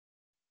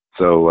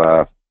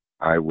So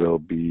I will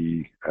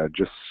be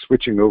just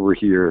switching over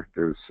here.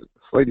 There's a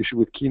slight issue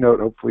with Keynote,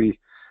 hopefully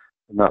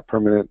not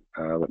permanent.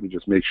 Let me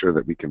just make sure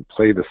that we can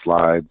play the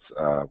slides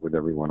with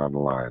everyone on the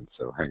line.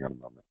 So hang on a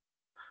moment.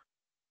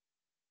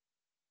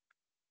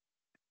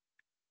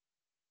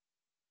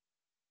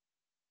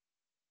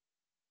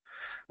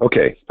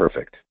 Okay,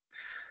 perfect.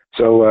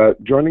 So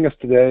joining us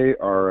today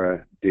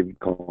are David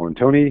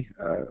Colantuoni,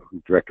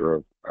 who's Director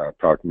of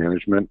Product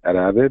Management at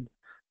Avid,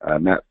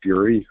 Matt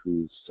Fury,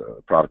 who's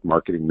Product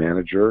Marketing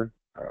Manager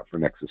for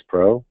Nexis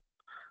Pro,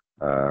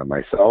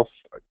 myself,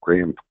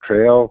 Graham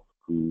Trail,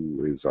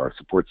 who is our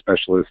Support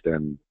Specialist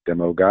and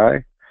Demo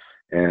Guy,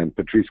 and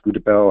Patrice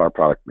Gouttebel, our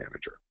Product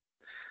Manager.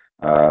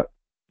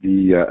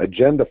 The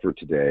agenda for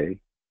today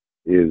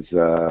is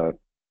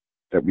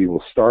that we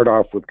will start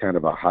off with kind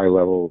of a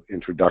high-level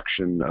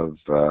introduction of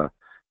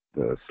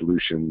the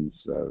solutions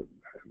and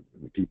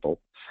the people.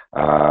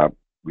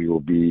 We will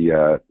be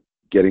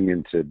getting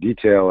into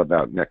detail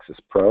about Nexis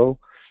Pro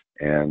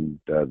and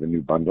the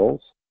new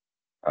bundles.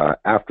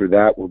 After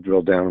that, we'll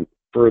drill down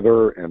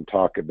further and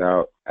talk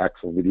about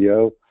Axle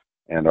Video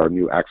and our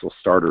new Axle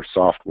Starter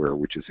software,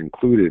 which is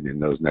included in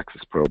those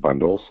Nexis Pro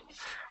bundles.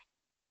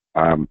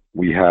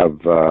 We have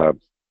the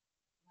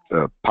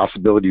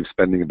possibility of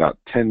spending about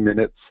 10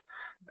 minutes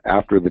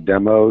after the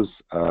demos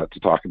to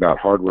talk about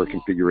hardware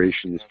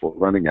configurations for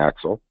running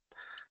Axle.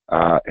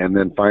 And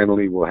then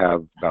finally, we'll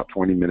have about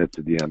 20 minutes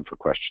at the end for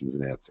questions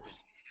and answers.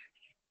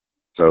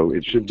 So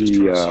it should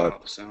be...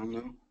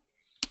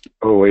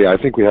 oh, yeah, I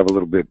think we have a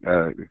little bit.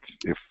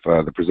 If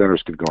the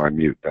presenters could go on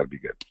mute, that would be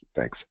good.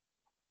 Thanks.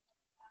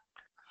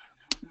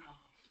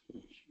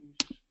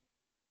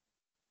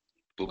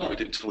 Bogoch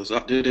didn't tell us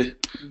that, did he?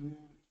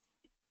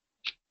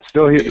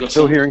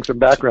 Still hearing some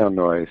background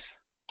noise.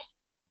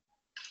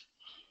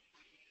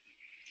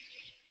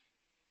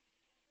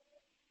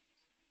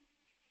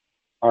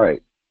 All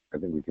right, I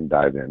think we can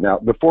dive in. Now,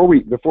 before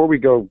we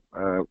go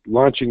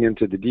launching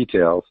into the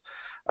details,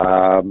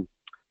 a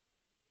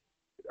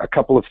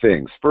couple of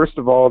things. First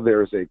of all,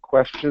 there's a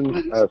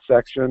question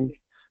section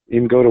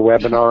in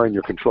GoToWebinar in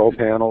your control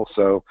panel.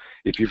 So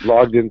if you've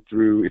logged in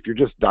through, if you're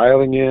just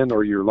dialing in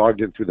or you're logged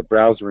in through the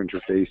browser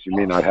interface, you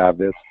may not have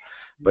this.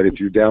 But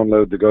if you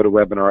download the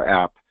GoToWebinar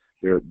app,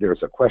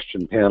 there's a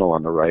question panel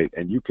on the right,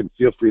 and you can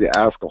feel free to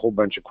ask a whole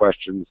bunch of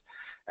questions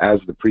as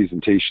the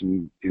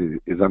presentation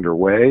is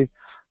underway.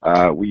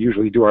 We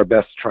usually do our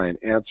best to try and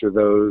answer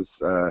those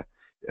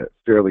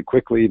fairly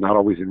quickly, not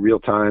always in real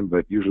time,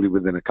 but usually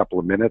within a couple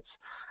of minutes.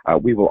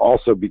 We will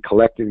also be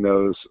collecting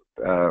those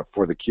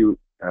for the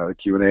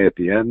Q&A at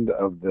the end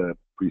of the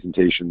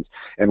presentations,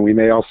 and we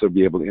may also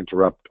be able to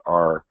interrupt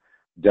our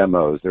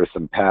demos. There's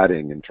some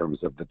padding in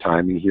terms of the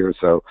timing here,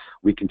 so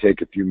we can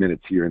take a few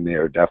minutes here and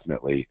there,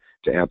 definitely,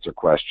 to answer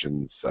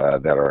questions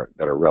that are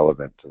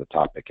relevant to the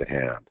topic at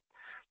hand.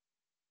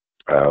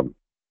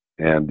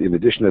 And in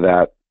addition to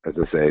that, as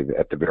I say,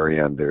 at the very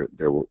end,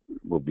 there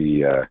will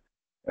be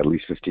at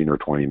least 15 or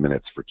 20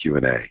 minutes for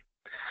Q&A.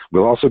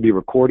 We'll also be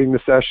recording the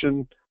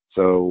session,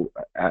 so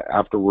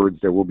afterwards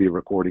there will be a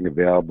recording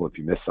available if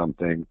you miss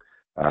something.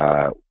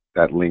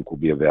 That link will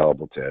be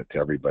available to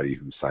everybody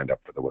who signed up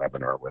for the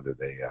webinar, whether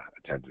they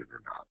attended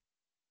or not.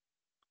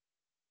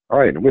 All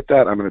right, and with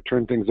that, I'm going to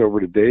turn things over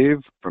to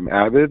Dave from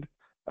Avid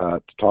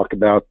to talk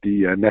about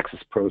the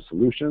Nexis Pro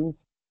solutions.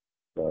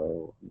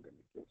 So I'm going to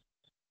just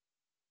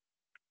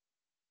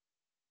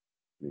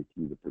make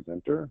you the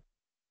presenter.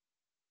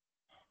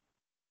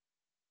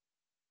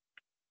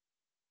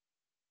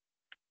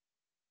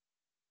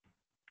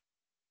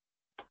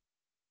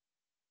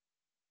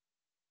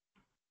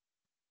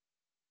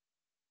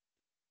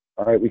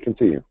 All right, we can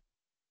see you.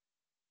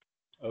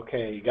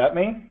 Okay, you got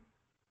me?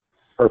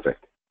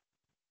 Perfect.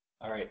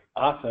 All right,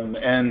 awesome.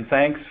 And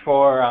thanks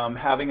for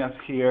having us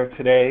here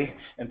today,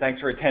 and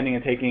thanks for attending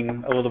and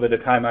taking a little bit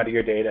of time out of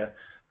your day to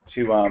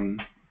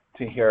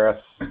hear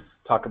us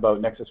talk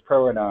about Nexis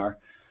Pro and our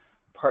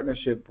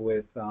partnership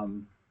with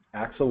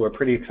Axle. We're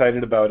pretty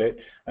excited about it.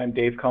 I'm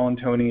Dave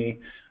Colantuoni.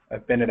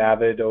 I've been at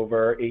Avid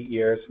over 8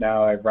 years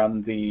now. I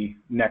run the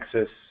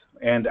Nexis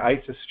and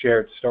ISIS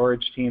shared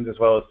storage teams, as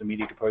well as the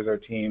Media Composer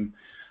team.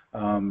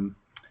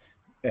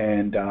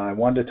 And I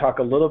wanted to talk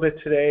a little bit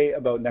today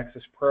about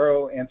Nexis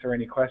Pro, answer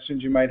any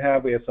questions you might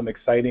have. We have some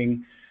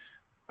exciting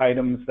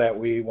items that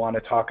we want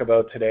to talk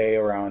about today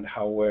around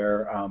how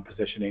we're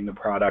positioning the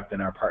product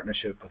and our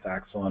partnership with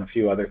Axle and a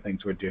few other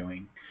things we're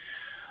doing.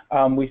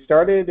 We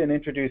started and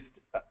introduced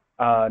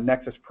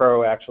Nexis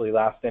Pro actually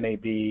last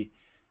NAB,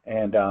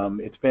 and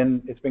it's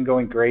been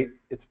going great.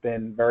 It's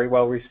been very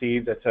well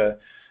received. It's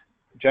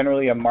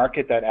generally a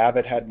market that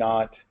Avid had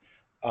not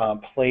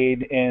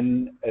played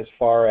in as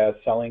far as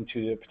selling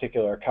to a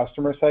particular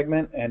customer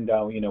segment, and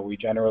we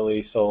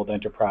generally sold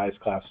enterprise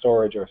class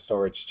storage or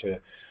storage to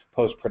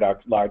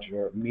large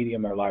or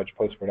medium or large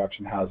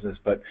post-production houses,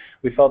 but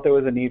we felt there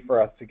was a need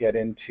for us to get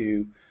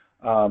into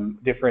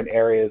different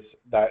areas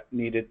that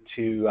needed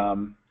to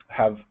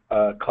have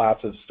a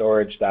class of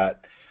storage that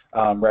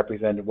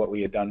represented what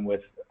we had done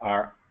with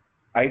our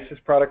ISIS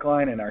product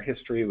line and our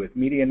history with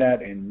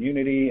MediaNet and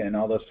Unity and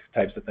all those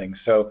types of things.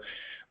 So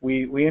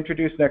we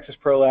introduced NEXIS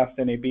Pro last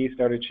NAB,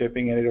 started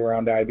shipping it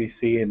around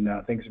IBC, and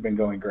things have been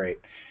going great.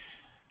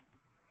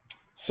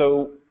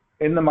 So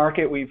in the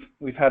market,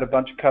 we've had a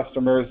bunch of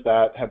customers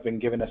that have been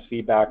giving us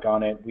feedback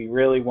on it. We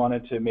really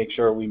wanted to make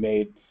sure we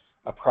made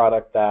a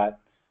product that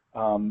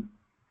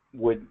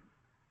would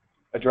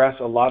address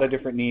a lot of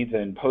different needs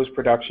in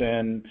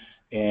post-production,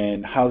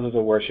 in houses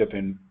of worship,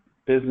 in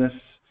business,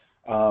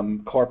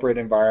 corporate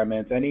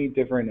environments, any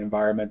different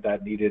environment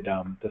that needed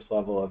this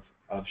level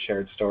of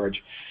shared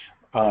storage.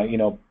 You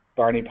know,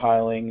 Barney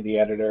Piling, the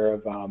editor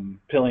of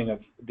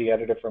the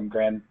editor from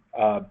Grand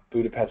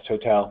Budapest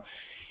Hotel,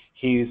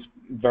 he's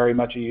very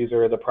much a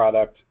user of the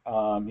product.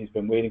 He's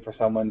been waiting for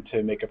someone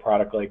to make a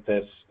product like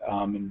this,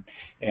 and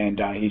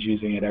he's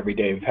using it every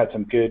day. We've had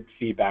some good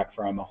feedback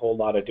from a whole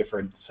lot of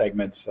different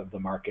segments of the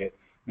market,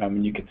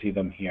 and you can see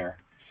them here.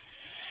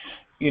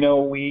 You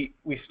know, we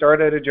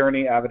started a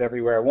journey, Avid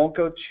Everywhere. I won't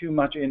go too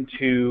much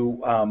into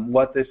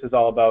what this is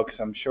all about, because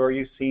I'm sure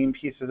you've seen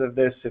pieces of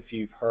this if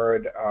you've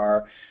heard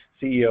our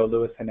CEO,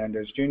 Luis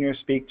Hernandez Jr.,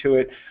 speak to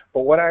it.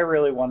 But what I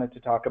really wanted to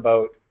talk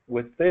about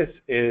with this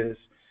is,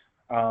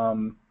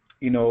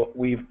 you know,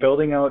 we're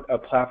building out a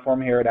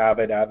platform here at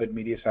Avid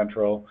Media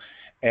Central,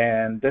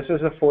 and this has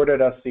afforded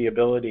us the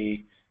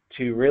ability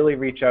to really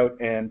reach out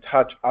and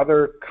touch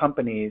other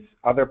companies,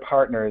 other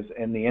partners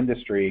in the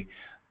industry,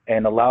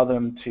 and allow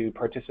them to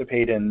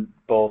participate in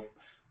both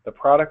the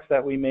products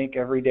that we make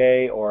every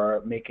day,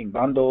 or making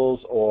bundles,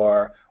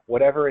 or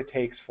whatever it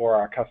takes for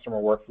our customer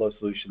workflow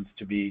solutions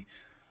to be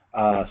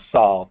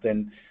solved.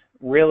 And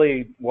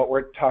really what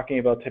we're talking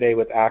about today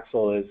with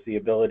Axle is the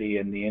ability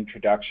and the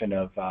introduction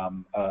of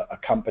a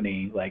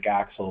company like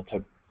Axle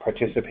to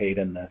participate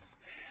in this.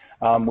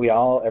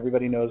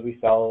 Everybody knows we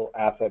sell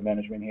asset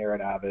management here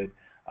at Avid.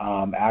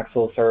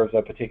 Axle serves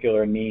a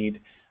particular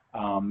need,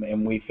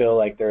 and we feel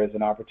like there is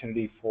an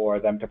opportunity for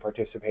them to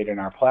participate in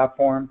our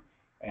platform,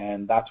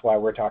 and that's why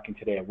we're talking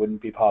today. It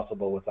wouldn't be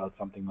possible without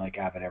something like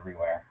Avid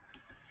Everywhere.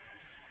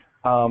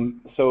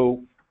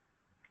 So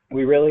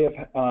we really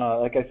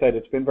have, like I said,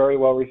 it's been very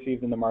well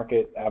received in the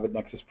market, Avid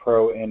NEXIS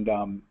Pro,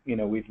 and you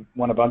know, we've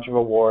won a bunch of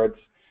awards.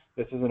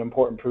 This is an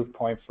important proof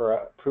point for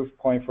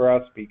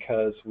us,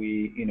 because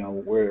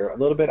we're a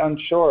little bit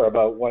unsure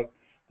about what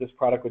this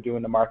product would do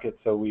in the market.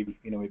 So we've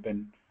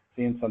been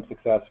seeing some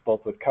success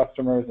both with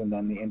customers and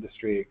then the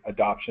industry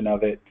adoption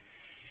of it.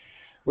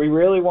 We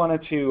really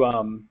wanted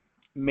to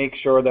make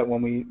sure that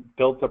when we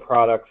built the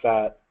product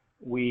that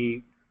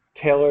we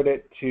tailored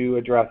it to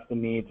address the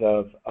needs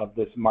of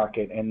this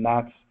market, and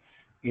that's,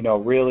 you know,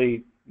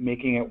 really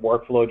making it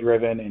workflow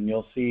driven, and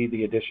you'll see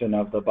the addition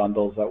of the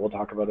bundles that we'll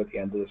talk about at the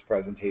end of this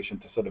presentation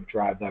to sort of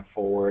drive that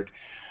forward.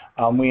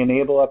 We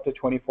enable up to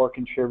 24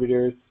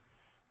 contributors.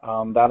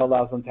 That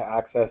allows them to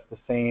access the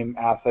same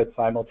assets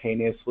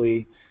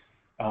simultaneously.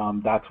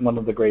 That's one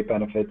of the great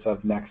benefits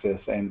of NEXIS,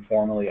 and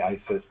formerly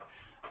ISIS.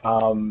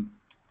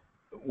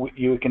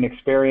 You can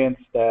experience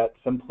that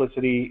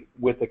simplicity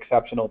with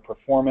exceptional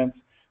performance.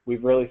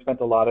 We've really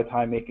spent a lot of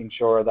time making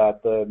sure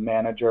that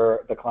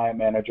the client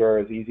manager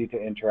is easy to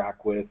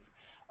interact with.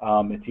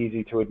 It's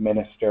easy to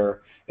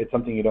administer. It's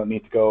something you don't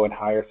need to go and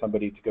hire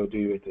somebody to go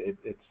do.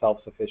 It's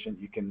self-sufficient.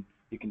 You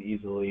can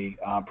easily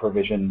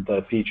provision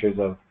the features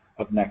of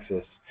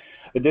NEXIS.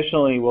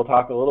 Additionally, we'll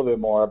talk a little bit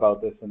more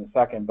about this in a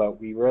second,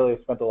 but we really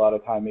spent a lot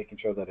of time making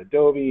sure that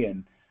Adobe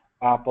and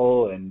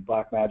Apple and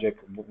Blackmagic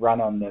run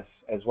on this,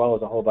 as well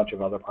as a whole bunch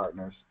of other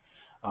partners.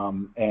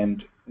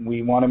 And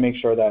we want to make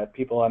sure that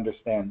people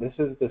understand this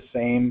is the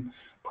same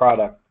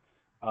product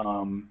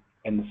and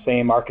the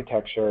same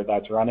architecture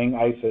that's running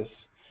ISIS,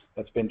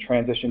 that's been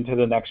transitioned to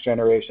the next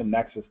generation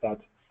NEXIS,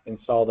 that's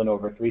installed in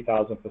over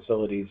 3,000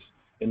 facilities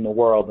in the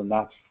world, and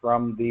that's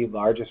from the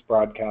largest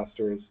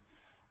broadcasters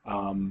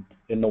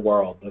in the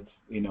world. That's,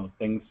 you know,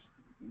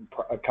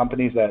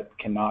 companies that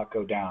cannot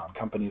go down,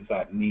 companies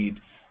that need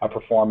a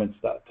performance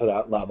to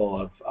that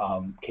level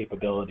of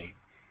capability.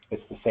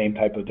 It's the same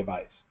type of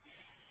device.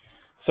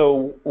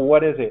 So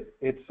what is it?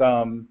 It's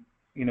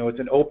you know, it's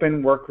an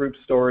open workgroup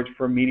storage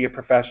for media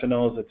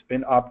professionals. It's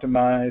been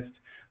optimized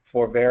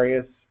for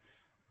various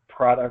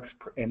products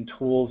and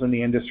tools in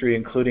the industry,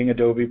 including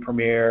Adobe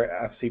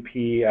Premiere,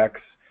 FCP, X,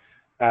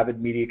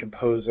 Avid Media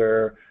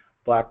Composer,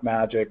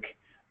 Blackmagic.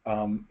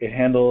 It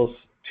handles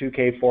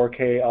 2K,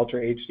 4K,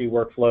 Ultra HD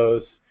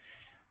workflows.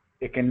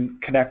 It can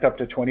connect up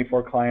to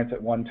 24 clients at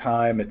one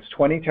time. It's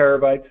 20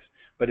 terabytes,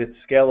 but it's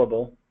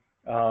scalable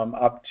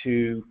up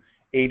to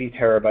 80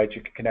 terabytes.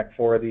 You can connect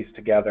 4 of these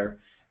together,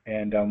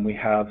 and we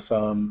have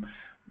some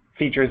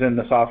features in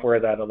the software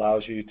that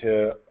allows you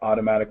to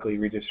automatically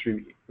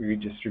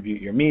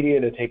redistribute your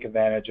media to take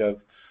advantage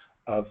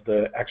of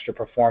the extra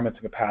performance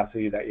and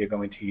capacity that you're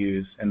going to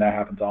use, and that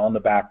happens all in the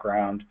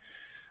background.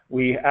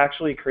 We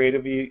actually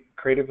creatively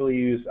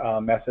use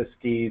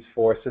SSDs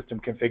for system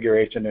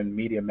configuration and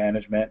media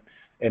management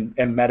and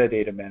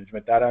metadata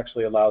management. That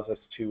actually allows us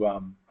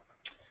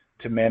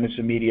to manage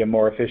the media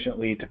more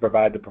efficiently, to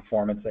provide the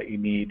performance that you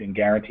need and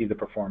guarantee the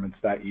performance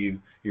that you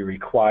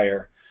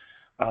require.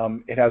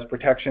 It has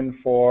protection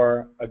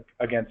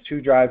against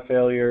 2 drive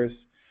failures.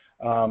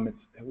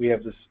 We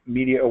have this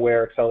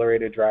media-aware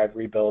accelerated drive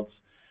rebuilds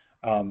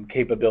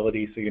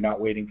capability, so you're not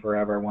waiting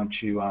forever. Once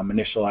you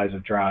initialize a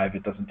drive,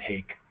 it doesn't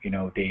take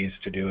days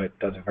to do it. It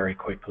does it very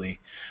quickly.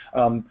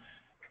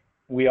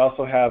 We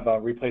also have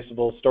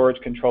replaceable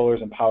storage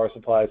controllers and power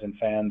supplies and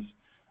fans.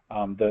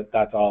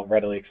 That's all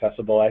readily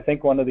accessible. I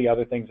think one of the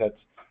other things that's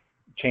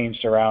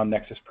changed around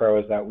Nexus Pro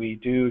is that we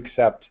do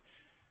accept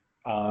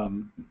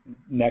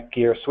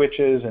Netgear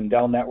switches and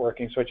Dell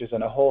networking switches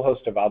and a whole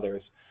host of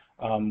others.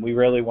 We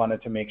really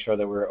wanted to make sure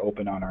that we're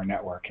open on our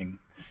networking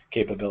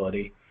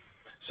capability.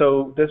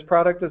 So this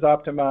product is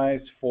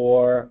optimized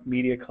for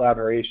media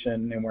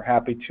collaboration, and we're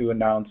happy to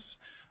announce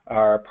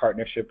our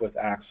partnership with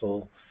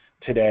Axle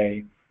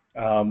today.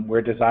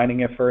 We're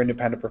designing it for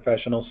independent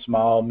professionals,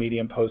 small,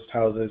 medium post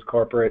houses,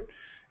 corporate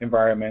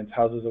environments,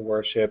 houses of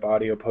worship,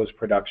 audio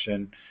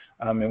post-production.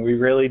 And we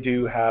really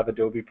do have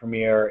Adobe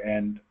Premiere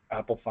and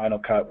Apple Final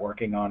Cut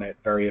working on it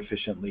very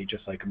efficiently,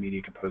 just like a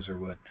media composer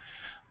would.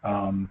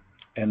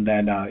 And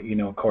then,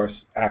 of course,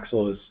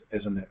 Axle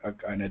is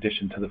an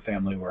addition to the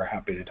family we're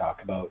happy to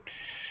talk about.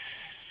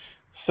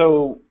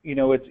 So,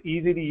 it's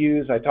easy to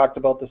use. I talked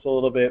about this a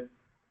little bit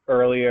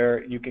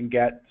earlier. You can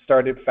get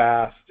started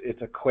fast.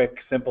 It's a quick,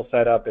 simple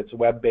setup. It's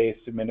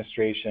web-based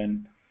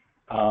administration.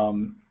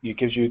 It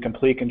gives you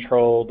complete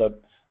control.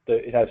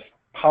 It has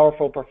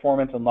powerful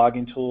performance and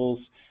logging tools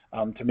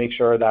to make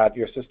sure that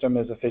your system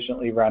is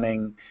efficiently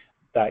running,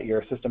 that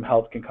your system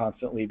health can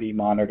constantly be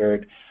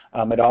monitored.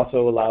 It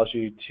also allows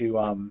you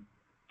to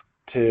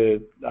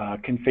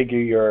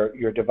configure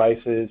your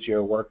devices,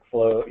 your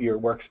workflow, your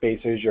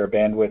workspaces, your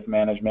bandwidth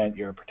management,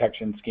 your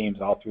protection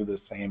schemes all through the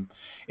same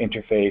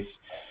interface.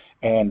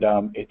 And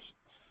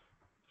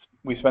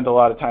we spent a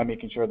lot of time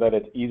making sure that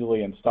it's easily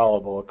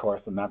installable, of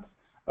course, and that's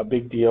a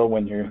big deal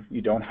when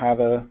you don't have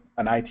an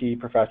IT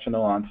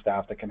professional on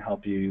staff that can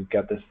help you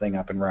get this thing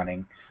up and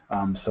running.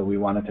 So we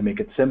wanted to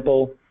make it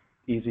simple,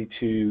 easy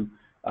to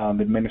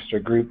administer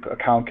group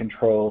account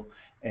control,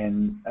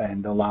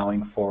 and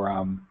allowing for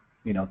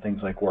things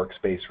like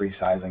workspace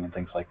resizing and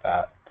things like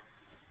that.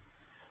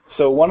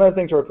 So one of the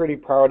things we're pretty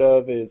proud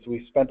of is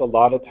we spent a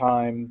lot of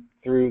time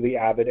through the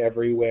Avid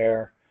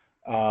Everywhere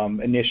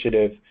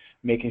initiative,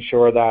 making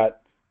sure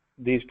that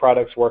these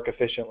products work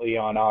efficiently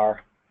on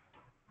our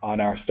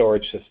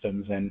storage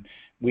systems. And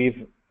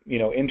we've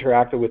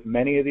interacted with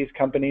many of these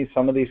companies.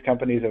 Some of these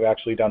companies have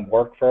actually done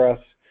work for us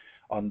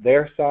on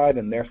their side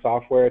and their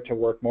software to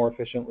work more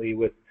efficiently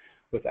with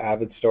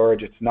Avid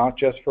storage. It's not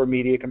just for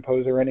Media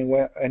Composer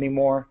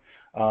anymore.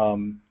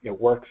 It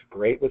works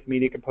great with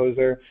Media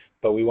Composer,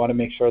 but we want to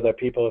make sure that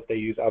people, if they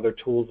use other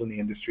tools in the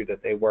industry,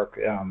 that they work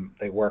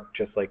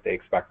just like they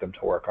expect them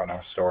to work on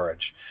our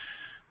storage.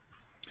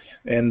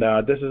 And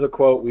this is a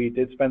quote. We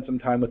did spend some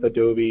time with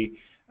Adobe,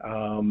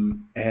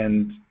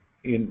 and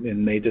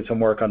they did some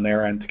work on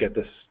their end to get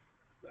this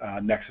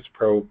Nexus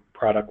Pro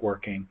product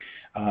working.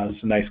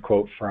 It's a nice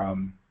quote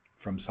from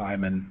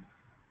Simon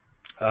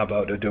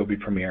about Adobe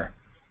Premiere.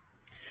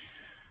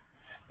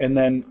 And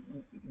then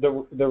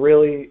the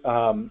really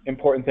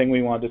important thing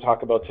we wanted to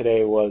talk about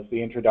today was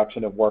the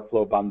introduction of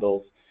workflow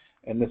bundles,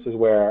 and this is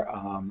where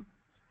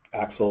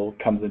Axle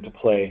comes into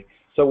play.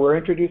 So we're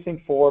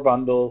introducing 4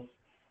 bundles.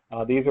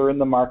 These are in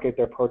the market.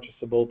 They're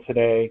purchasable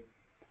today.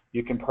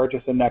 You can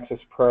purchase a Nexus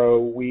Pro.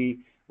 We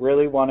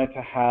really wanted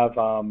to have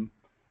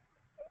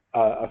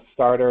a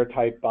starter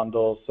type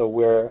bundle, so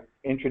we're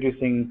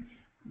introducing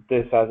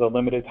this as a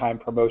limited time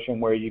promotion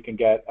where you can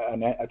get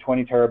a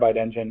 20 terabyte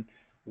engine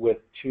with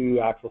 2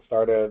 Axle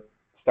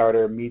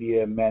starter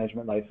media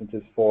management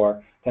licenses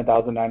for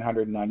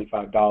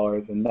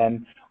 $10,995, and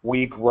then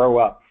we grow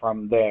up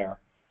from there.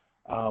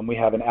 We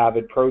have an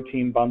Avid Pro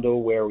Team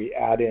bundle where we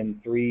add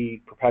in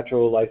 3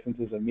 perpetual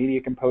licenses of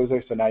Media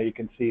Composer, so now you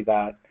can see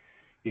that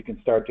you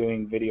can start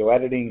doing video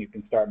editing, you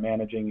can start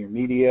managing your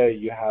media,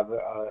 you have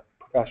a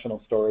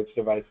professional storage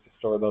device to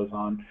store those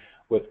on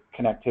with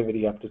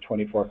connectivity up to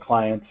 24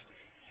 clients.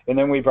 And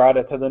then we brought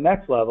it to the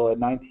next level at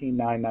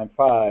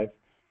 $19,995,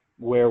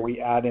 where we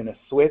add in a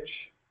switch.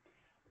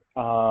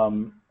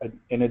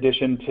 In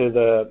addition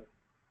to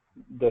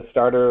the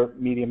starter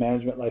media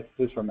management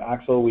licenses from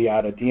Axle, we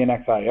add a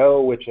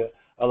DNX-IO, which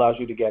allows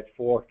you to get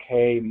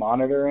 4K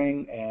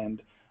monitoring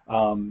and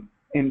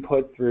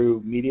input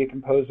through Media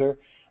Composer.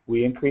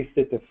 We increased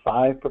it to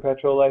 5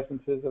 perpetual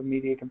licenses of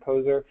Media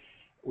Composer.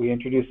 We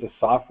introduced a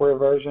software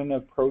version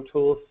of Pro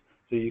Tools,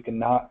 so you can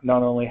not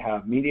only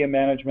have media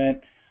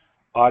management,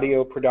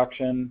 audio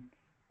production,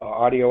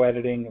 audio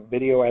editing,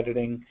 video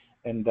editing,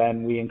 and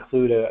then we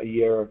include a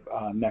year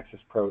of Nexus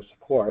Pro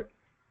support.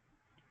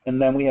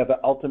 And then we have the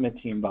Ultimate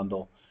Team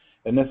bundle,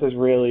 and this is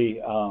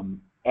really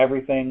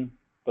everything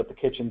but the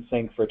kitchen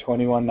sink for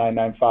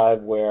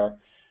 $21,995, where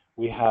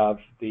we have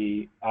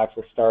the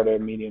Axle starter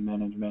media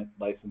management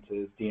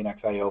licenses,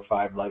 DNX-IO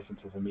 5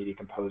 licenses of Media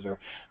Composer,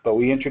 but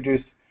we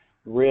introduced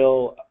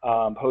real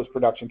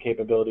post-production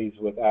capabilities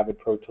with Avid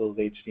Pro Tools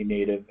HD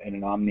Native and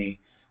an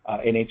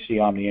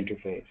HD Omni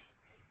interface.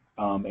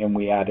 and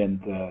we add in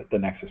the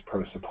Nexus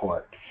Pro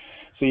support.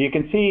 So you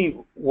can see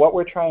what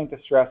we're trying to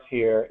stress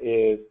here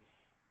is,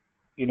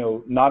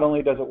 not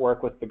only does it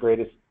work with the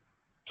greatest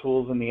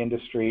tools in the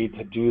industry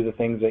to do the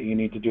things that you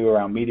need to do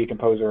around Media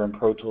Composer and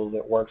Pro Tools,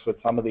 it works with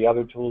some of the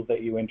other tools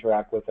that you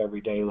interact with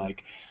every day, like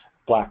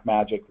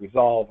Blackmagic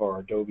Resolve or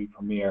Adobe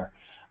Premiere,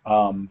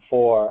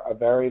 for a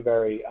very,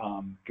 very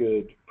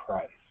good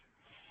price.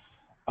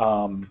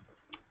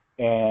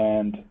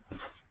 And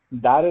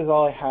that is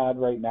all I had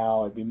right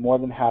now. I'd be more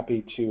than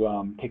happy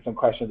to take some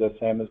questions as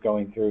Sam is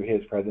going through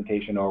his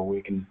presentation, or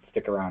we can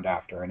stick around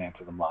after and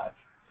answer them live.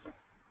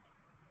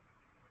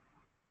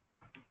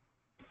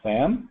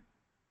 Sam?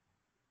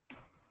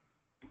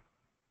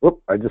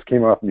 Whoop, I just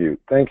came off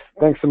mute. Thanks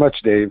so much,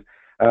 Dave.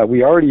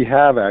 We already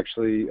have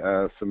actually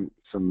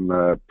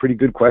some pretty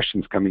good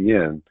questions coming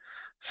in,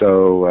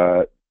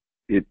 so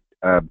it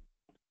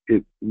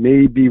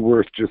may be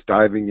worth just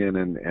diving in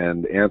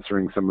and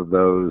answering some of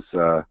those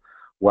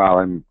while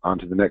I'm on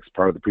to the next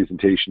part of the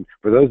presentation.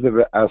 For those that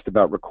have asked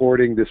about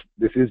recording, this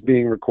is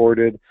being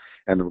recorded,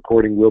 and the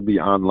recording will be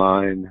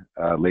online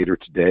later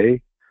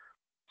today.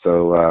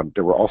 So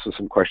there were also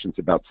some questions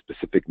about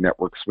specific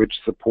network switch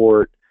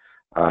support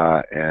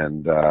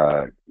and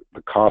the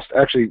cost.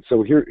 Actually,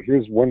 so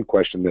here's one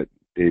question that,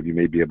 Dave, you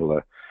may be able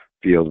to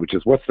field, which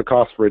is, what's the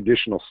cost for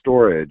additional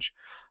storage?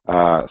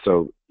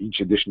 So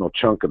each additional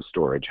chunk of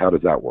storage, how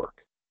does that work?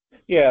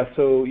 Yeah,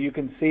 so you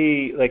can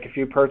see, like, if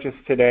you purchase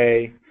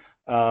today,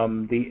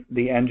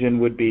 the engine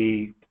would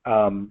be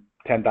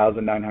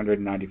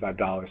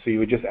 $10,995. So you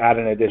would just add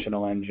an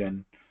additional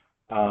engine,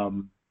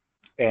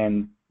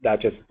 and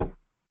that just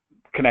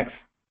connects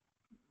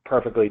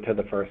perfectly to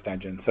the first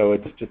engine. So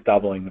it's just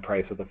doubling the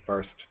price of the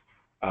first,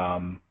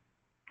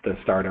 the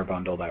starter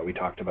bundle that we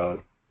talked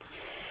about.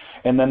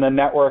 And then the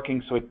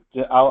networking switch,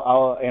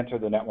 I'll answer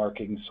the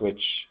networking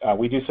switch.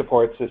 We do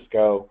support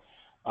Cisco.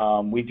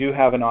 We do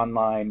have an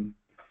online.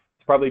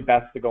 It's probably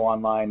best to go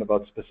online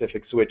about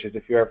specific switches.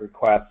 If you have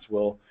requests,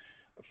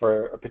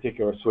 for a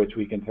particular switch,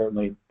 we can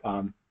certainly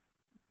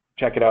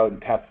check it out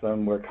and test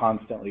them. We're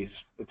constantly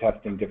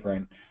testing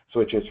different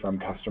switches from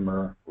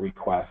customer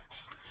requests,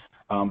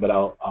 but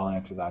I'll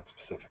answer that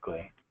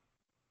specifically.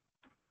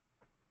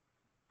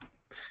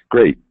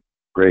 Great.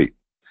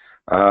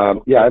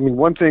 Yeah, I mean,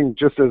 one thing,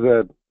 just as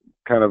a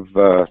kind of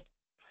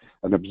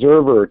an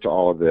observer to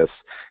all of this,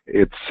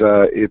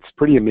 it's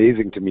pretty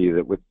amazing to me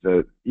that with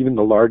even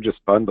the largest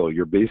bundle,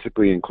 you're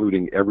basically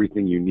including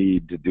everything you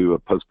need to do a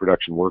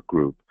post-production work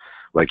group,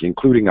 like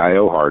including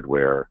I/O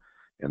hardware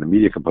and the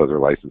Media Composer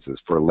licenses,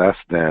 for less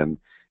than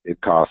it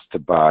costs to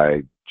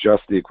buy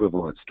just the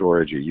equivalent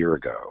storage a year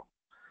ago.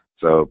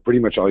 So pretty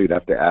much all you'd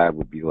have to add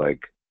would be like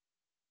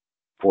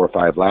 4 or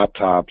 5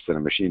 laptops and a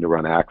machine to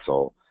run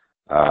Axle,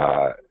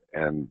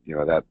 and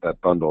that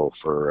bundle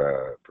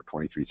for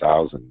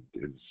 $23,000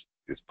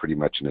 is pretty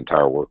much an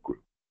entire work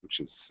group, which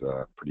is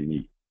pretty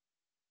neat.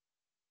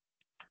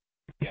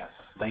 Yes,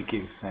 thank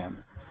you,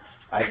 Sam.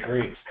 I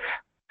agree.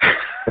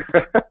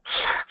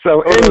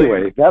 So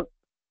anyway,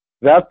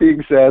 that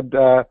being said,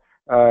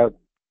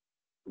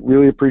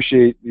 really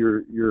appreciate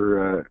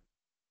your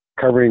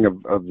covering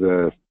of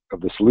the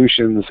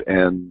solutions,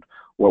 and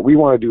what we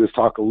want to do is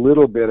talk a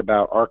little bit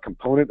about our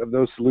component of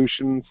those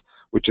solutions,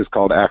 which is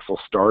called Axle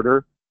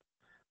Starter,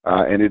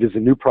 and it is a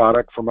new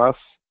product from us,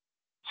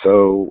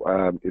 so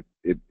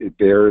it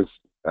bears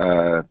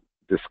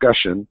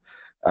discussion.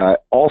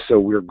 Also,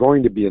 we're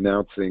going to be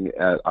announcing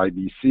at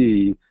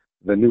IBC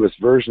the newest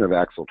version of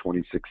Axle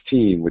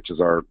 2016, which is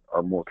our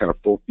more kind of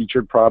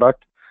full-featured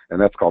product, and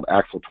that's called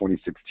Axle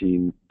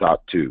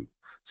 2016.2.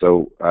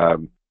 So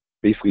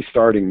basically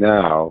starting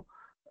now,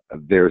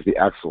 there's the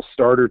Axle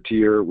Starter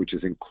tier, which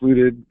is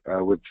included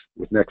with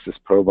Nexus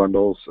Pro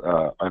bundles.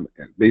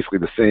 Basically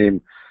the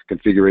same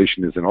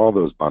configuration as in all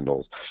those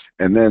bundles.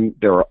 And then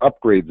there are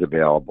upgrades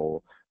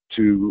available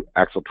to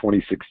Axle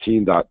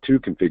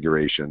 2016.2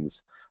 configurations.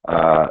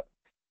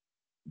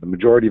 The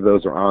majority of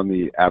those are on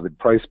the Avid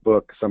price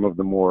book. Some of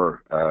the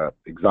more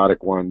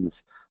exotic ones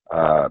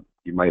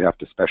you might have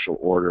to special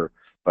order.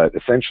 But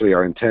essentially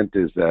our intent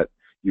is that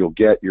you'll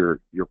get your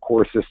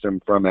core system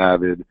from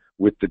Avid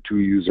with the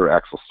 2-user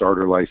Axle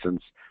Starter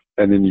license,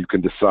 and then you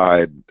can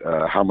decide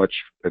how much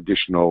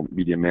additional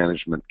media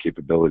management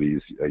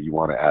capabilities you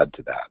want to add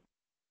to that.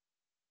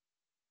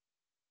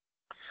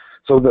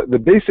 So the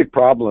basic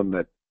problem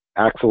that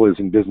Axle is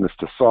in business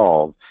to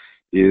solve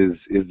is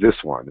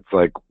this one. It's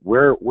like,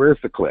 where's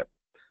the clip?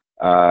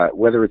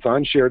 Whether it's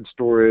on shared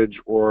storage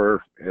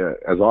or,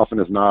 as often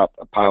as not,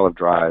 a pile of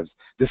drives.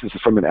 This is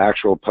from an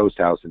actual post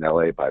house in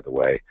LA, by the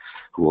way,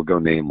 who will go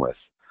nameless.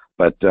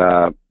 But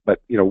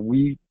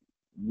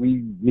we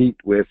meet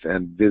with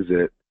and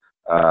visit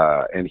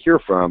and hear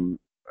from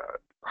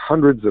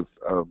hundreds of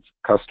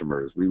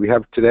customers. We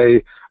have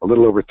today a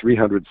little over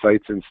 300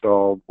 sites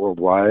installed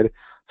worldwide,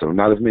 so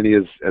not as many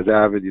as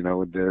Avid.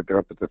 They're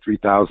up at the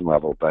 3,000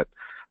 level, but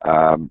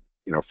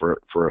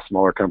for a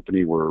smaller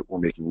company, we're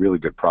making really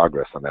good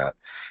progress on that.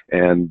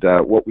 And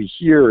what we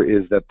hear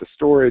is that the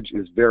storage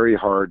is very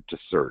hard to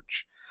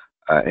search.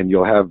 and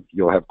you'll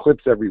have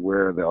clips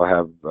everywhere. They'll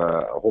have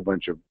a whole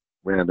bunch of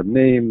random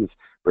names,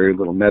 very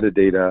little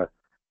metadata.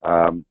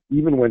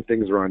 Even when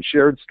things are on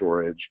shared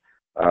storage,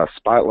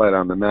 Spotlight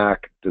on the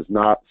Mac does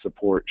not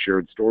support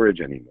shared storage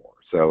anymore.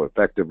 So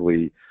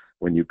effectively,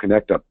 when you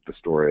connect up the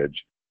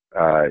storage,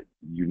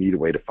 you need a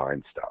way to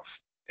find stuff.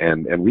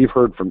 And we've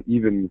heard from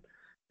even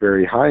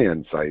very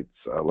high-end sites,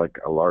 like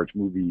a large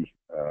movie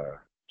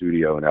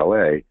studio in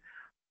LA,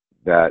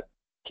 that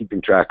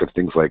keeping track of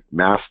things like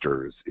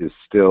masters is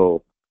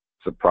still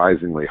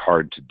surprisingly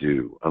hard to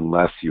do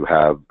unless you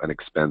have an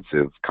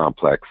expensive,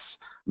 complex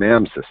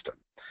MAM system.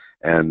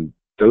 And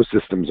those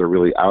systems are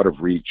really out of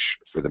reach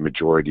for the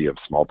majority of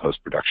small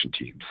post-production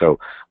teams. So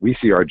we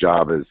see our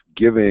job as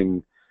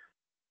giving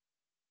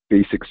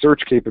basic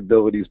search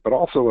capabilities, but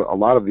also a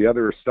lot of the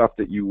other stuff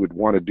that you would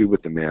want to do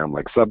with the MAM,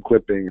 like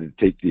subclipping, and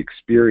take the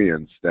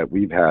experience that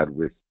we've had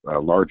with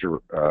larger,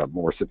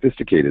 more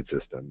sophisticated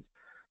systems,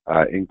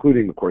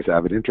 including, of course,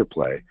 Avid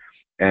Interplay,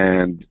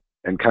 and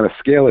kind of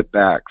scale it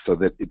back so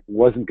that it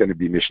wasn't going to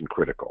be mission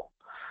critical.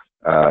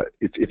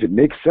 If it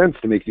makes sense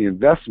to make the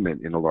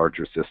investment in a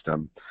larger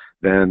system,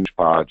 then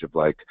podge of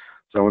like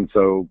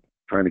so-and-so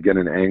trying to get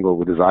an angle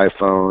with his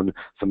iPhone,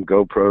 some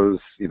GoPros,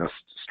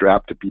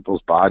 strapped to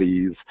people's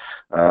bodies.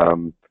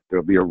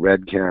 There'll be a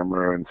RED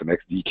camera and some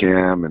XD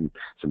cam and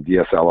some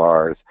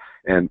DSLRs.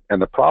 And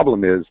the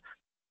problem is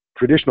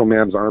traditional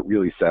MAMs aren't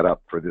really set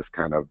up for this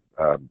kind of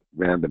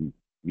random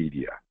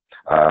media.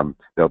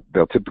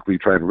 They'll typically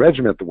try and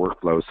regiment the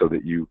workflow so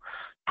that you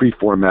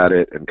pre-format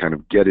it and kind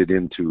of get it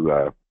into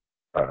a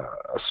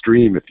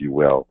stream, if you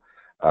will,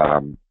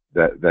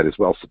 that is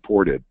well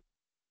supported.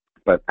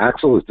 But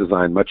Axle is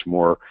designed much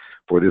more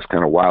for this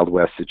kind of Wild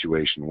West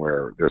situation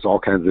where there's all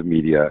kinds of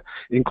media,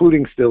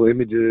 including still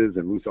images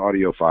and loose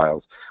audio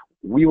files.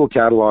 We will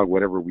catalog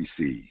whatever we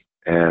see.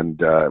 And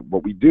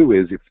what we do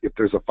is if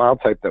there's a file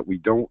type that we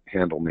don't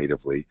handle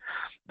natively,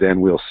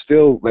 then we'll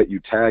still let you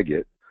tag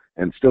it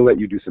and still let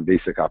you do some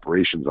basic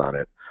operations on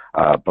it,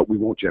 but we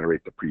won't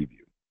generate the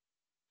preview.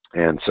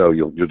 And so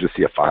you'll just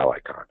see a file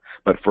icon.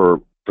 But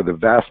for the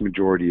vast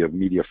majority of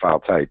media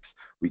file types,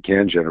 we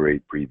can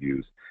generate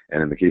previews.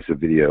 And in the case of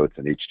video, it's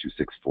an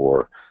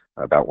H.264,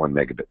 about 1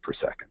 megabit per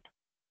second.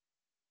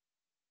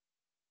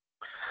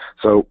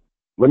 So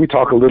let me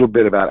talk a little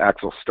bit about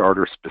Axle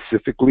Starter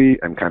specifically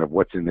and kind of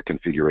what's in the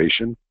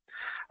configuration.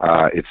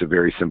 It's a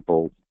very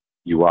simple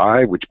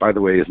UI, which, by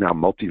the way, is now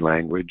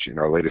multi-language in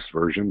our latest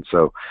version.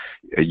 So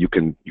you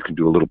can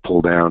do a little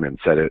pull down and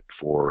set it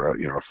for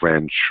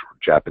French, or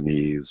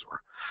Japanese,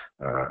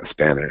 or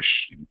Spanish,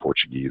 even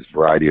Portuguese,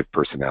 variety of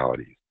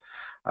personalities.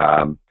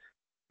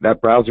 That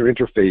browser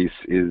interface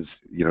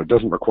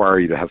doesn't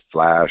require you to have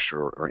Flash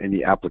or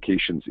any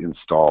applications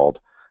installed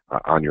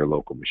on your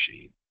local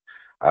machine.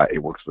 It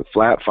works with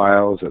flat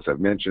files, as I've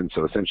mentioned,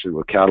 so essentially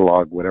we'll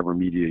catalog whatever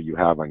media you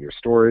have on your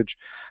storage.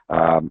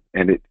 And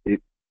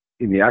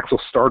in the Axle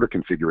Starter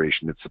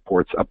configuration, it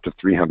supports up to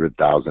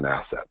 300,000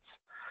 assets.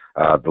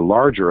 The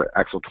larger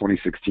Axle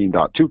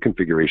 2016.2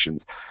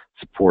 configurations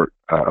support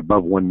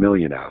above 1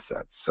 million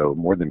assets, so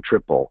more than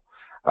triple.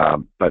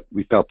 But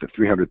we felt that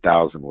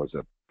 300,000 was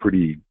a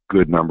pretty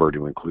good number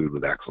to include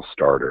with Axle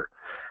Starter.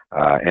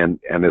 And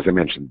as I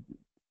mentioned,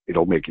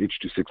 it'll make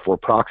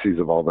H.264 proxies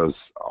of all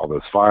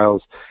those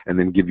files and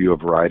then give you a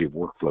variety of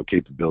workflow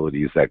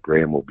capabilities that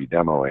Graham will be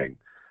demoing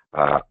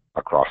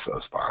across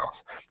those files.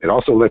 It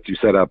also lets you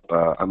set up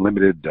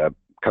unlimited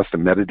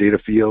custom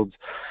metadata fields,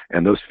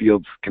 and those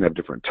fields can have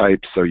different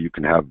types. So you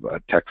can have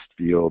a text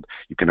field,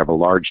 you can have a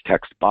large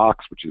text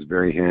box, which is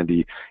very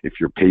handy if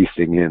you're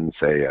pasting in,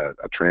 say, a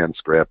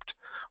transcript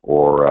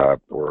or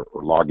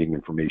logging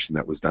information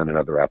that was done in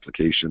other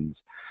applications.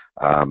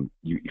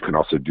 You can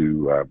also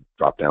do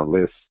drop-down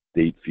lists,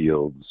 date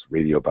fields,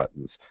 radio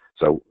buttons.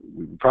 So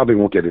we probably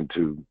won't get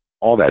into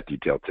all that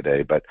detail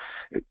today, but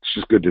it's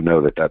just good to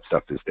know that that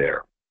stuff is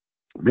there.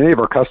 Many of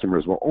our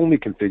customers will only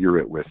configure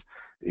it with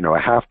a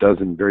half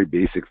dozen very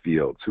basic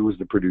fields. Who was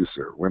the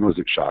producer? When was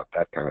it shot?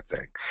 That kind of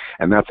thing.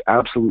 And that's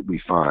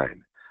absolutely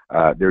fine.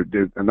 There's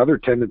another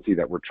tendency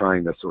that we're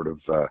trying to sort of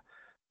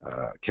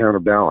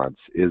counterbalance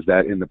is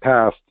that in the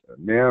past,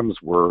 MAMs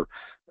were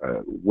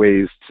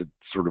ways to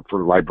sort of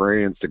for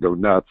librarians to go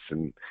nuts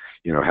and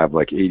have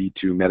like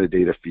 82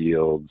 metadata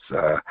fields,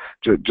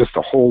 just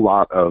a whole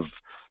lot of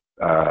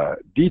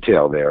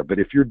detail there. But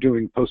if you're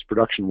doing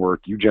post-production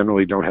work, you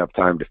generally don't have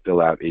time to fill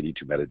out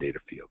 82 metadata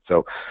fields.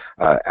 So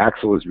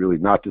Axle is really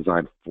not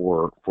designed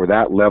for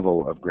that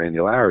level of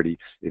granularity.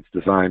 It's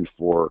designed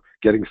for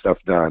getting stuff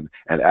done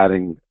and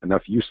adding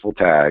enough useful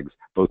tags,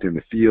 both in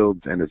the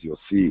fields and, as you'll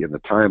see, in the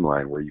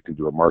timeline where you can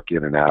do a mark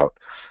in and out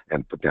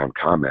and put down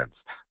comments.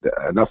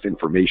 Enough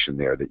information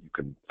there that you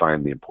can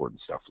find the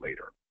important stuff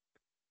later.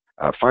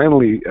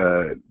 Finally,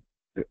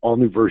 all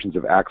new versions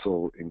of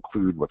Axle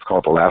include what's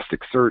called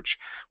Elasticsearch,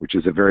 which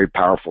is a very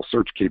powerful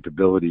search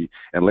capability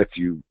and lets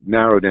you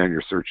narrow down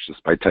your search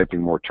just by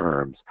typing more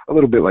terms, a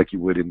little bit like you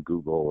would in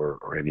Google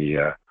or any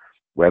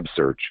web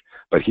search.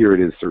 But here it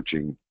is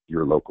searching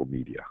your local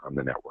media on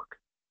the network.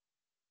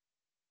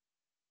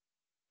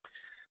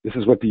 this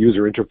is what the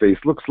user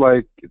interface looks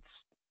like. It's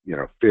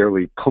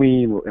fairly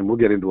clean, and we'll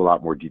get into a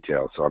lot more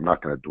detail, so I'm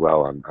not going to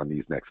dwell on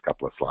these next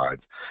couple of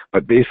slides.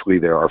 But basically,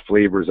 there are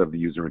flavors of the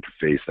user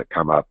interface that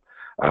come up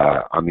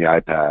on the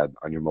iPad,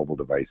 on your mobile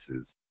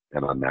devices,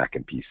 and on Mac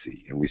and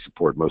PC. And we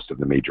support most of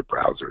the major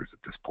browsers at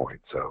this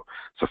point, so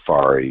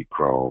Safari,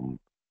 Chrome,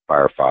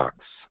 Firefox,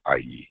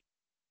 IE.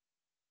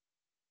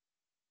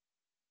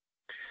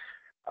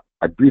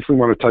 I briefly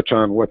want to touch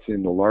on what's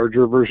in the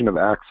larger version of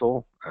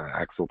Axle,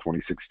 Axle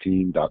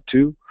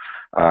 2016.2.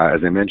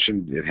 As I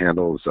mentioned, it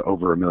handles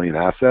over 1 million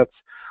assets.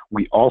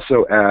 We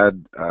also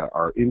add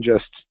our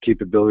ingest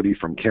capability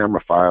from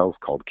camera files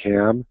called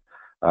CAM.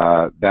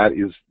 That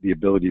is the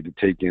ability to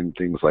take in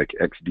things like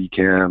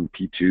XDCam,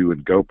 P2,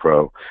 and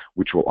GoPro,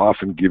 which will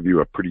often give you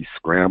a pretty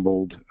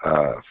scrambled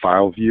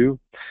file view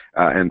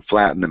and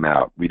flatten them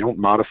out. We don't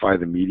modify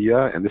the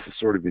media, and this is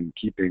sort of in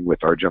keeping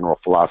with our general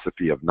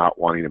philosophy of not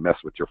wanting to mess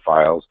with your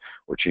files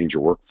or change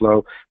your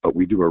workflow, but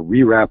we do a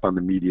rewrap on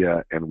the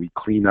media and we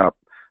clean up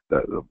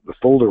the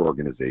folder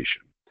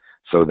organization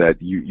so that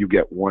you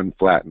get one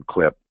flattened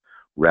clip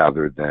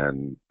rather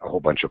than a whole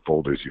bunch of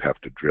folders you have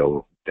to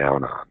drill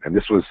down on. And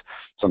this was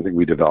something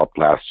we developed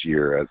last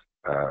year as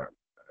a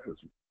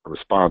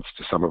response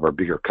to some of our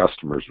bigger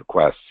customers'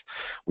 requests.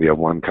 We have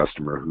one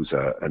customer who's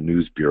a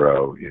news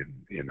bureau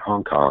in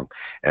Hong Kong,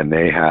 and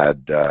they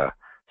had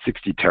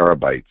 60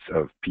 terabytes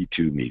of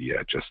P2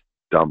 media just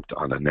dumped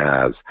on a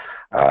NAS.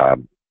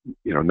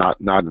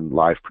 Not in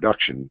live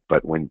production,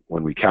 but when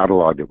we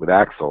cataloged it with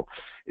Axle,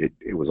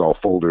 it was all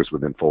folders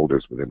within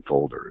folders within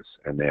folders,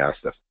 and they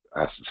asked us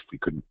if we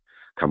couldn't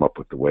come up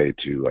with a way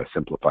to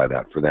simplify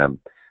that for them.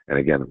 And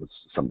again, it was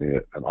something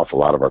that an awful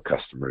lot of our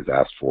customers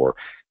asked for,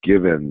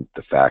 given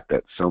the fact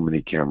that so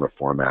many camera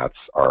formats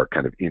are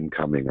kind of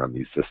incoming on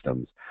these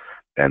systems,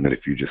 and that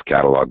if you just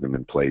catalog them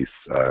in place,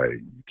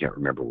 you can't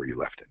remember where you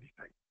left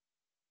anything.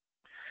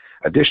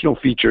 Additional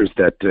features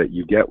that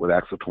you get with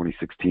Axle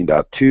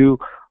 2016.2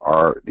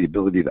 are the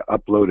ability to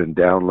upload and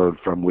download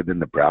from within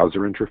the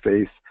browser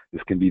interface.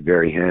 This can be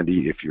very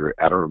handy if you're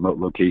at a remote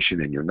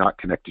location and you're not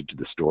connected to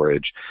the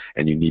storage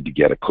and you need to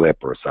get a clip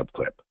or a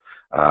subclip.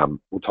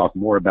 We'll talk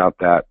more about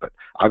that, but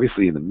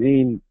obviously in the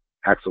main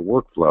Axle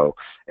workflow,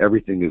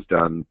 everything is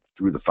done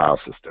through the file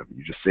system.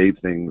 You just save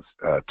things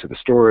to the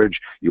storage,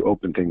 you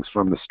open things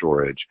from the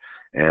storage,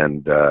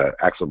 and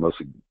Axle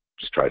mostly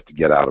just tries to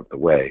get out of the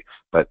way.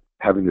 But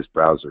having this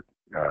browser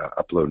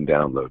upload and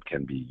download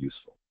can be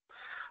useful.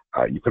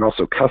 You can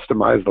also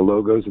customize the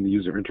logos in the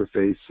user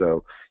interface,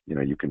 so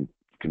you can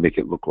make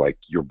it look like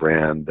your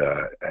brand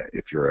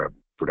if you're a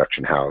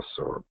production house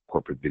or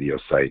corporate video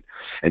site.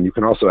 And you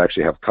can also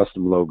actually have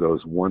custom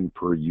logos, one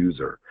per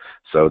user,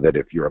 so that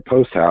if you're a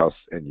post house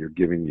and you're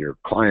giving your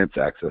clients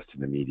access to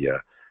the media,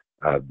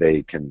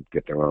 they can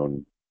get their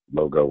own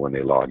logo when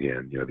they log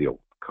in, the old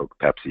Coke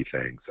Pepsi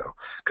thing. So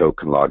Coke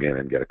can log in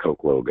and get a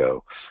Coke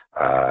logo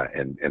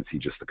and see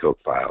just the Coke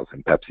files,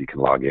 and Pepsi can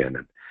log in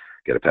and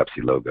get a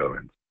Pepsi logo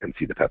and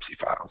see the Pepsi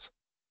files.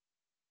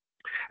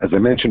 As I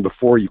mentioned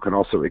before, you can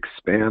also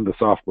expand the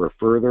software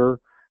further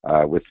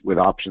with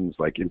options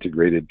like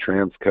integrated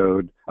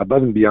transcode,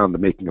 above and beyond the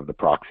making of the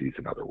proxies,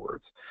 in other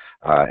words.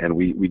 And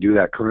we do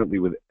that currently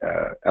with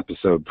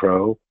Episode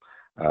Pro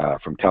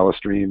from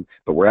Telestream,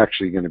 but we're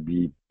actually going to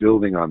be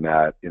building on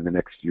that in the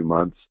next few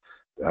months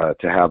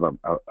to have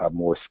a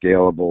more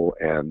scalable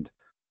and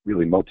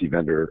really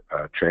multi-vendor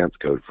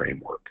transcode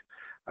framework.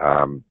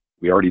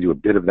 We already do a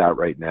bit of that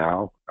right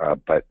now,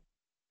 but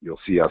you'll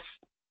see us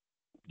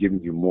giving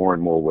you more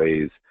and more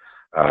ways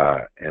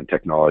and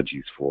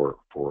technologies for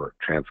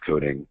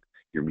transcoding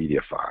your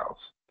media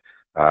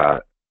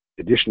files.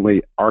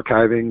 Additionally,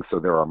 archiving, so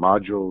there are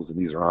modules, and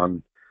these are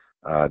on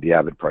the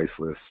Avid price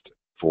list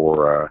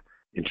for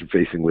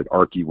interfacing with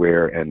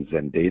Archiware and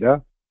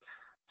Zendata.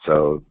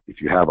 So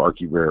if you have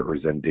Archiware or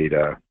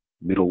Zendata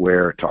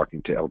middleware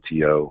talking to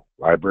LTO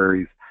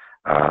libraries,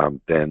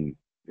 then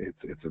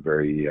it's a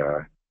very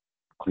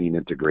clean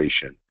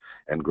integration.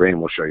 And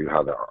Graham will show you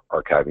how the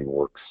archiving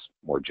works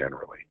more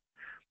generally.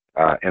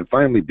 And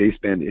finally,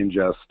 baseband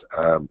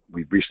ingest.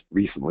 We've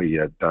recently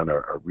done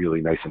a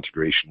really nice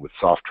integration with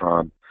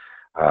Softron,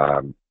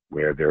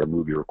 where their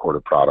movie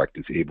recorder product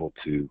is able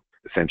to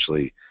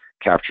essentially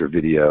capture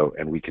video,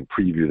 and we can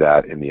preview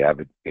that in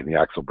the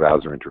Axle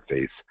browser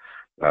interface,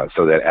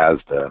 so that as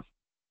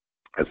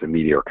the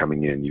media are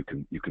coming in, you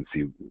can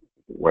see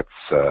what's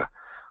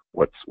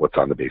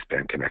on the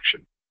baseband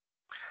connection.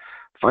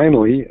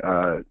 Finally,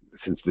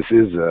 since this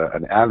is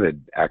an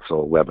Avid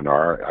Axle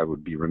webinar, I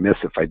would be remiss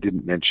if I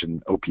didn't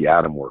mention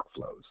OP-Atom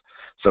workflows.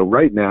 So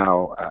right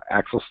now,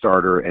 Axle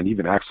Starter and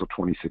even Axle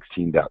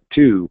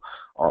 2016.2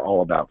 are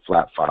all about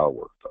flat file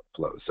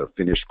workflows, so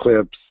finished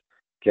clips,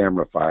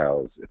 camera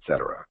files,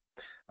 etc.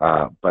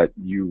 But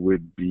you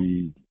would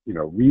be,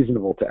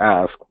 reasonable to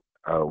ask,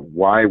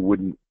 why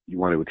wouldn't you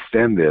want to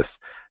extend this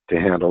to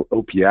handle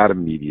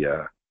OP-Atom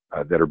media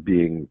that are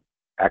being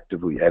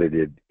actively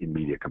edited in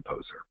Media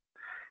Composer?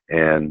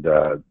 And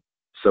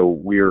so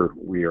we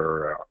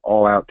are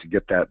all out to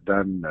get that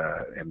done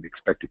and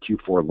expect a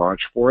Q4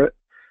 launch for it.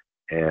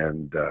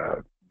 and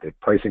the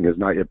pricing has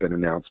not yet been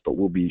announced, but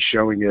we'll be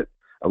showing it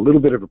a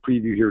little bit of a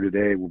preview here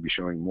today. We'll be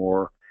showing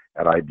more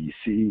at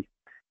IBC,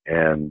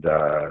 and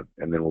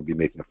then we'll be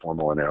making a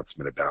formal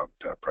announcement about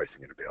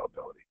pricing and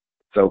availability.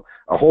 So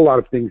a whole lot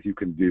of things you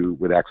can do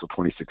with Axle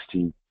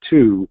 2016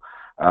 too,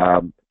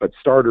 but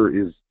Starter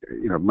is,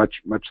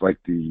 much like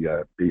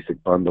the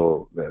basic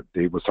bundle that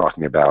Dave was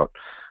talking about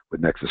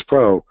with Nexus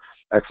Pro.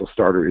 Axle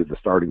Starter is the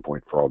starting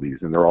point for all these,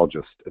 and they're all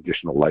just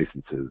additional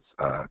licenses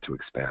to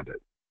expand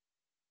it.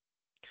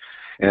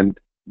 And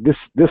this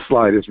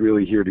slide is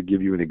really here to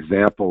give you an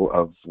example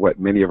of what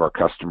many of our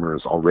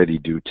customers already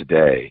do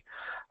today.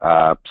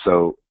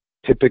 So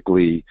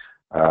typically,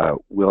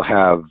 we'll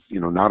have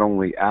not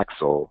only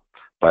Axle,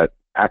 but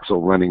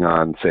Axle running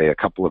on, say, a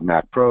couple of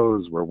Mac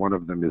Pros, where one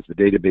of them is the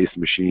database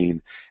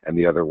machine and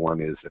the other one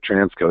is the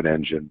transcode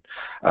engine.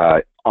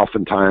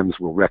 Oftentimes,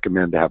 we'll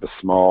recommend to have a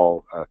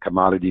small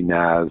commodity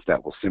NAS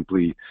that will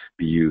simply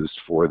be used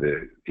for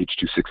the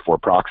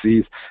H.264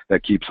 proxies.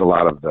 That keeps a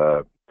lot of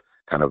the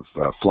kind of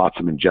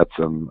flotsam and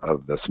jetsam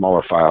of the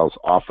smaller files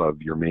off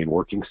of your main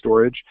working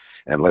storage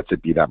and lets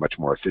it be that much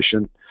more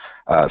efficient.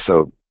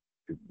 So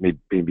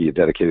maybe a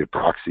dedicated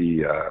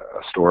proxy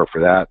store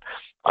for that.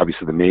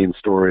 Obviously, the main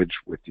storage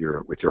with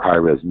your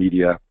high-res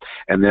media,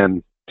 and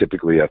then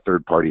typically a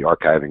third-party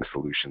archiving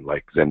solution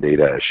like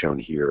Zendata, as shown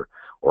here,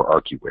 or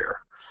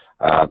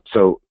ArchiWare.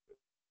 So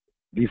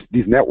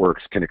these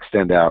networks can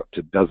extend out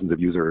to dozens of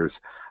users.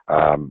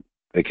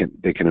 They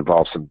can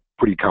involve some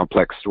pretty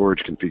complex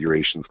storage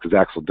configurations because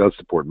Axle does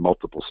support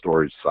multiple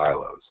storage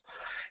silos,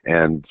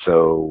 and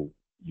so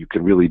you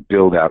can really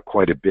build out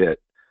quite a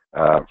bit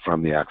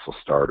from the Axle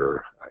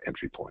Starter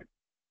entry point.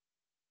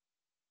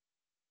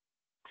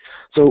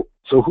 So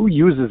who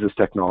uses this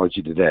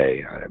technology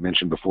today? I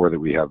mentioned before that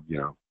we have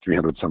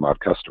 300 some odd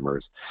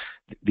customers.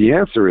 The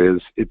answer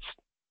is it's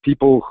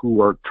people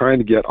who are trying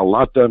to get a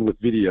lot done with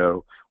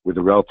video with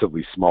a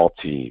relatively small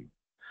team.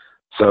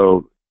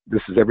 So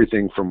this is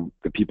everything from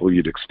the people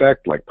you'd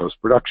expect, like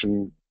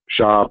post-production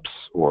shops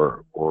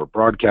or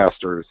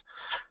broadcasters,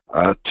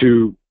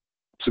 to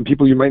some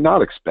people you might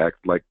not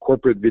expect, like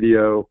corporate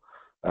video,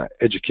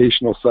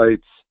 educational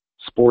sites,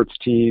 sports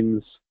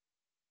teams,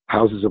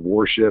 houses of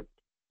worship,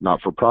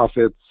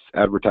 not-for-profits,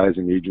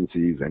 advertising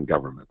agencies, and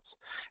governments.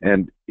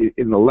 And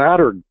in the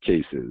latter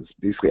cases,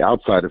 basically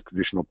outside of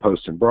traditional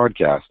post and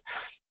broadcast,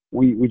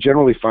 we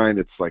generally find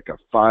it's like a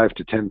 5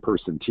 to 10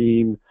 person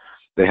team.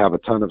 They have a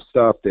ton of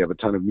stuff, they have a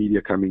ton of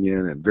media coming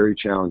in and very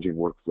challenging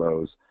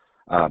workflows,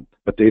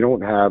 but they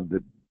don't have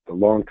the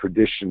long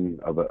tradition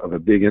of a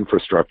big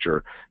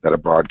infrastructure that a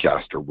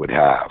broadcaster would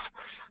have.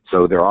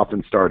 So they're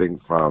often starting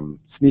from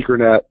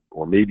SneakerNet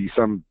or maybe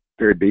some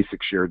very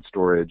basic shared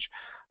storage.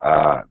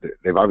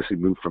 They've obviously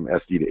moved from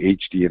SD to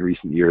HD in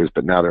recent years,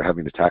 but now they're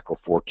having to tackle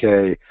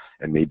 4K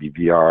and maybe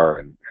VR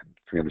and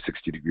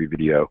 360-degree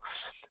video.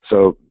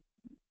 So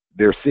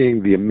they're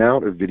seeing the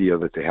amount of video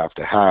that they have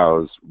to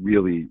house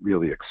really,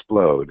 really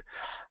explode.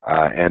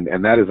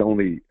 And that is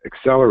only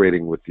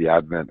accelerating with the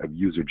advent of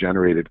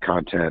user-generated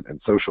content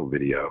and social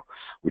video,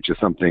 which is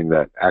something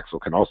that Axle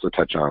can also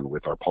touch on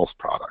with our Pulse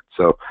product.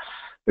 So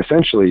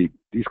essentially,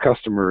 these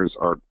customers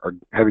are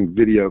having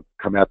video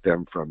come at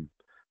them from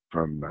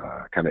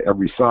kind of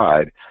every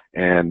side,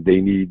 and they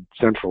need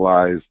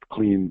centralized,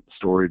 clean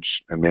storage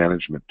and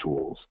management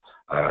tools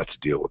to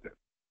deal with it.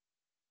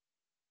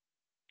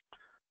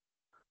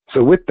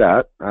 So with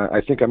that,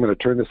 I think I'm going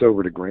to turn this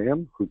over to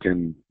Graham, who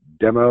can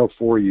demo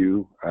for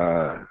you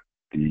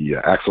the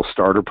Axle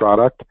Starter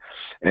product.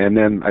 And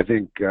then I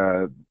think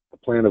the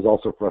plan is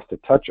also for us to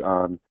touch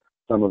on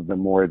some of the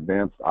more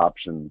advanced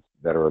options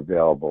that are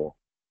available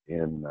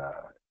in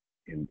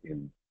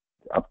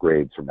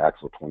upgrades from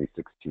Axle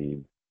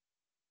 2016.2.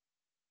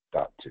 So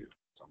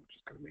I'm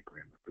just going to make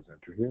Graham the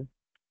presenter here.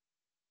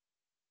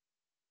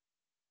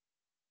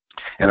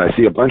 And I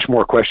see a bunch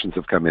more questions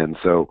have come in,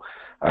 so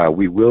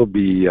we will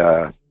be,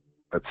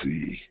 let's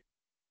see,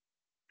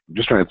 I'm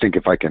just trying to think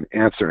if I can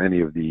answer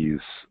any of these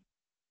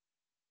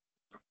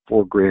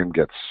before Graham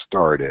gets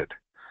started.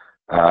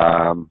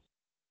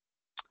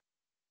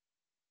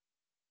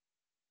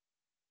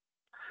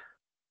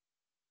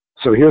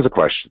 So here's a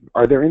question.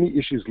 Are there any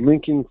issues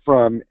linking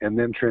from and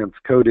then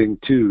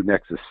transcoding to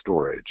Nexus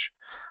storage,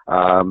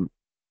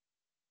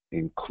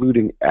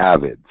 including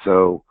Avid?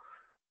 So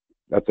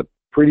that's a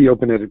pretty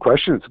open-ended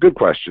question. It's a good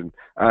question.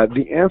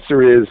 The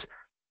answer is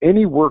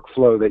any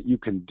workflow that you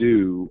can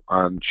do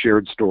on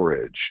shared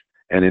storage,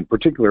 and in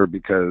particular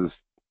because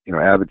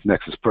Avid's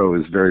Nexus Pro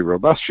is very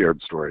robust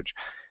shared storage,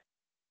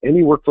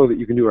 any workflow that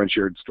you can do on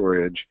shared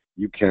storage,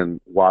 you can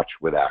watch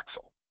with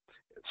Axle.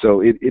 So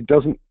it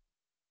doesn't,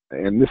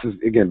 and this is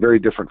again very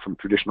different from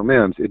traditional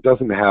MEMS, it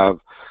doesn't have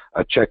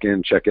a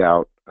check-in,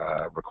 check-out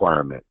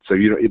requirement. So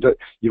you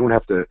don't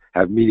have to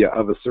have media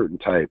of a certain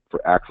type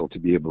for Axle to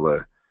be able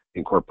to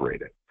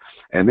incorporate it.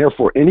 And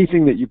therefore,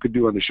 anything that you could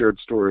do on the shared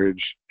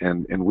storage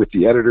and with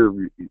the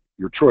editor,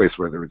 your choice,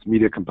 whether it's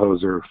Media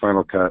Composer,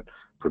 Final Cut,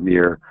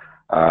 Premiere,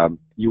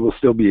 you will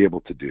still be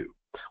able to do.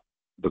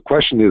 The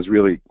question is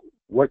really,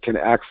 what can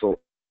Axle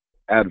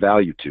add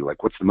value to,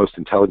 like what's the most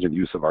intelligent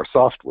use of our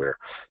software.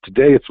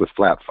 Today it's with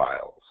flat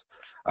files.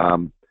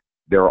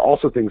 There are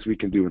also things we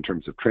can do in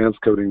terms of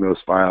transcoding those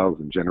files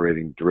and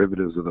generating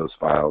derivatives of those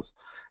files.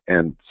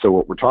 And so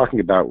what we're talking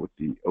about with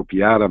the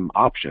OP-Atom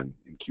option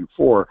in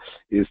Q4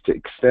 is to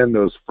extend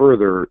those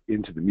further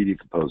into the Media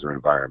Composer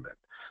environment,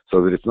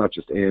 so that it's not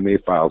just AMA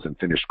files and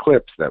finished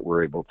clips that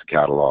we're able to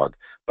catalog,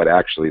 but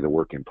actually the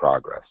work in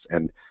progress.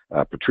 And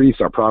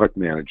Patrice, our product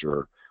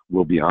manager,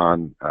 will be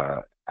on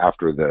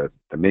after the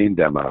main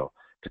demo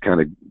to kind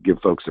of give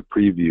folks a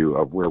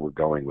preview of where we're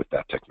going with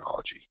that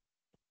technology.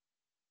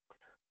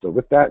 So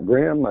with that,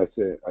 Graham, I'd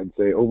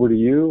say over to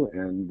you,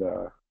 and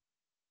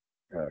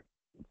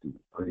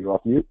are you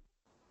off mute?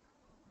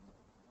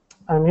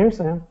 I'm here,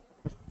 Sam.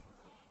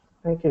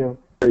 Thank you.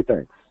 Great,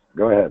 thanks.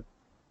 Go ahead.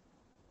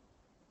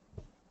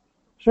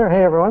 Sure.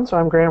 Hey, everyone. So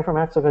I'm Graham from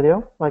Axa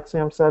Video. Like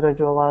Sam said, I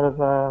do a lot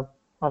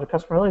of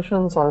customer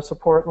relations, a lot of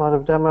support, a lot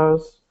of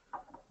demos,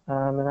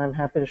 and I'm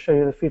happy to show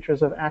you the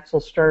features of Axle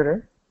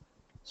Starter.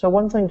 So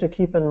one thing to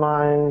keep in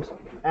mind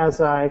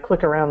as I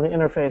click around the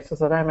interface is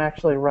that I'm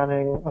actually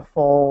running a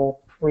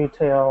full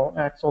retail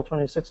Axle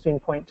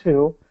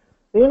 2016.2.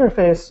 The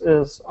interface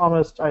is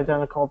almost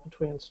identical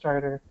between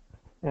Starter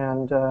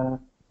and the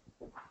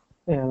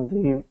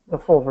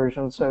full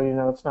version, so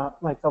it's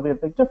not like there'll be a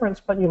big difference,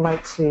 but you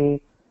might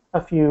see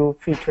a few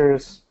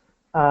features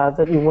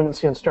that you wouldn't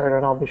see in Starter,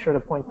 and I'll be sure to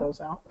point those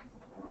out.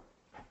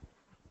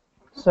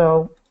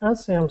 So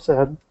as Sam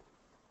said,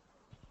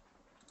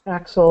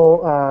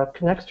 Axle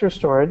connects to your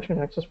storage, your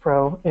Nexus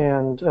Pro,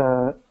 and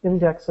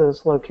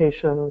indexes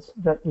locations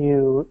that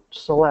you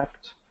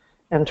select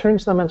and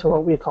turns them into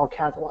what we call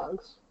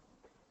catalogs.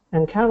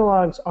 And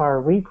catalogs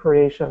are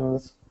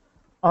recreations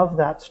of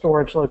that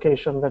storage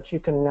location that you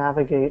can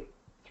navigate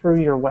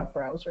through your web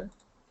browser.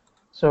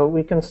 So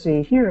we can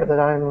see here that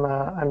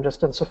I'm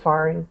just in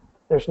Safari.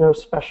 There's no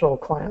special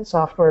client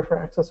software for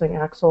accessing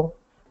Axle.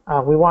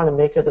 We want to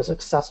make it as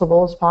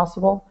accessible as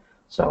possible.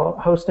 So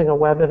hosting a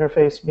web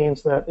interface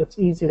means that it's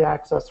easy to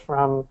access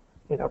from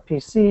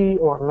PC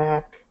or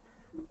Mac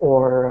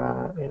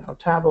or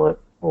tablet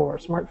or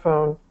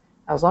smartphone.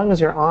 As long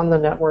as you're on the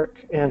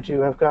network and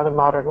you have got a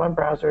modern web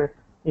browser,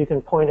 you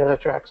can point it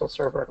at your Axle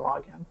server and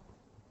log in.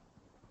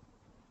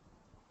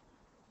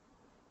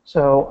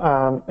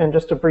 So, and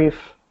just a brief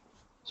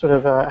sort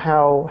of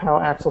how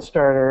Axle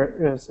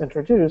Starter is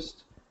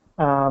introduced.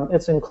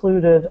 It's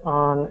included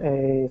on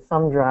a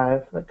thumb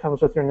drive that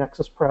comes with your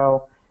Nexus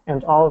Pro,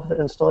 and all of the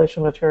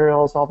installation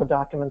materials, all the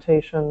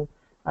documentation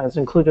is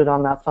included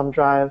on that thumb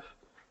drive.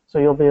 So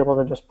you'll be able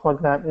to just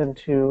plug that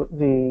into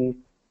the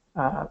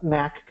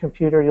Mac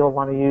computer you'll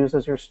want to use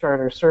as your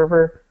starter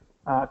server,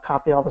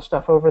 copy all the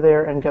stuff over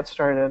there, and get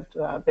started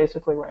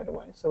basically right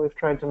away. So we've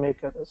tried to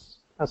make it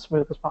as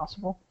smooth as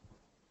possible.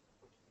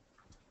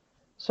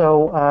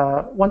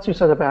 So once you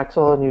set up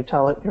Axle and you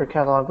tell it your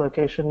catalog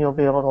location, you'll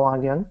be able to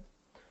log in.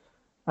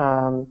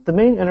 The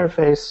main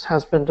interface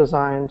has been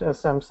designed, as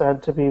Sam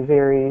said, to be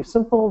very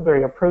simple,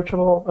 very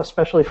approachable,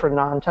 especially for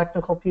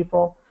non-technical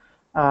people.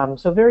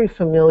 So very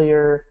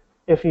familiar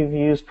if you've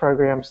used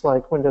programs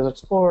like Windows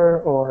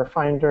Explorer or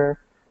Finder,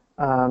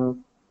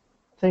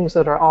 things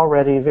that are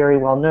already very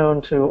well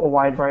known to a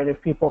wide variety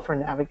of people for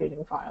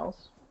navigating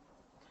files.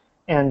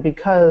 And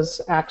because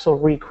Axle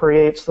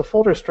recreates the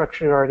folder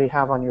structure you already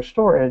have on your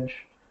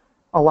storage,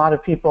 a lot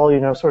of people,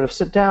 sort of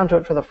sit down to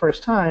it for the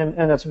first time,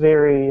 and it's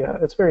very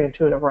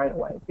intuitive right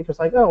away, because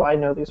like, oh, I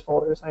know these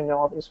folders, I know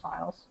all these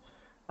files,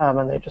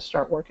 and they just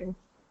start working.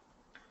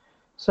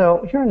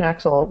 So here in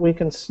Axle, we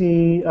can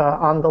see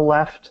on the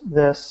left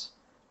this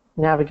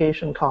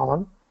navigation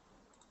column.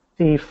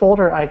 The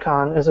folder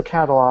icon is a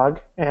catalog,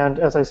 and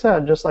as I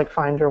said, just like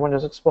Finder,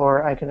 Windows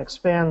Explorer, I can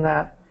expand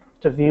that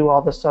to view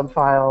all the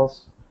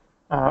subfiles,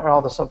 or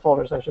all the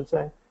subfolders, I should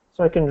say.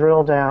 So I can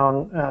drill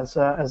down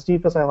as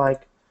deep as I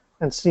like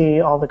and see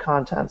all the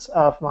contents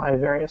of my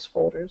various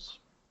folders.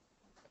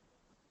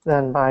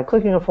 Then by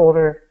clicking a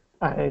folder,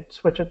 I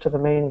switch it to the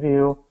main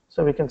view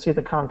so we can see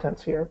the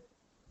contents here.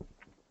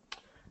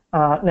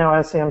 Now,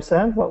 as Sam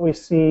said, what we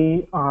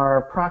see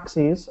are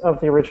proxies of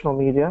the original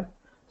media.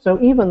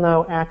 So even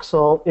though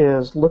Axle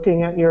is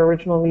looking at your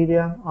original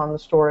media on the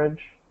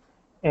storage,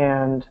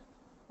 and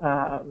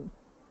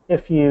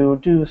if you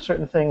do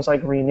certain things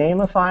like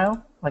rename a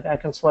file, like I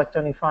can select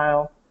any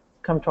file,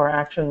 come to our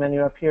action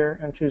menu up here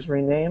and choose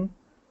rename.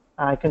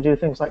 I can do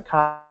things like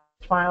copy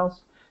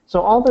files.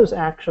 So all those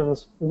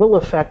actions will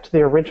affect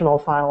the original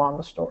file on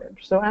the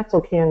storage. So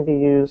Axle can be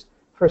used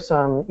for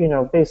some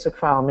basic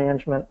file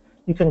management.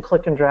 You can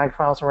click and drag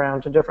files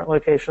around to different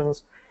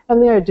locations.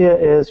 And the idea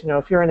is,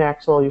 if you're in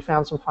Axle, you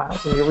found some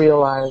files and you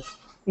realize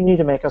you need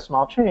to make a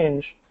small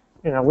change,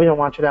 we don't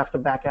want you to have to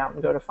back out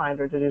and go to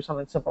Finder to do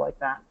something simple like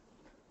that.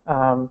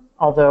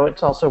 Although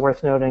it's also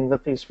worth noting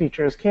that these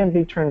features can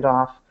be turned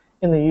off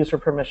in the user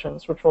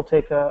permissions, which we'll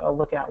take a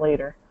look at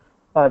later.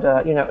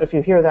 But if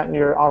you hear that and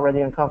you're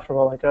already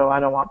uncomfortable, like, oh, I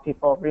don't want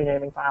people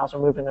renaming files or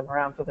moving them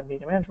around through the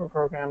media management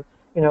program,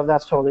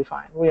 that's totally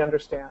fine. We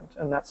understand,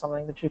 and that's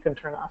something that you can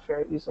turn off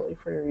very easily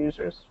for your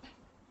users.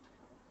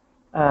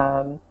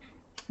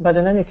 But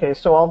in any case,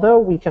 so although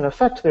we can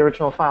affect the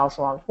original files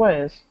a lot of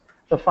ways,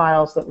 the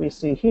files that we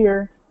see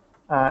here,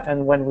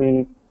 and when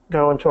we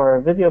go into our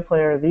video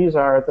player, these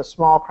are the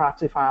small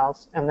proxy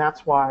files, and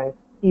that's why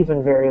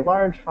even very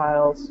large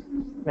files,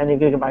 many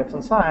gigabytes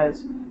in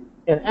size,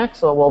 in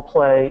Axel will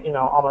play,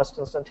 almost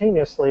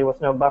instantaneously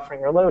with no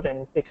buffering or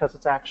loading because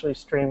it's actually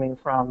streaming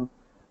from,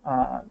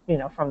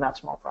 from that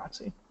small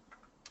proxy.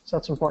 So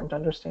that's important to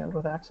understand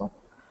with Axel.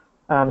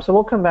 So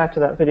we'll come back to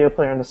that video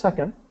player in a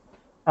second.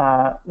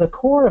 The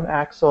core of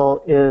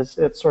Axel is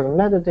its sort of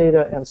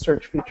metadata and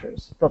search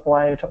features that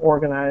allow you to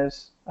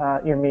organize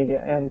your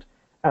media. And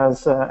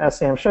as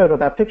Sam showed with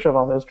that picture of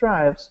all those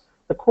drives,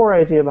 the core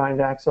idea behind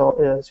Axel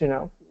is,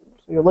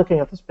 you're looking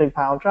at this big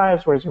pile of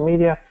drives, where's your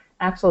media?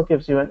 Axel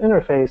gives you an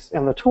interface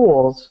and the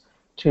tools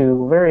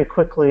to very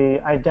quickly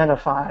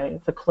identify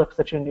the clip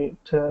that you need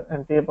to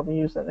and be able to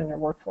use that in your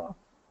workflow.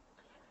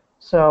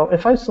 So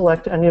if I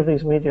select any of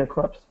these media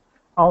clips,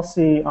 I'll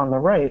see on the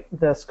right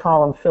this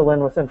column fill in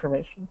with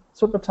information.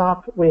 So at the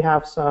top we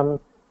have some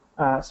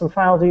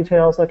file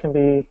details that can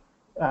be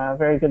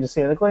very good to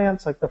see at a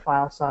glance, like the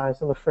file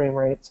size and the frame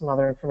rate, some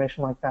other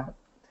information like that.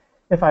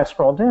 If I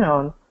scroll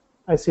down,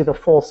 I see the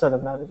full set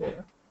of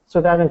metadata. So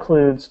that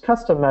includes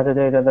custom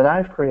metadata that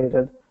I've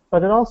created,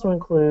 but it also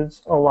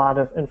includes a lot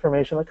of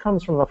information that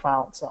comes from the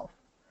file itself.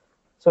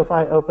 So if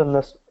I open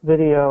this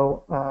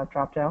video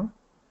dropdown,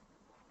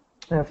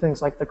 I have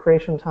things like the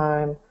creation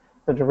time,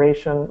 the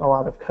duration, a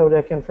lot of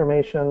codec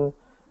information,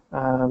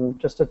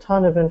 just a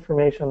ton of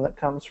information that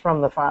comes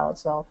from the file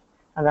itself,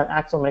 and that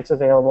Axel makes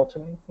available to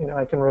me.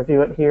 I can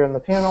review it here in the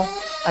panel.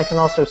 I can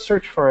also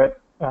search for it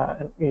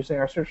using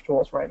our search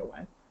tools right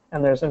away.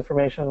 And there's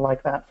information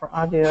like that for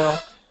audio,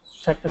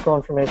 technical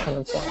information,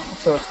 and so on.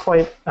 So it's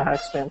quite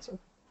expansive.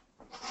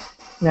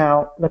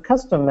 Now, the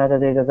custom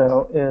metadata,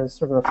 though, is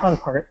sort of the fun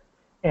part,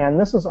 and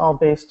this is all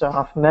based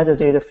off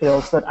metadata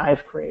fields that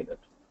I've created.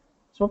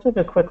 So we'll take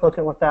a quick look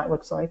at what that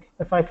looks like.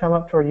 If I come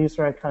up to our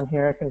user icon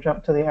here, I can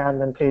jump to the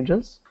admin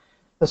pages.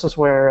 This is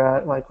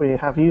where we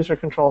have user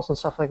controls and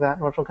stuff like that,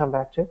 which we'll come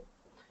back to.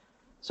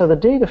 So the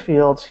data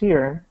fields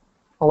here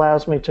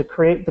allows me to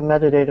create the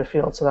metadata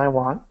fields that I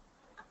want.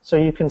 So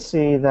you can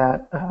see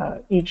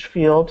that each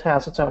field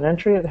has its own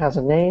entry. It has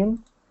a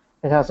name.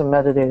 It has a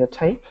metadata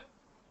type.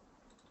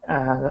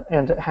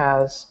 And it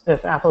has,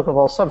 if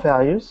applicable,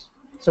 subvalues.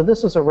 So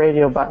this is a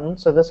radio button.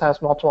 So this has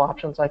multiple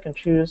options I can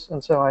choose.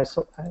 And so I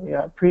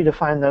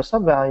predefine those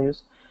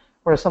subvalues,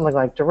 whereas something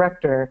like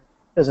director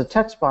is a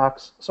text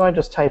box. So I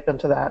just type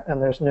into that,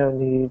 and there's no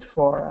need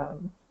for,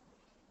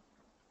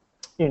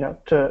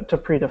 to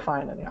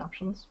predefine any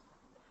options.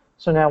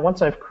 So now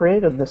once I've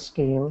created this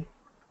scheme,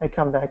 I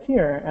come back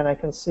here, and I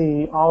can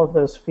see all of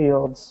those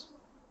fields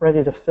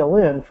ready to fill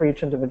in for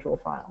each individual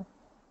file.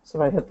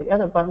 So if I hit the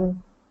edit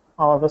button,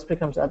 all of this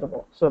becomes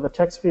editable. So the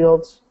text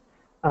fields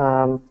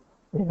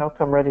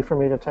come ready for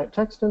me to type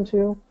text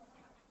into.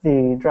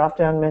 The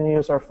drop-down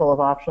menus are full of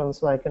options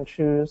that I can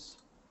choose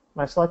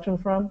my selection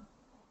from.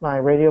 My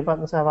radio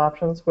buttons have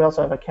options. We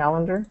also have a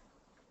calendar.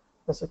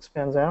 This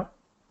expands out.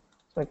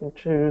 So I can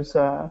choose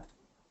my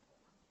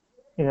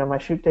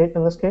shoot date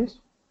in this case.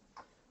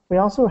 We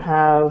also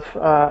have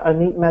a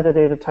neat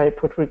metadata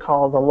type which we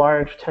call the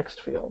large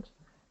text field.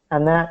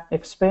 And that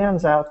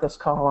expands out this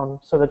column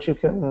so that you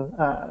can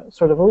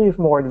sort of leave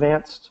more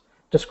advanced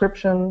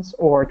descriptions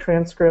or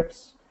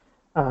transcripts.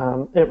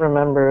 It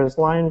remembers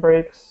line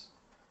breaks,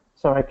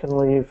 so I can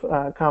leave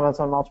comments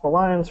on multiple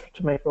lines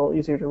to make it a little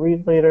easier to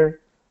read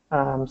later.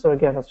 So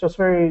again, it's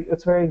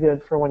very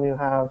good for when you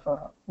have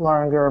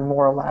longer,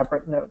 more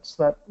elaborate notes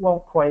that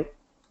won't quite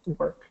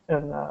work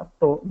in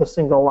the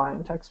single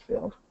line text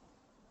field.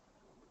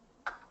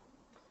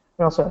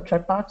 We also have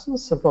checkboxes,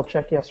 simple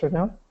check yes or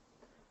no.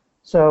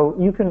 So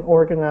you can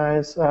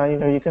organize,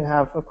 you can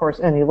have, of course,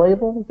 any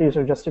label. These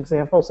are just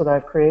examples that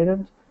I've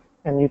created,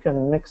 and you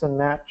can mix and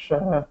match,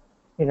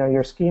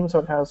 your scheme so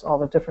it has all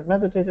the different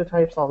metadata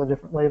types, all the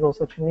different labels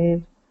that you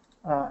need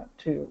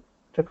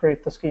to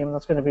create the scheme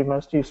that's going to be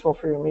most useful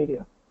for your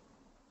media.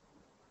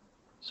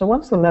 So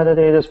once the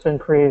metadata has been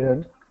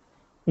created,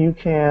 you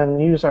can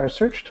use our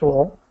search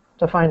tool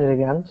to find it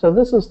again. So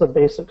this is the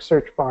basic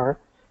search bar,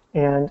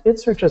 and it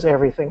searches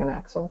everything in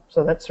Axel.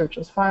 So that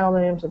searches file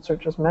names, it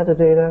searches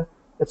metadata,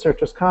 it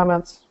searches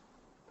comments.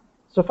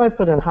 So if I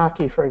put in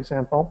hockey, for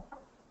example,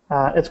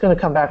 it's going to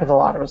come back with a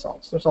lot of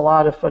results. There's a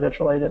lot of footage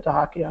related to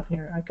hockey on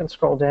here. I can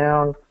scroll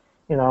down.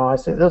 I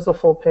see this is the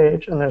full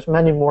page, and there's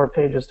many more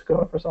pages to go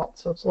with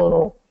results. So it's a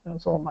little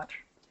much.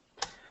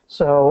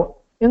 So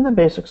in the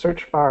basic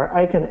search bar,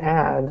 I can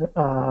add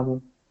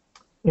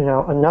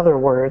another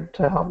word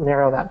to help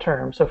narrow that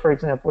term. So for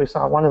example, we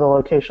saw one of the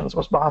locations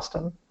was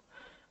Boston.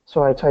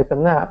 So I type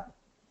in that.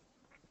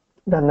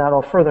 Then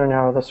that'll further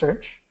narrow the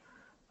search.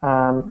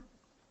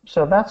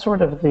 So that's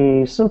sort of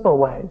the simple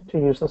way to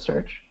use the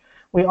search.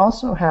 We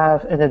also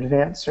have an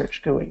advanced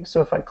search GUI.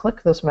 So if I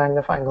click this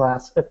magnifying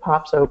glass, it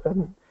pops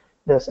open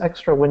this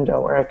extra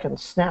window where I can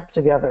snap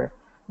together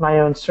my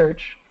own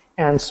search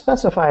and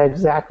specify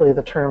exactly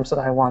the terms that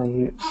I want to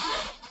use.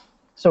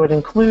 So it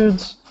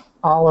includes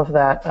all of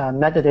that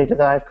metadata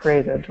that I've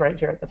created right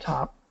here at the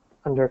top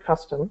under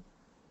custom.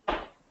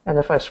 And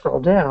if I scroll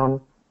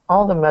down,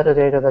 all the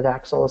metadata that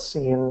Axel has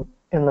seen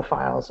in the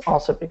files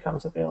also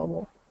becomes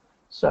available.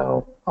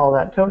 So all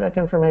that codec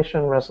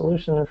information,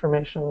 resolution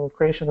information,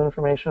 creation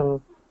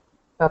information,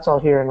 that's all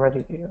here and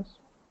ready to use.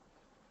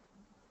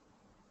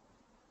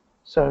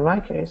 So in my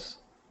case,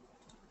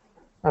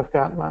 I've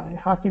got my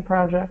hockey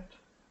project,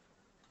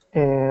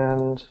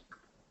 and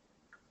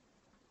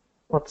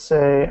let's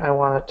say I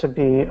want it to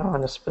be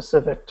on a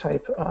specific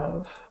type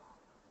of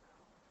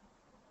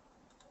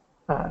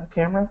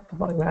camera, the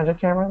Blackmagic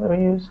camera that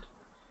we used.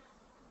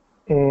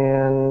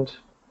 And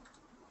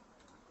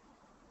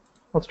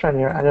let's try New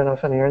York. I don't know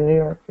if any are in New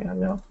York. Yeah,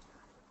 no.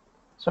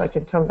 So I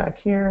can come back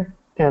here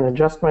and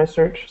adjust my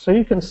search. So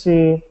you can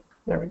see,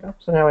 there we go.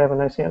 So now we have a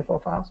nice handful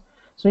of files.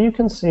 So you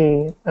can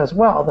see as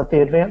well that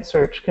the advanced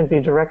search can be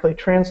directly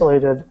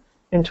translated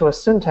into a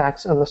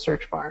syntax in the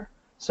search bar.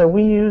 So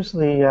we use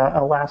the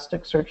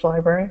Elasticsearch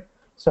library.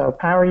 So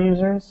power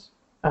users,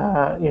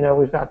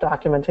 we've got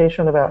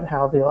documentation about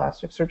how the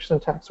Elasticsearch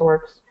syntax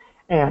works.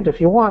 And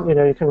if you want,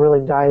 you can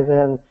really dive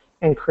in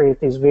and create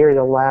these very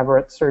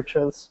elaborate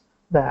searches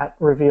that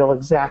reveal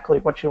exactly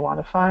what you want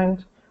to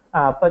find.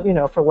 But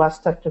for less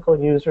technical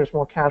users,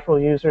 more casual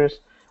users,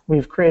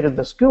 we've created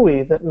this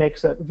GUI that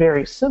makes it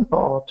very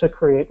simple to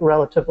create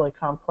relatively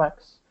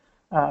complex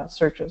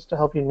searches to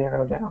help you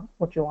narrow down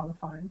what you want to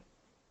find.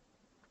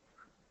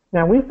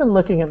 Now, we've been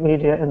looking at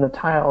media in the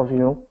tile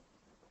view,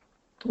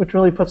 which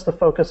really puts the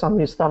focus on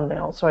these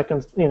thumbnails, so I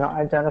can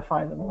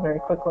identify them very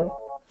quickly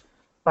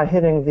by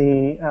hitting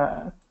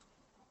the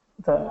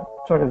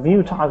sort of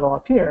view toggle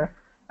up here.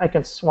 I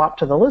can swap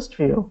to the list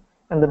view,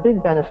 and the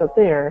big benefit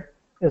there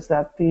is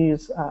that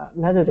these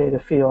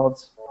metadata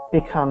fields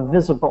become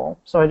visible.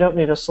 So I don't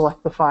need to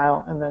select the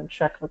file and then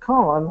check the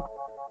column.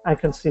 I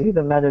can see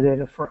the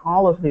metadata for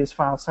all of these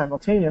files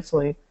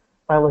simultaneously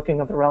by looking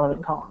at the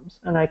relevant columns.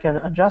 And I can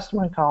adjust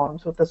my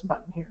columns with this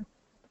button here.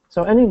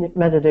 So any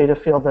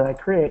metadata field that I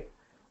create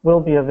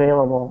will be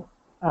available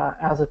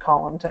as a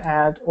column to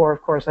add, or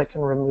of course I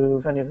can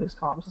remove any of these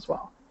columns as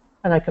well.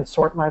 And I can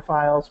sort my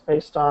files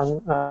based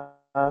on the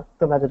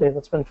metadata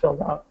that's been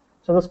filled out.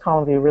 So this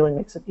column view really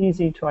makes it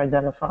easy to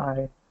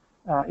identify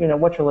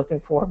what you're looking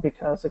for,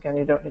 because again,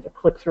 you don't need to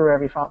click through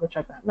every file to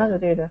check that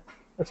metadata.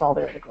 It's all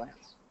there at a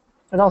glance.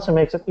 It also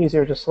makes it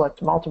easier to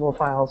select multiple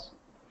files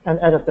and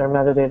edit their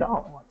metadata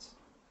all at once.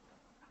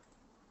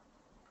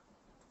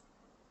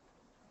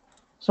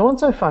 So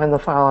once I find the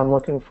file I'm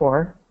looking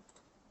for,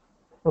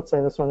 let's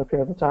say this one up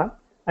here at the top,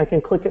 I can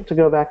click it to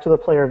go back to the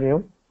player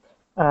view.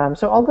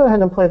 So I'll go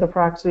ahead and play the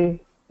proxy.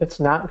 It's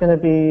not going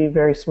to be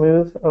very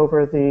smooth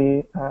over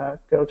the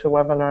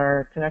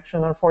GoToWebinar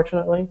connection,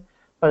 unfortunately,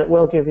 but it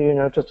will give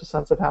you, just a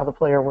sense of how the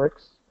player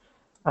works.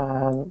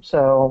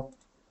 So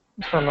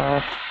from a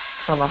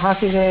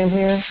hockey game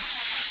here,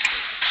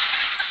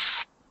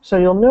 so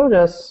you'll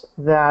notice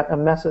that a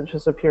message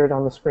has appeared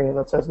on the screen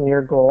that says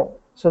near goal.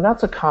 So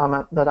that's a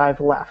comment that I've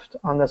left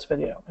on this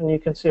video, and you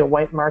can see a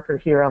white marker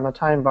here on the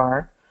time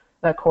bar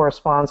that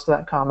corresponds to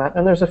that comment,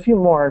 and there's a few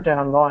more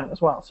down the line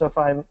as well. So if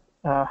I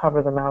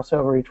hover the mouse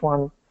over each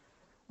one,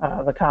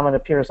 the comment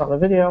appears on the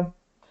video.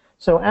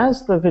 So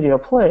as the video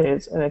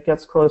plays and it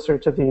gets closer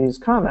to these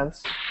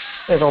comments,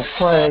 it'll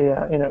play,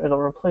 it'll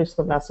replace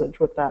the message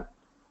with that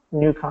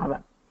new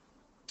comment.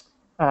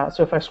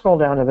 So if I scroll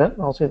down a bit,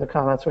 I'll see the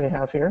comments we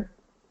have here.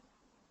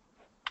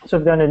 So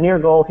we've got a near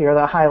goal here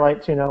that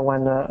highlights,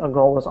 when a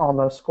goal was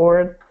almost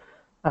scored.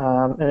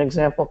 An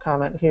example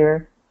comment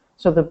here.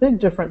 So the big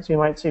difference you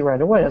might see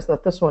right away is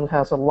that this one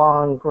has a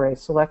long gray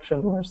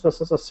selection, whereas this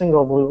is a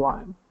single blue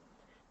line.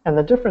 And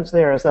the difference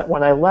there is that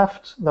when I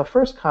left the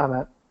first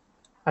comment,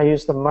 I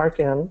used the mark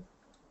in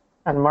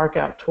and mark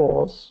out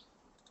tools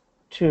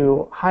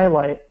to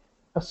highlight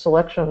a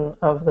selection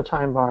of the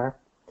time bar.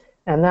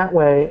 And that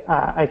way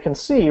I can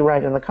see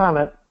right in the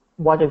comment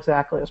what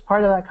exactly is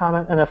part of that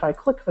comment. And if I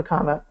click the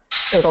comment,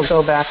 it'll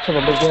go back to the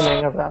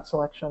beginning of that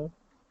selection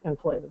and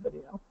play the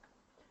video.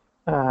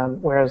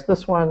 Whereas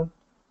this one,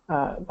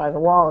 by the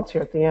wall, it's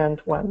here at the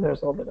end when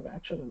there's a little bit of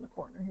action in the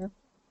corner here.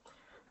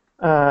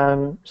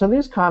 So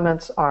these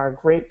comments are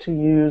great to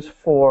use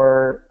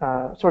for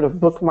sort of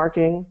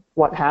bookmarking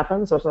what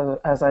happens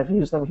as I've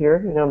used them here.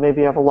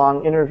 Maybe you have a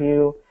long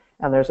interview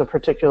and there's a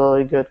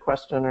particularly good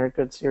question or a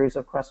good series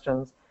of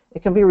questions.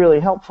 It can be really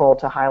helpful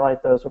to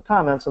highlight those with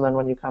comments, and then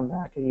when you come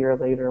back a year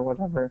later or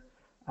whatever,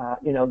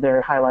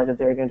 they're highlighted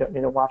there. You don't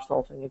need to watch the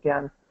whole thing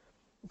again.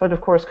 But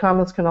of course,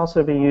 comments can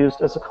also be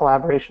used as a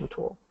collaboration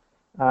tool.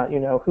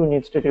 Who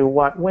needs to do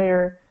what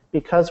where.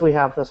 Because we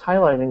have this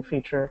highlighting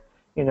feature,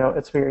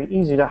 it's very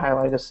easy to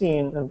highlight a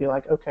scene and be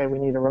like, okay, we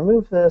need to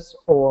remove this,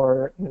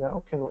 or,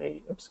 can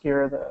we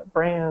obscure the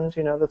brand,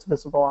 that's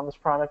visible on this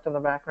product in the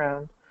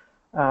background.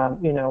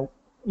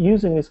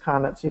 Using these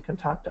comments, you can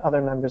talk to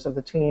other members of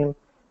the team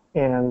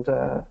and,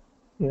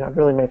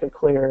 really make it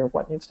clear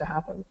what needs to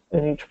happen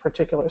in each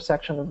particular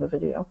section of the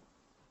video.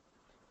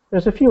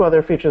 There's a few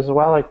other features as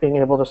well, like being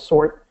able to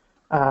sort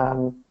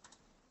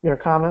your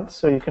comments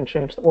so you can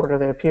change the order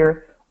they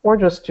appear, or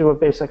just do a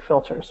basic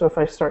filter. So if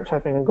I start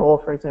typing a goal,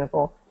 for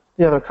example,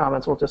 the other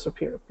comments will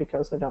disappear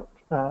because they don't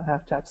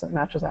have text that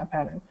matches that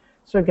pattern.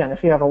 So again,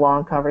 if you have a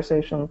long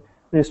conversation,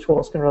 these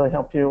tools can really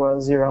help you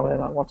zero in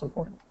on what's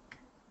important.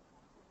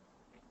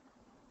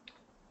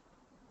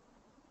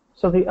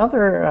 So the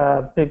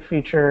other big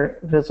feature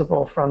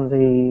visible from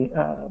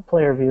the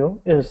player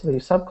view is the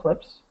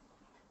subclips.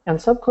 And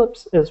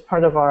subclips is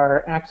part of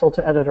our Axle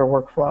to editor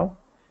workflow.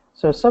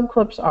 So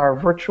subclips are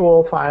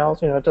virtual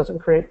files. It doesn't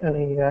create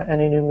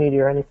any new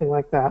media or anything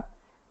like that.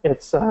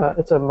 It's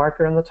a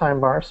marker in the time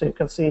bar, so you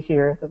can see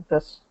here that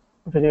this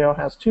video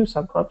has two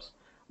subclips.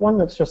 One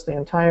that's just the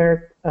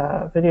entire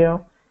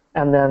video,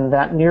 and then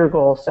that near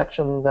goal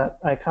section that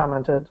I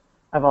commented,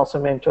 I've also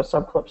made just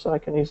subclips, so I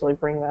can easily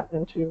bring that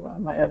into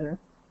my editor.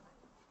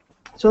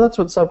 So that's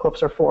what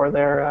subclips are for.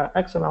 They're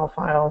XML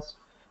files,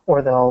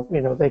 or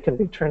they can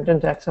be turned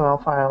into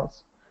XML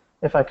files.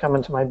 If I come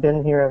into my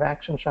bin here of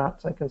action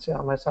shots, I can see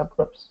all my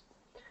subclips.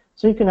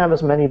 So you can have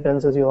as many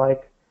bins as you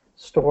like,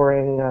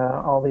 storing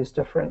all these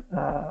different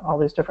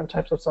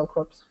types of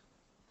subclips.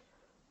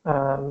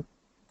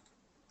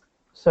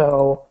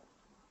 So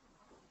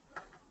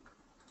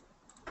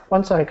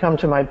once I come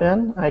to my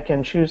bin, I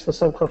can choose the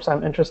subclips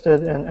I'm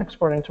interested in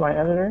exporting to my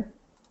editor.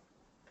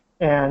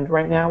 And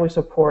right now we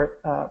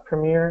support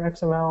Premiere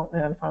XML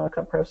and Final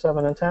Cut Pro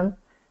 7 and 10.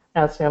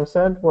 As Sam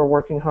said, we're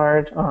working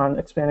hard on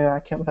expanding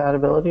that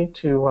compatibility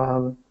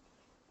to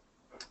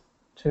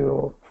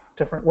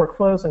different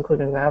workflows,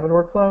 including the Avid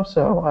workflow.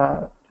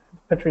 So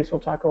Patrice will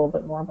talk a little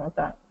bit more about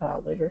that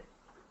later.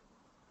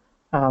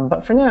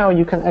 But for now,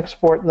 you can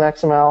export the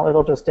XML.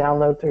 It'll just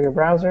download through your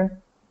browser,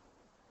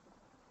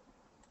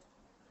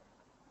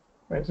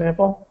 for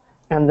example.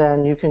 And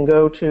then you can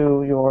go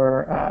to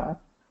your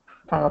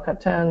Final Cut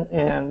 10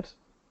 and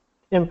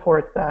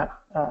import that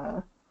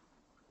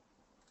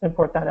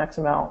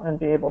XML and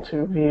be able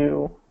to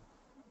view.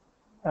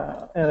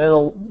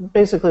 And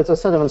it's a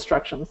set of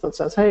instructions that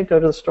says, hey, go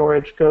to the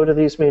storage, go to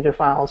these media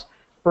files,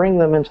 bring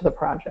them into the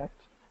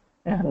project,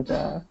 and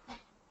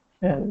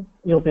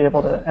you'll be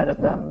able to edit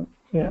them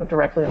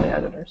directly in the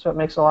editor. So it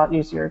makes it a lot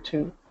easier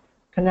to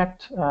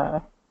connect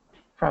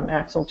from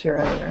Axle to your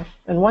editor.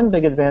 And one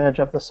big advantage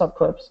of the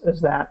subclips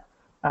is that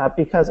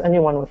because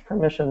anyone with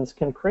permissions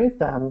can create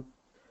them,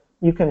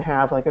 you can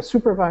have like a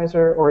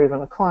supervisor or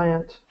even a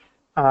client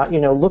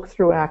look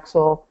through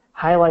Axle,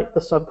 highlight the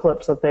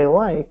subclips that they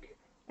like,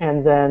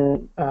 and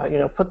then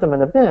put them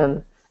in a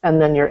bin,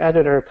 and then your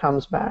editor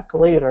comes back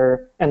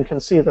later and can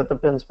see that the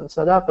bin's been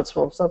set up, it's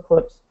full of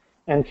subclips,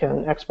 and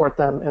can export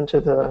them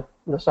into the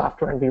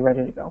software and be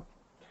ready to go.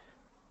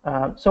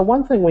 So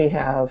one thing we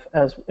have,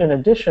 in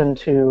addition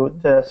to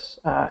this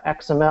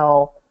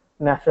XML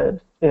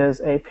method,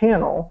 is a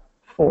panel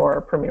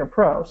for Premiere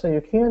Pro. So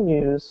you can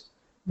use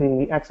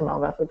the XML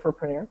method for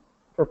Premiere.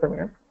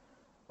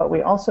 But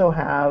we also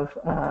have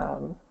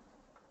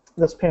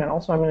this panel,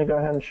 so I'm going to go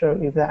ahead and show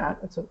you that.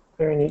 It's a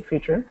very neat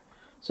feature.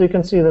 So you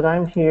can see that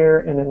I'm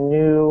here in a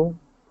new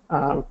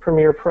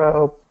Premiere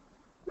Pro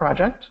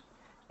project.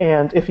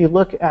 And if you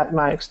look at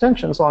my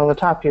extensions along the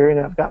top here,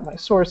 I've got my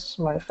source,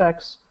 my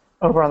effects.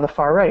 Over on the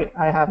far right,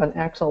 I have an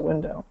Axle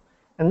window.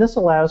 And this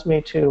allows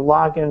me to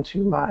log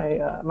into my,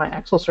 my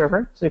Axle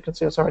server. So you can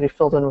see it's already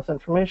filled in with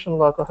information,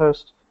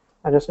 localhost.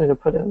 I just need to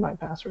put in my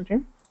password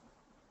here.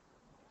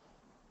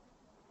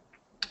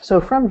 So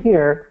from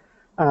here,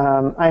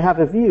 I have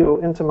a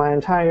view into my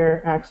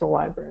entire Axle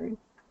library.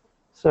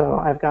 So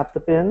I've got the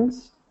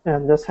bins,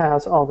 and this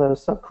has all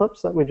those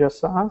subclips that we just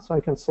saw, so I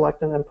can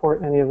select and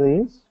import any of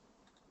these.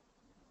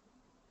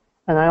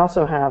 And I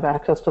also have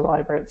access to the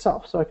library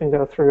itself, so I can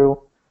go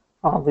through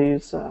all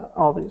these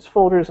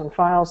folders and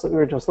files that we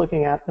were just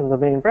looking at in the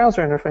main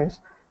browser interface.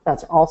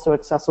 That's also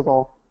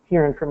accessible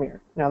here in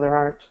Premiere. Now there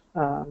aren't,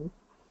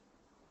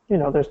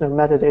 there's no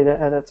metadata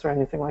edits or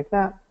anything like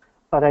that,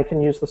 but I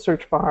can use the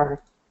search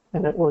bar,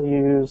 and it will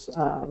use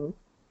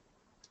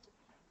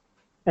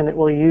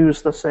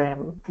the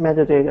same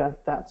metadata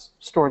that's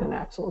stored in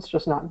Axle. It's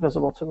just not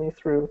visible to me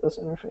through this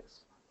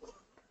interface.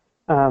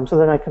 So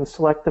then I can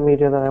select the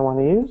media that I want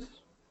to use,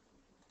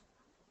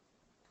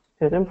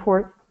 hit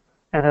import,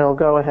 and it'll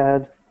go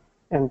ahead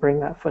and bring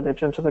that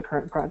footage into the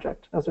current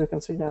project, as we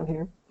can see down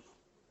here.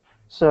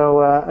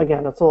 So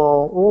again, it's a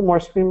little more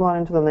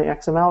streamlined than the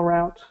XML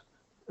route,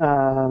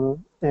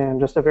 and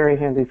just a very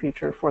handy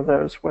feature for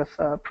those with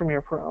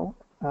Premiere Pro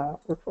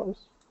workflows.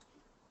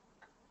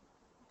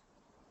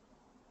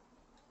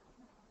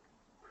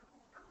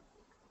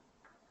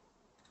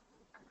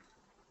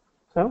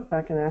 So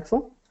back in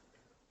Axle.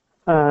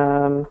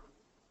 So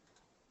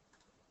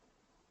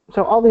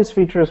all these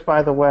features,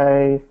 by the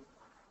way,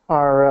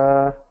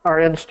 are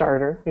in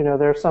Starter.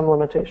 There are some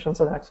limitations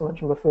that Axel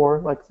mentioned before,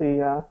 like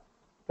the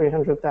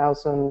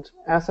 300,000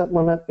 asset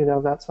limit.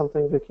 That's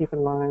something to keep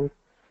in mind.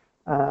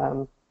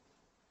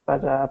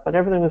 But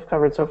everything we've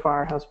covered so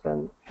far is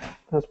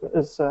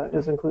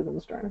included in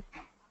the Starter.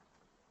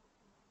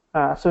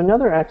 So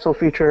another Axle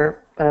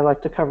feature that I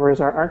like to cover is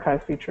our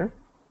archive feature.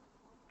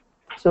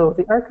 So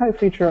the archive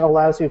feature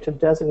allows you to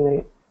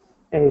designate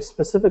a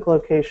specific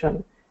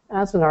location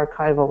as an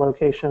archival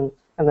location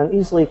and then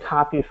easily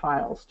copy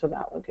files to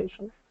that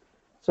location.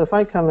 So if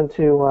I come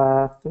into,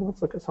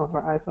 let's look at some of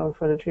our iPhone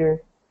footage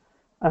here.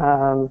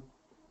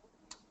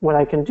 What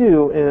I can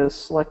do is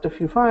select a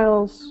few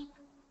files.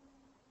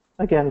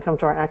 Again, come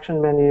to our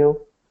action menu.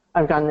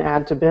 I've got an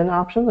add to bin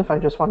option if I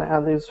just want to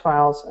add these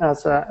files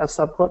as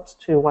subclips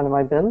to one of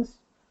my bins.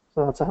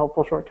 So that's a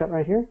helpful shortcut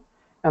right here.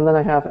 And then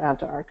I have add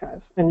to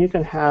archive. And you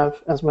can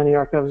have as many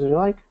archives as you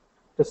like,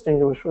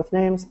 distinguished with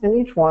names, and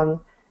each one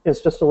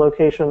is just a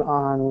location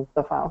on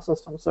the file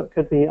system. So it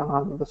could be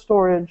on the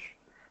storage,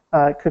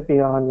 it could be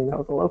on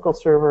the local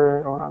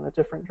server or on a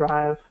different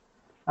drive,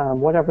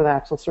 whatever the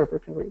Axel server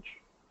can reach.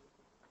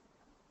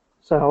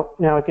 So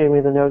now it gave me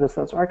the notice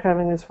that's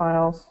archiving these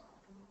files.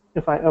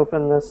 If I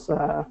open this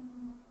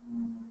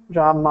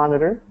job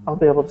monitor, I'll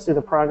be able to see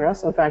the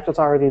progress. In fact, it's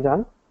already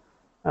done.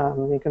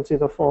 You can see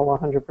the full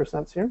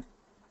 100% here.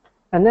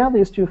 And now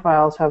these two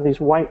files have these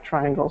white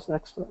triangles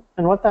next to them.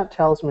 And what that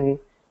tells me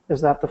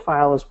is that the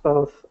file is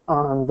both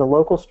on the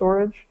local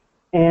storage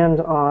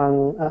and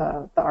on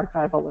the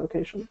archival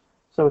location.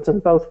 So it's in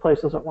both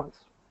places at once.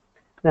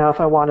 Now, if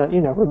I want to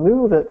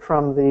remove it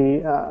from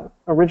the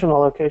original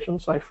location,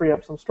 so I free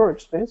up some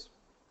storage space,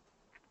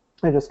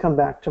 I just come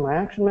back to my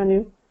action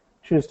menu,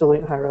 choose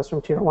delete high-res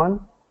from tier 1,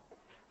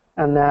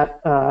 and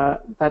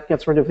that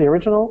gets rid of the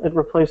original. It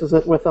replaces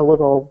it with a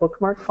little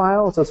bookmark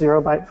file. It's a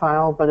 0-byte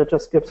file, but it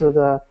just gives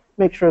it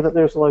make sure that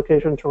there's a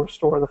location to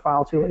restore the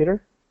file to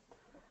later.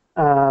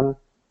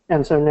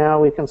 And so now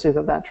we can see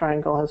that that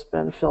triangle has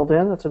been filled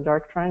in. It's a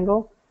dark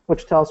triangle,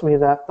 which tells me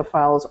that the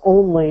file is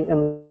only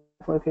in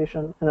the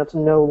location and it's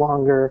no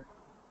longer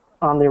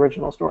on the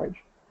original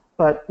storage.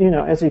 But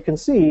as you can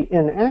see,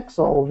 in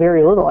Axel,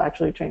 very little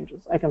actually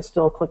changes. I can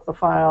still click the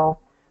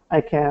file.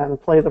 I can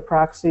play the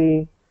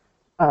proxy.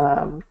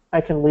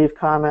 I can leave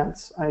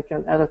comments. I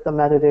can edit the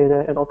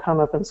metadata. It'll come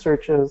up in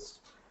searches.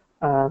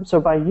 So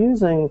by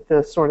using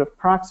this sort of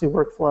proxy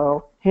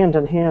workflow hand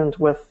in hand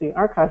with the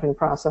archiving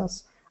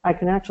process, I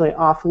can actually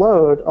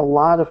offload a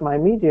lot of my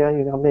media.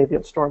 Maybe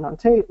it's stored on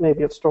tape,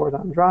 maybe it's stored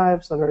on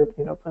drives that are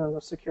put in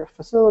a secure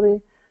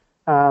facility.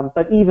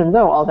 But even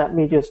though all that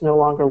media is no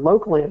longer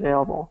locally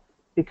available,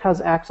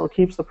 because Axel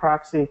keeps the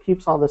proxy,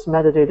 keeps all this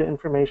metadata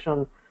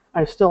information,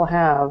 I still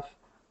have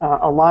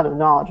a lot of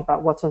knowledge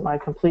about what's in my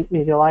complete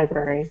media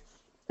library.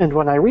 And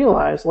when I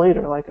realize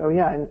later, like, oh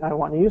yeah, I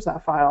want to use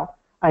that file,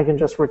 I can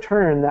just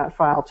return that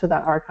file to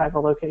that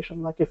archival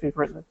location. Like if you've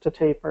written it to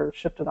tape or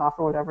shipped it off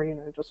or whatever,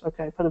 just,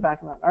 okay, put it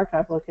back in that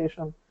archive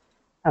location.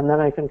 And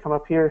then I can come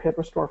up here, hit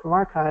restore from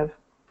archive,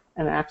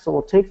 and Axel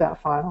will take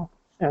that file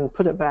and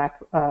put it back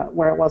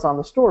where it was on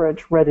the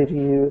storage, ready to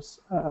use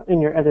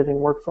in your editing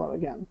workflow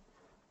again.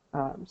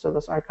 So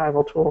this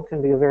archival tool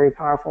can be a very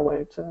powerful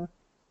way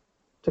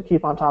to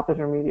keep on top of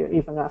your media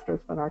even after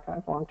it's been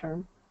archived long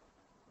term.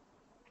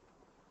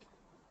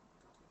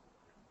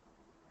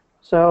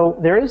 So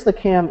there is the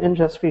CAM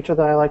ingest feature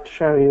that I like to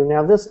show you.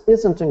 Now this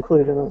isn't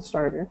included in the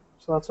starter,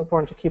 so that's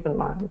important to keep in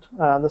mind.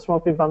 This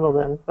won't be bundled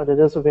in, but it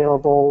is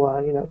available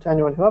to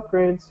anyone who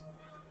upgrades.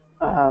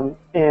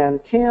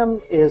 And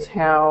CAM is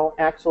how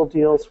Axel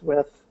deals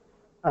with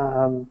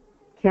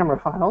camera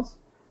files.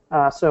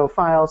 So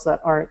files that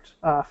aren't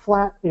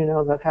flat,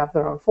 that have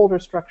their own folder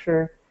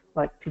structure,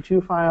 like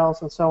P2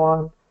 files and so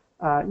on.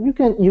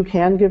 You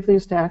can give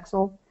these to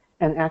Axel,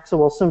 and Axel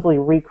will simply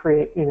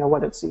recreate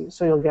what it sees.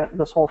 So you'll get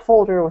this whole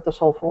folder with this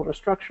whole folder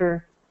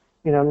structure,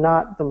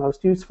 not the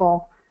most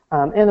useful.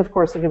 And of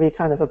course, it can be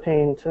kind of a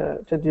pain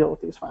to deal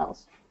with these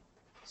files.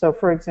 So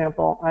for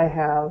example, I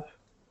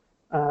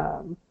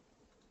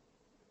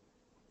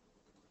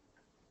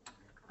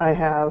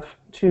have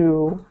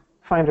two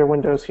Finder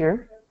windows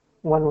here,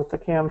 one with the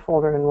CAM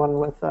folder and one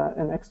with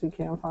an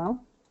XDCAM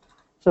file.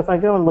 So if I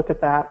go and look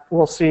at that,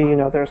 we'll see,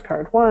 there's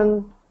card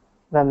 1,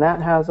 then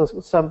that has a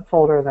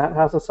subfolder, that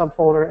has a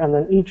subfolder, and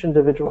then each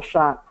individual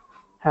shot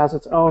has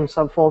its own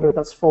subfolder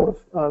that's full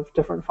of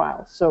different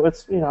files. So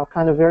it's,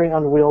 kind of very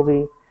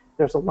unwieldy.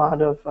 There's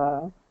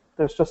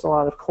there's just a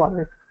lot of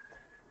clutter.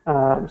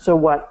 So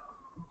what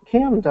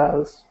CAM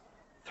does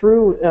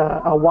through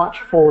a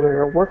watch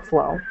folder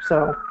workflow,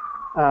 so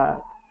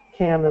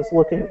CAM is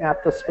looking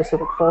at the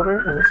specific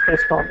folder, in this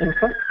case called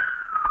input,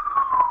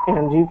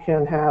 and you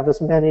can have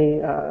as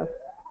many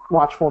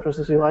watch folders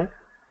as you like.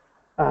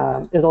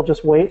 It'll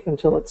just wait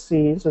until it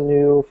sees a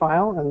new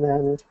file and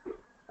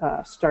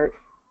then start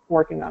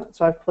working on it.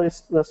 So I've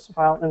placed this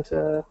file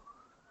into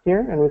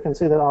here, and we can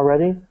see that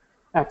already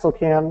Axel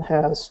CAM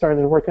has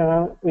started working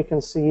on it. We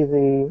can see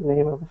the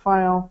name of the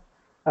file.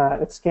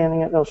 It's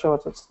scanning it. It'll show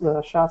us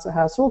the shots it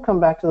has. So we'll come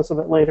back to this a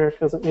bit later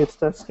because it needs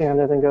to scan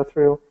it and go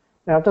through.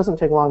 Now, it doesn't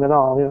take long at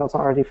all. It's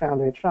already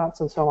found 8 shots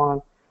and so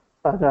on.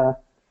 But,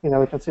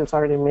 we can see it's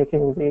already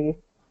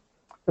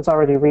it's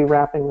already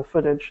rewrapping the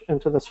footage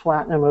into this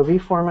flat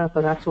MOV format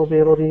that Axel will be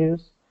able to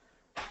use.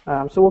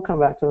 So we'll come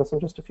back to this in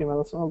just a few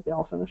minutes and it'll be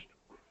all finished.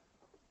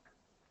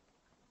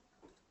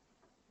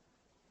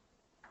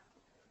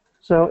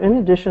 So in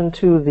addition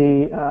to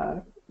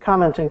the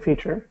commenting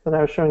feature that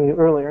I was showing you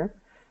earlier,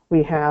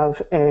 we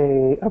have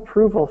a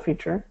approval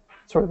feature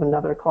sort of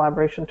another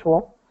collaboration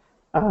tool.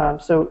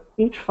 So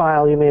each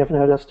file, you may have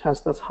noticed,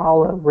 has this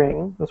hollow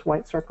ring, this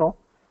white circle.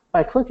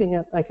 By clicking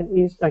it, I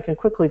can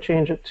quickly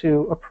change it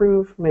to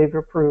approve, maybe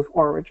approve,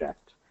 or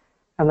reject.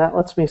 And that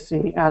lets me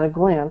see at a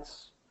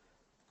glance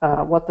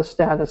what the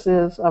status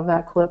is of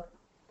that clip.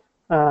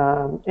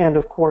 And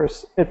of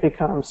course, it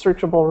becomes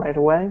searchable right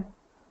away.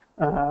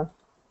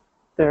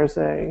 There's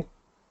a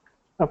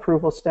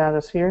approval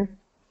status here.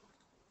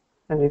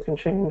 And you can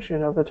change,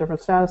 the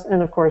different status.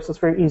 And of course, it's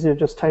very easy to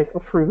just type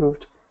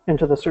approved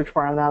into the search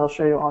bar, and that'll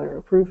show you all your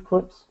approved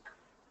clips.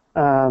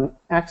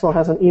 Axle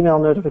has an email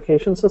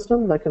notification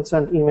system that can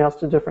send emails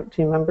to different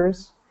team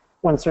members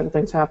when certain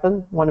things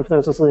happen. One of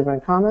those is leaving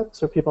a comment,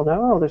 so people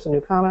know, oh, there's a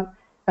new comment.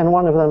 And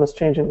one of them is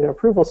changing the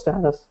approval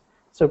status,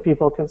 so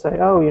people can say,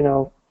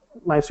 oh,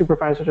 my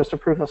supervisor just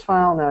approved this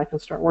file, now I can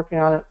start working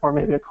on it, or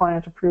maybe a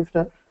client approved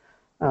it.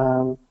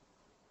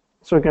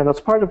 So again, that's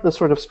part of the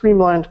sort of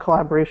streamlined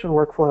collaboration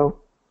workflow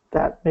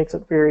that makes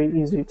it very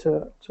easy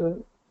to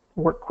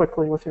work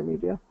quickly with your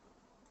media.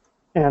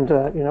 And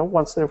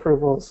once the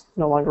approval is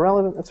no longer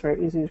relevant, it's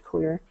very easy to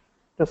clear,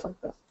 just like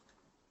this.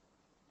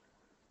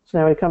 So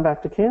now we come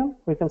back to CAM.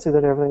 We can see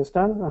that everything's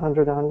done,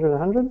 100, 100,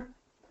 100.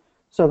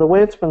 So the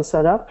way it's been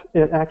set up,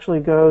 it actually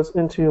goes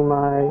into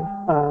my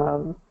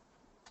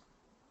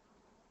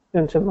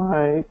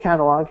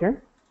catalog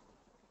here.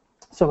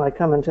 So I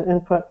come into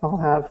input, I'll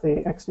have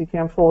the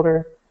XDCAM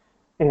folder,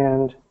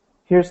 and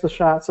here's the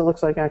shot. So it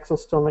looks like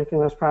Axel's still making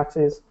those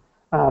proxies.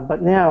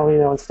 But now,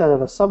 instead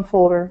of a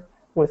subfolder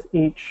with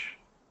each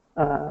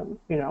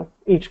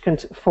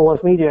full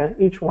of media,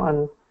 each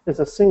one is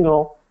a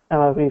single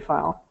MOV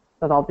file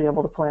that I'll be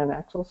able to play in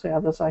Axel. So you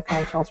have this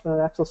icon tells me that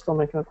Axel's still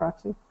making a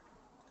proxy.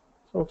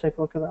 So we'll take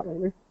a look at that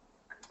later.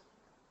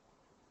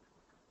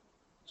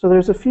 So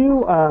there's a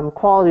few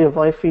quality of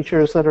life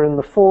features that are in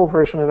the full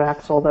version of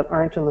Axel that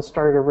aren't in the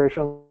starter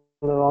version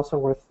that are also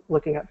worth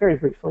looking at very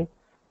briefly.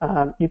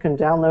 You can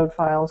download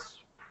files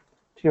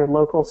to your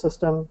local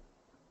system.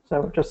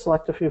 So just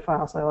select a few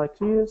files I like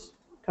to use,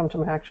 come to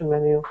my action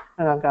menu,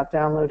 and I've got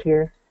download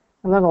here.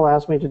 And that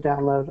allows me to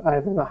download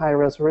either the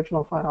high-res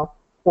original file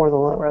or the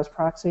low-res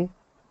proxy.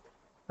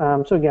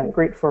 So again,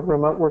 great for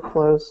remote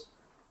workflows.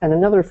 And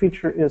another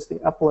feature is the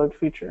upload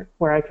feature,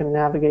 where I can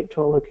navigate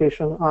to a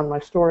location on my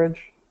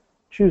storage,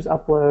 choose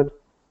upload,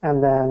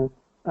 and then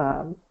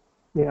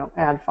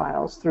add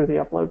files through the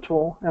upload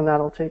tool. And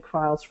that'll take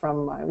files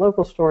from my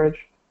local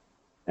storage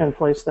and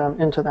place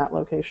them into that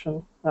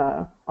location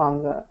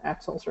on the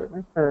Axel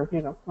server, or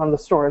on the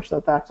storage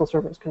that the Axel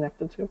server is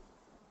connected to.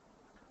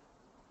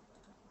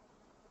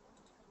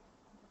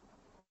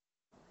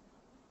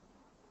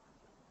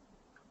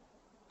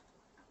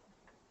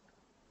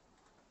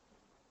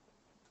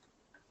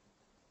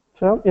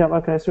 So,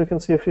 okay, so we can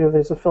see a few of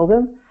these are filled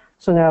in.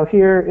 So now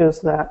here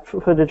is that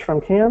footage from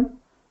CAM,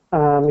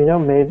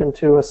 made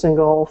into a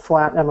single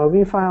flat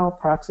MOV file.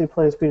 Proxy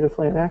plays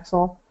beautifully in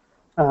Axel,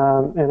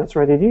 and it's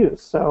ready to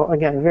use. So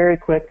again, very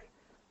quick,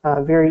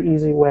 very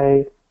easy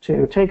way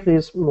to take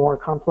these more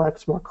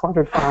complex, more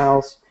cluttered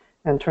files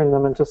and turn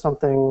them into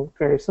something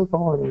very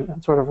simple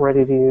and sort of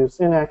ready to use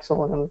in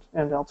Axel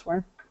and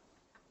elsewhere.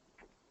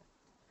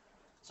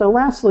 So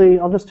lastly,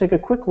 I'll just take a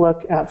quick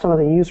look at some of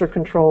the user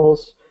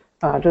controls,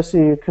 just so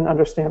you can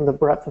understand the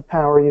breadth of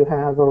power you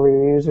have over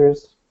your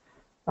users.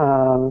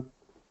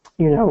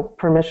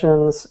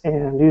 Permissions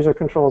and user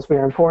controls are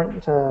very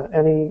important to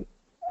any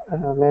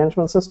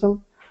management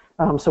system.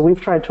 So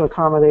we've tried to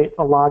accommodate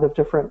a lot of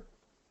different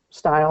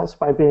styles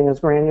by being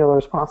as granular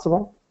as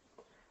possible.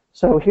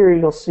 So here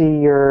you'll see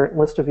your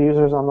list of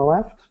users on the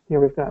left. Here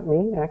we've got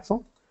me,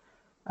 Axel.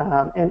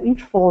 And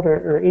each folder,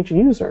 or each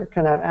user,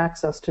 can have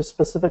access to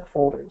specific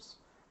folders.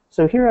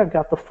 So here I've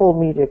got the full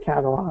media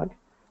catalog.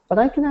 But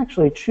I can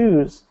actually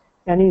choose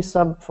any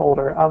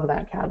subfolder of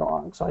that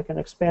catalog. So I can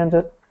expand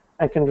it,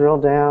 I can drill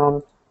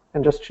down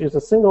and just choose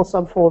a single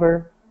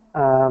subfolder,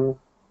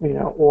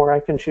 or I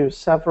can choose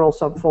several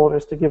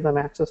subfolders to give them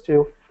access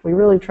to. We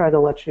really try to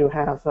let you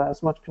have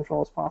as much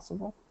control as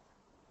possible.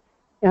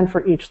 And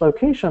for each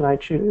location I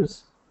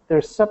choose,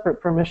 there's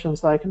separate permissions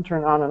that I can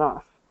turn on and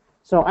off.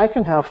 So I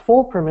can have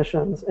full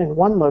permissions in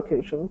one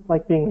location,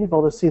 like being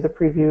able to see the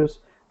previews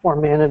or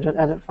manage and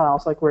edit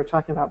files like we were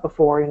talking about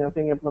before,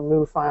 being able to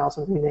move files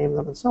and rename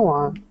them and so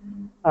on.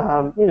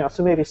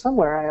 So maybe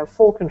somewhere I have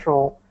full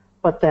control,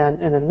 but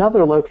then in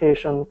another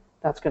location,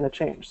 that's going to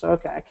change. So,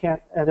 okay, I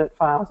can't edit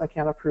files, I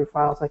can't approve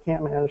files, I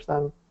can't manage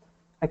them,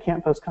 I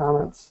can't post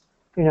comments.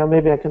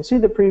 Maybe I can see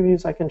the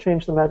previews, I can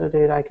change the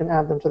metadata, I can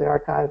add them to the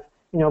archive,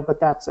 but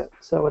that's it.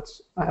 So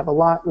I have a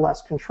lot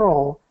less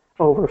control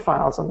over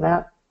files in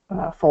that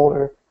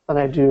folder than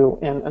I do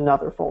in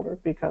another folder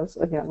because,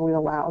 again, we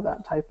allow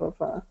that type of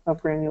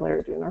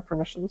granularity in our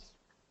permissions.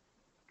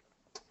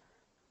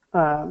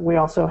 We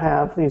also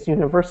have these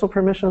universal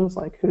permissions,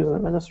 like who's an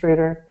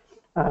administrator,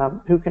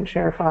 who can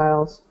share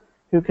files,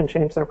 who can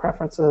change their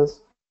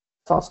preferences.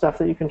 It's all stuff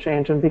that you can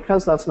change, and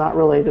because that's not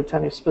related to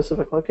any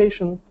specific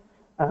location,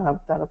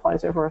 that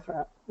applies everywhere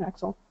throughout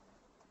Axel.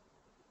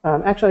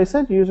 Actually, I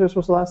said users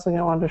was the last thing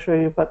I wanted to show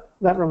you, but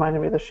that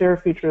reminded me the share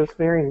feature is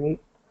very neat.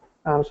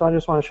 So I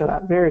just want to show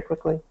that very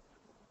quickly.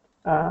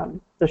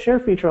 The share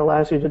feature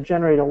allows you to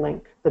generate a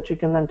link that you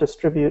can then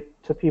distribute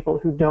to people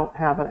who don't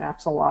have an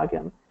Axle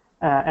login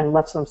and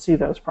lets them see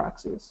those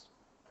proxies.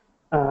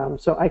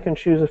 So I can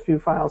choose a few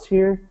files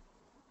here,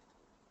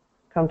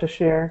 come to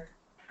share.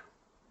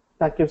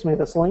 That gives me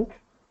this link,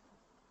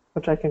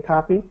 which I can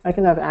copy. I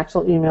can have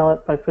Axle email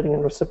it by putting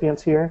in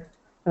recipients here,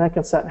 and I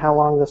can set how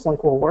long this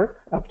link will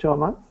work, up to a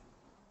month.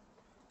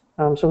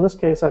 So in this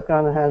case, I've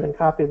gone ahead and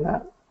copied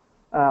that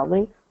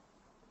link.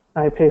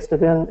 I paste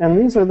it in, and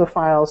these are the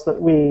files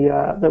that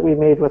we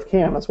made with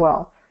CAM as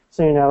well.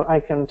 So I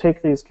can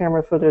take these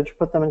camera footage,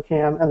 put them in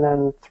CAM, and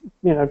then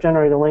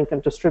generate a link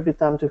and distribute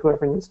them to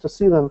whoever needs to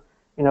see them.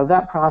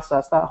 That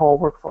process, that whole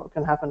workflow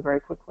can happen very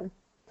quickly.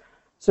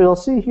 So you'll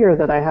see here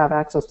that I have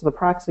access to the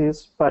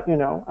proxies, but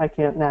I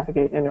can't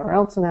navigate anywhere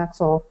else in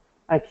Axle.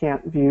 I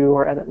can't view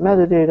or edit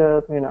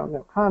metadata.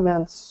 No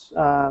comments.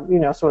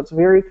 So it's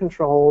very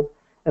controlled.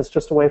 It's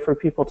just a way for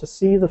people to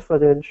see the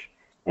footage.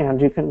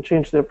 And you can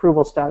change the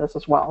approval status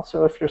as well.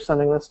 So if you're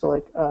sending this to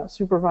like a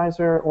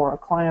supervisor or a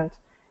client,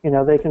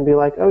 they can be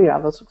like, oh yeah,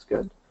 this looks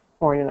good.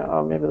 Or,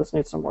 oh, maybe this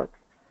needs some work.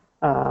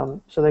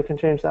 So they can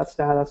change that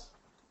status.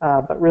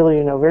 But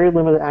really, very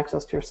limited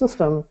access to your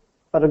system,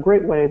 but a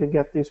great way to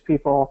get these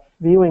people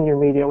viewing your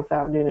media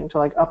without needing to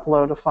like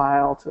upload a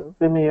file to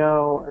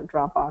Vimeo or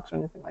Dropbox or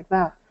anything like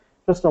that.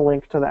 Just a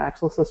link to the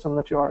Axle system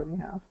that you already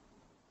have.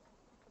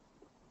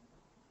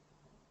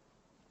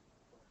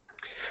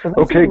 So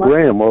okay,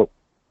 Graham. Well,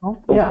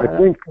 yeah, I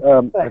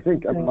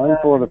think I'm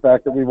mindful of the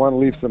fact that we want to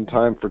leave some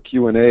time for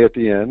Q&A at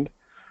the end.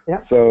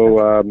 Yeah.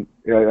 So,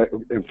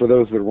 and for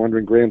those that are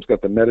wondering, Graham's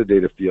got the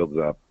metadata fields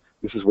up.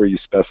 This is where you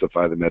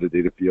specify the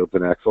metadata fields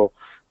in Axle.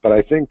 But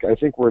I think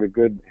we're at a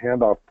good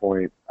handoff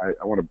point.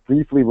 I want to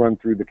briefly run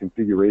through the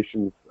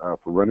configurations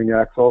for running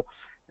Axle,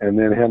 and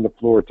then hand the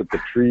floor to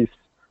Patrice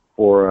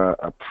for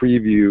a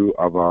preview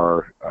of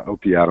our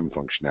OP Atom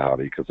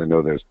functionality, because I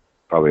know there's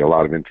probably a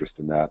lot of interest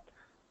in that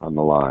on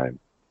the line.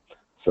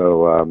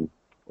 So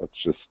let's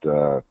just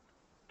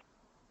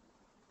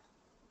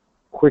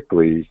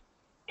quickly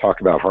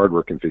talk about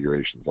hardware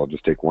configurations. I'll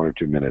just take 1 or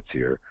 2 minutes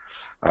here.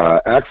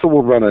 Axle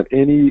will run on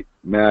any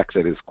Mac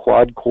that is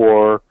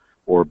quad-core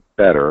or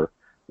better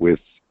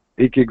with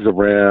 8 gigs of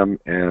RAM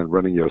and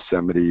running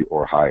Yosemite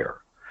or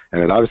higher.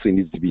 And it obviously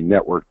needs to be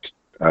networked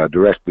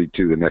directly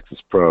to the Nexus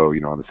Pro,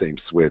 on the same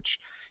switch.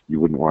 You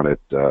wouldn't want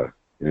it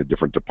in a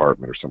different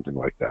department or something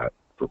like that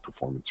for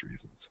performance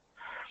reasons.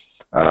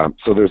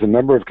 So there's a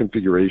number of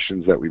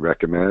configurations that we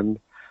recommend.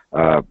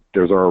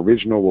 There's our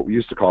original, what we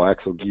used to call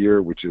Axle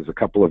Gear, which is a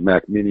couple of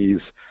Mac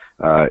Minis,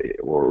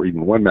 or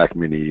even one Mac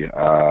Mini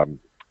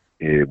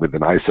with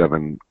an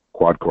i7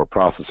 quad-core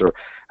processor.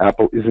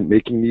 Apple isn't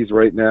making these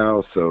right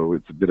now, so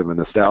it's a bit of a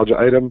nostalgia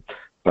item,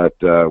 but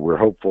we're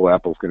hopeful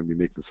Apple's going to be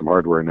making some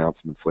hardware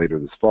announcements later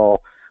this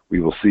fall.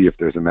 We will see if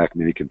there's a Mac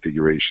Mini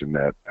configuration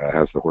that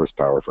has the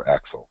horsepower for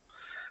Axle.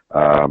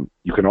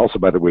 You can also,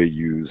 by the way,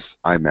 use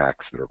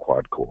iMacs that are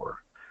quad-core.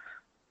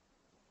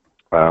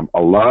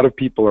 A lot of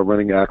people are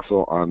running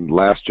Axle on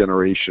last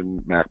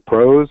generation Mac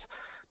Pros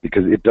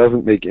because it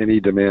doesn't make any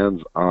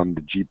demands on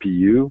the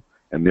GPU,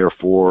 and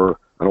therefore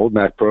an old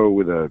Mac Pro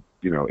with a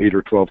 8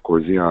 or 12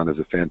 core Xeon is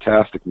a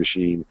fantastic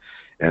machine,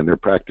 and they're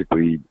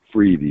practically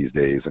free these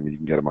days. I mean, you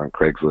can get them on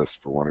Craigslist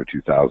for $1,000 or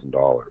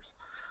 $2,000.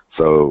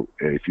 So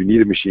if you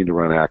need a machine to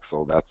run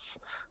Axle, that's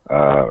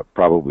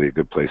probably a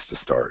good place to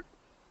start.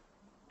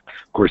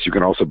 Of course, you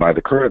can also buy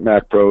the current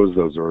Mac Pros.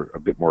 Those are a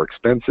bit more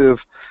expensive,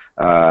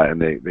 and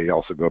they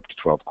also go up to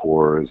 12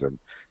 cores, and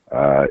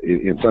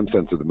in some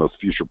sense are the most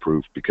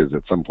future-proof because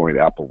at some point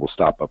Apple will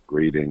stop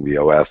upgrading the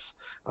OS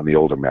on the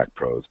older Mac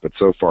Pros, but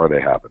so far they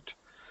haven't.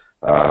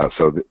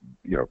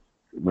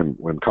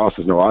 When cost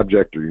is no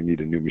object or you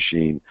need a new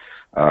machine,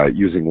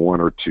 using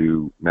 1 or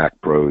 2 Mac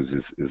Pros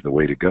is the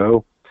way to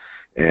go.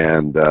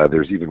 And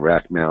there's even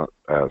rack mount.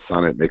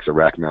 Sonnet makes a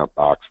rack mount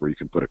box where you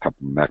can put a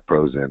couple of Mac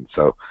Pros in.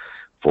 So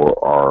for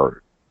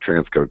our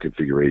transcode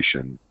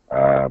configuration,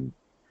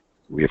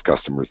 we have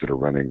customers that are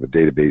running the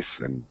database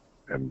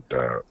and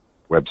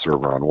web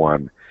server on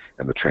one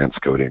and the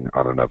transcoding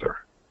on another.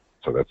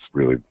 So that's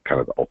really kind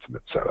of the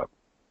ultimate setup.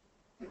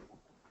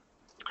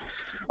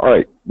 All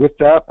right, with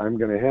that, I'm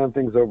going to hand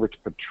things over to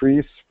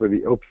Patrice for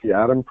the OP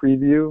Atom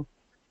preview.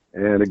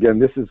 And again,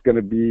 this is going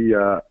to be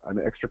an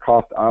extra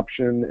cost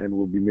option, and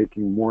we'll be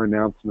making more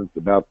announcements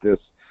about this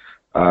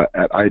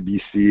at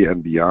IBC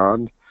and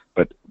beyond.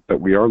 But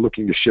we are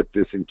looking to ship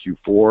this in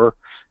Q4,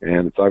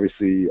 and it's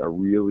obviously a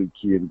really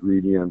key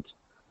ingredient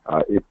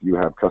if you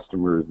have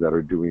customers that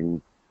are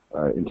doing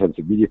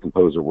intensive media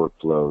composer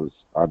workflows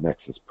on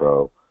Nexus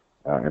Pro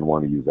and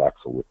want to use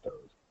Axle with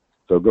those.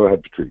 So go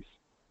ahead, Patrice.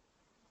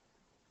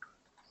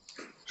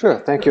 Sure,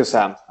 thank you,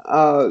 Sam.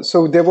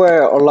 So there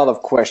were a lot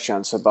of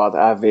questions about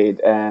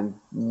Avid and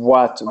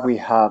what we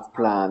have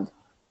planned.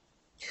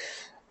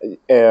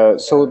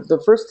 So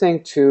the first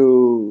thing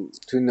to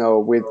know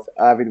with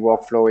Avid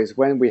Workflow is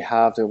when we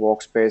have the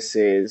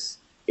workspaces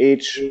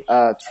each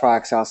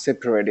tracks are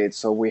separated.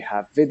 So we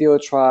have video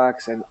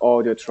tracks and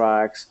audio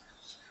tracks.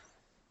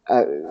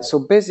 So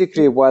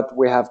basically what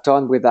we have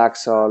done with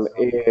Axel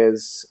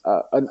is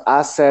an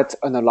asset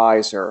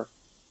analyzer.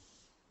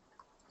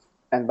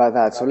 And by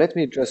that, so let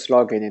me just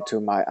log in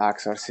into my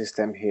Axel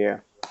system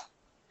here.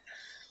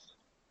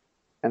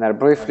 And I'll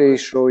briefly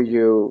show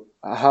you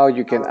how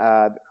you can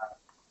add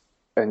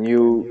a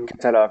new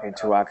catalog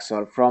into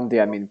Axel from the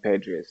admin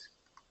pages.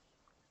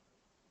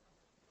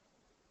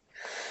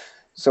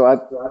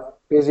 So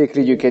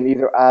basically, you can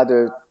either add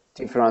a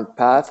different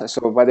path.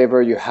 So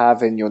whatever you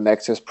have in your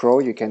Nexus Pro,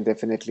 you can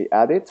definitely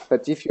add it.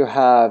 But if you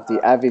have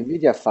the Avid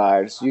media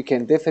files, you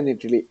can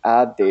definitely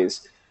add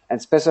this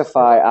and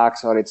specify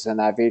Axel it's an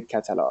Avid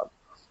catalog.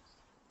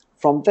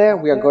 From there,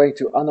 we are going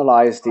to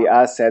analyze the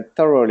asset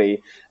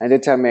thoroughly and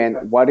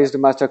determine what is the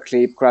master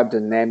clip, grab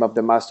the name of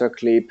the master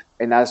clip,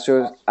 and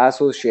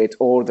associate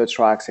all the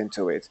tracks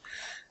into it.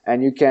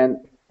 And you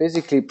can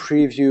basically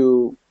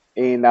preview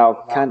in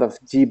our kind of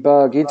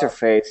debug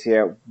interface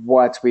here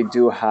what we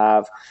do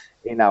have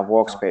in our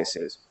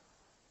workspaces.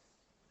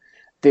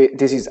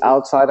 This is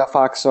outside of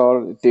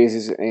Axel. This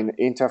is an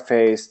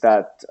interface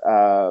that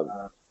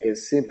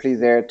is simply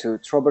there to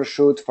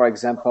troubleshoot. For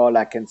example,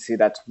 I can see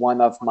that one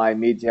of my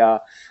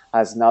media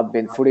has not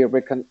been fully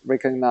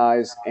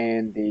recognized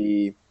in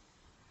the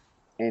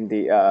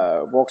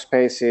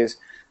workspaces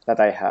that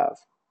I have.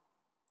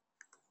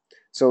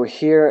 So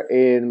here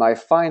in my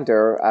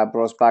Finder, I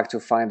browse back to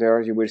Finder,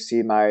 you will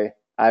see my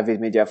Avid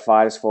Media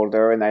Files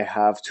folder, and I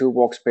have 2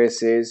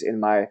 workspaces in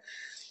my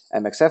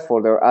MXF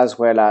folder, as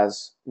well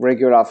as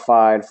regular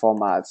file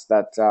formats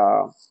that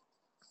are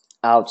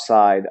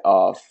outside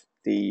of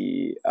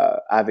the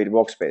Avid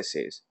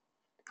workspaces.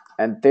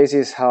 And this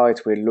is how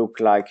it will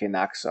look like in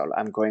Axel.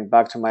 I'm going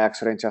back to my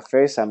Axel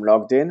interface, I'm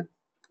logged in.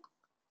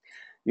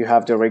 You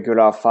have the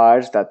regular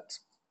files that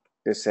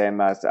the same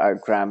as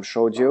Graham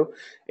showed you.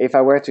 If I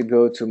were to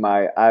go to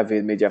my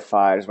Avid media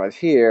files right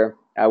here,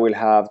 I will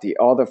have the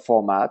other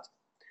format.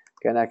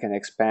 Again, I can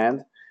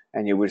expand,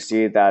 and you will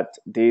see that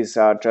these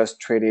are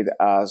just treated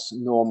as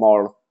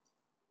normal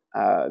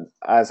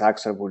as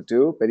Axel would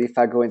do. But if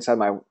I go inside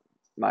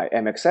my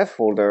MXF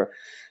folder,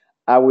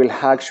 I will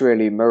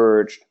actually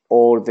merge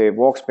all the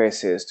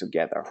workspaces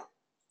together.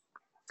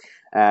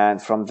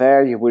 And from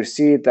there, you will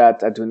see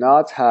that I do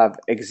not have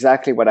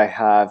exactly what I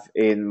have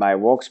in my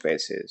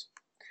workspaces.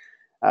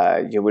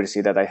 You will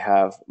see that I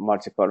have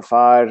multiple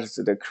files,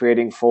 the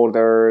creating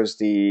folders,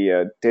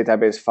 the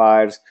database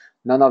files.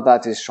 None of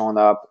that is shown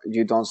up.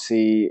 You don't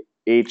see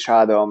each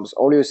items.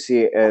 All you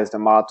see is the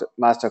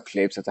master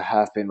clips that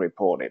have been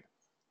reported.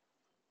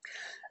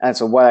 And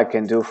so what I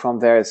can do from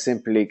there is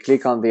simply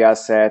click on the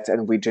asset,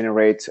 and we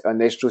generate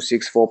an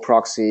H.264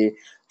 proxy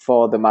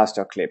for the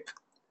master clip.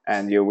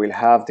 And you will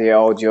have the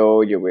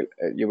audio. You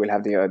will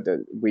have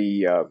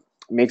we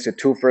mix the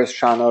 2 first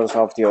channels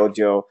of the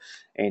audio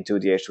into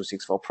the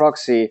H.264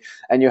 proxy,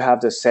 and you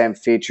have the same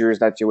features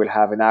that you will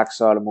have in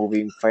Axel,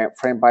 moving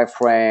frame by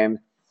frame,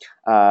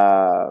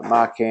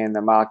 mark in,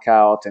 mark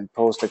out, and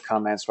post the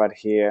comments right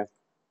here.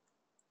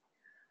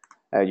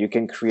 You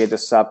can create the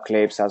sub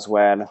clips as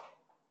well.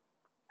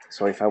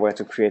 So if I were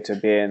to create a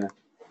bin,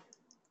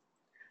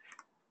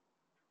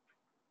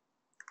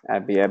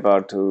 I'd be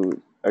able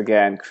to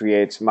again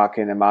create mark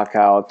in and mark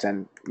out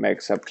and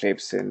make sub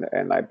clips in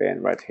my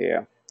bin right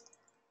here.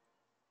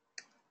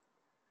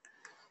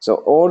 So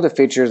all the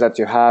features that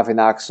you have in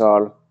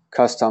Axel,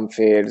 custom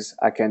fields,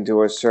 I can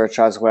do a search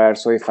as well.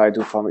 So if I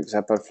do, for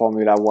example,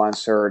 Formula 1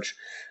 search,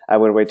 I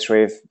will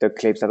retrieve the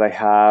clips that I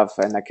have,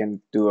 and I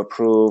can do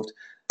approved.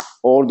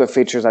 All the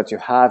features that you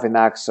have in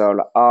Axel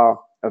are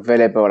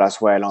available as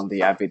well on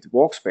the Avid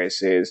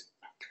workspaces.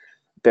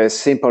 The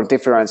simple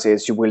difference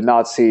is you will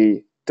not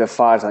see the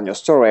files on your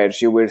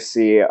storage. You will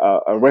see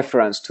a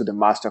reference to the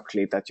master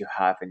clip that you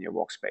have in your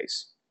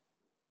workspace.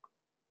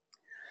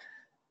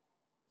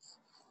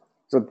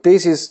 So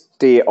this is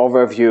the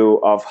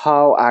overview of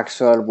how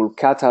Axel will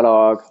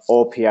catalog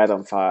OP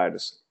item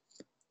files.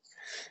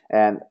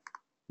 And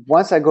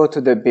once I go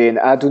to the bin,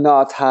 I do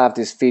not have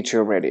this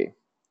feature ready.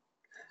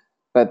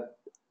 But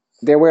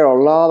there were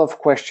a lot of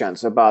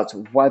questions about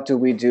what do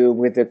we do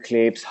with the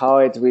clips, how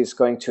it is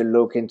going to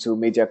look into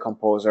Media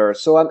Composer.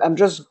 So I'm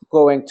just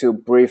going to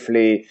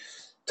briefly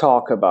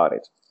talk about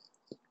it.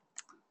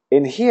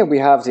 In here, we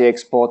have the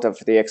export of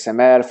the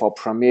XML for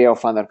Premiere or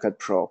Final Cut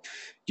Pro.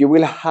 You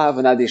will have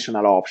an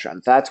additional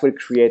option that will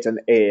create an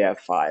AAF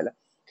file.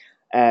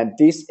 And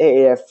this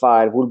AAF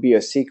file will be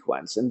a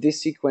sequence, and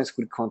this sequence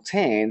will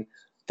contain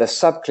the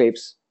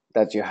subclips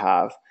that you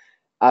have,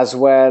 as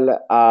well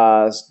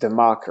as the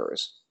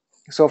markers.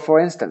 So for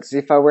instance,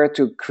 if I were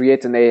to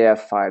create an AAF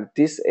file,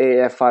 this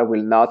AAF file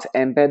will not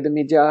embed the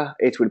media.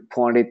 It will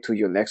point it to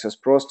your Nexus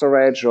Pro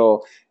storage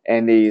or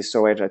any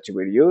storage that you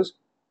will use.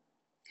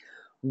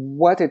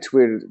 What it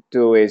will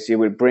do is you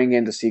will bring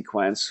in the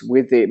sequence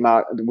with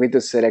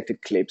the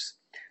selected clips,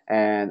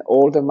 and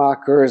all the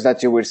markers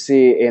that you will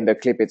see in the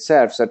clip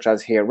itself, such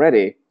as here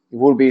ready,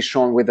 will be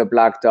shown with a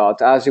black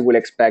dot, as you will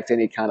expect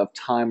any kind of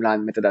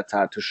timeline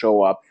metadata to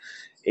show up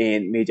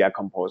in Media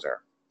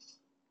Composer.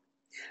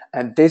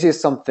 And this is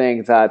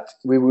something that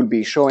we will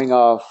be showing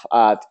off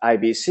at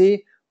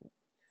IBC.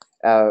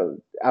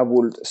 I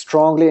would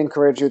strongly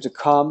encourage you to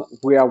come.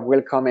 We are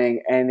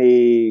welcoming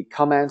any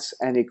comments,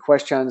 any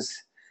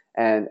questions,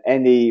 and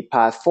any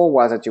path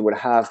forward that you would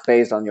have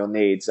based on your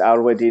needs. I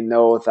already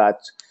know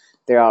that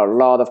there are a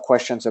lot of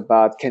questions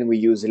about, can we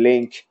use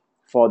Link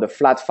for the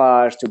flat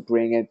files to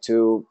bring it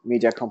to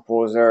Media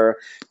Composer?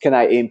 Can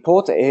I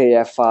import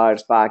AAF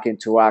files back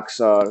into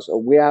Axel? So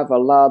we have a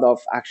lot of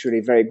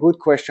actually very good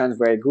questions,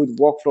 very good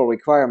workflow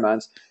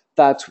requirements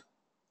that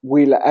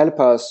will help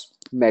us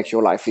make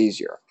your life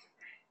easier.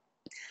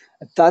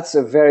 That's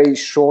a very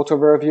short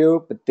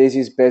overview, but this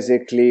is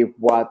basically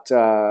what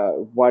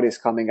is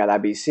coming at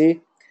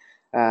IBC.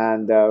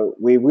 And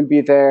we will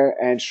be there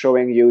and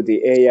showing you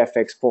the AAF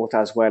export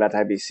as well at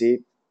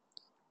IBC.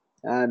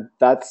 And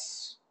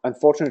that's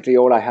unfortunately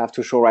all I have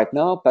to show right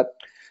now, but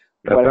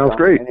that sounds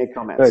great. Any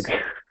comments?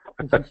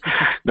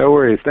 No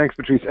worries. Thanks,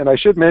 Patrice. And I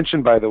should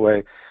mention, by the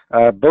way,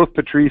 both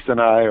Patrice and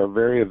I are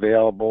very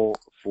available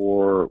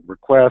for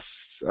requests,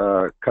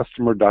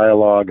 customer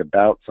dialogue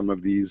about some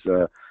of these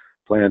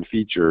planned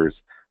features.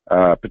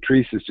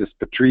 Patrice is just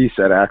Patrice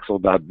at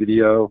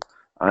axle.video.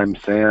 I'm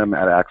Sam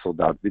at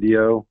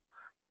axle.video.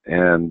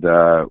 And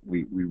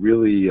we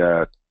really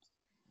are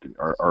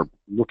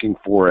looking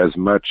for as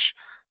much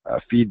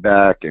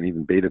feedback and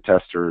even beta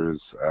testers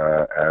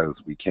as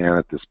we can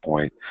at this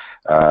point.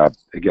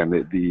 Again,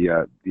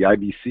 the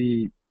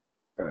IBC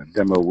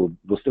demo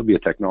will still be a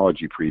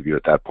technology preview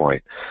at that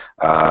point,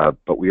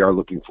 but we are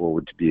looking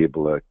forward to be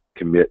able to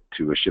commit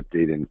to a ship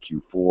date in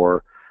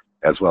Q4,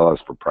 as well as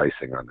for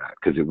pricing on that,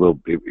 because it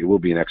will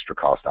be an extra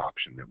cost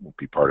option. It won't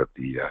be part of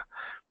the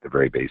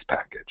very base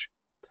package.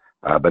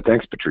 But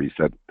thanks, Patrice.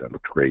 That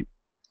looked great.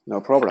 No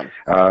problem.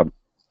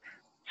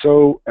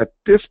 So at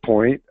this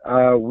point,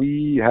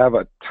 we have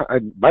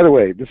by the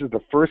way, this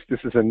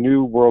is a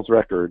new world's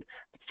record,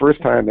 the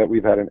first time that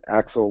we've had an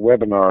Axle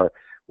webinar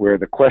where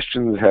the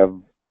questions have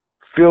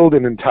filled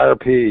an entire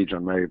page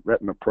on my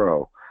Retina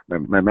Pro,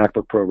 my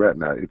MacBook Pro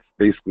Retina. It's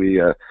basically,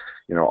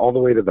 all the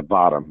way to the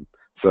bottom.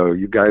 So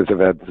you guys have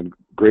had some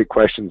great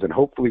questions, and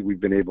hopefully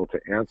we've been able to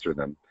answer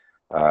them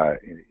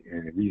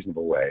in a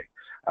reasonable way.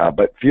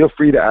 But feel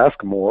free to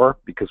ask more,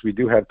 because we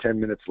do have 10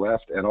 minutes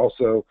left, and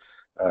also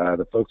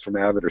the folks from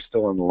Avid are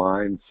still on the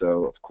line.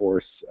 So, of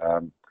course,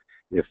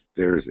 if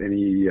there's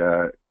any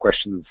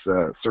questions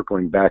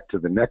circling back to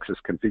the Nexus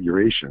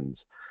configurations,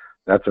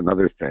 that's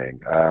another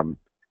thing.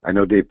 I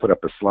know Dave put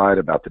up a slide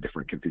about the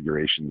different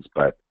configurations,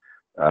 but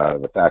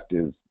the fact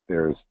is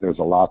there's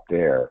a lot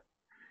there.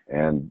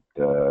 And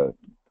so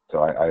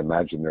I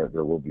imagine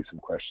there will be some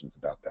questions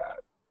about that.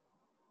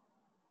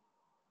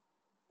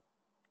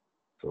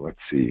 So let's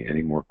see,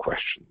 any more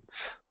questions?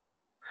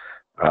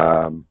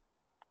 From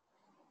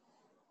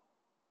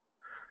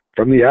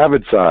the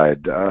Avid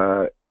side,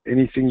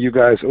 anything you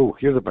guys,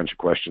 here's a bunch of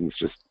questions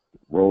just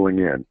rolling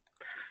in.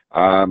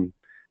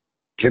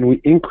 Can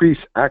we increase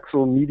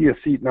Axle media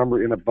seat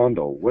number in a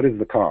bundle? What is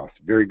the cost?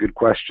 Very good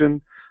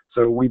question.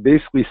 So we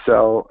basically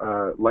sell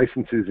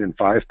licenses in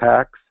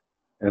 5-packs,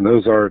 and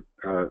those are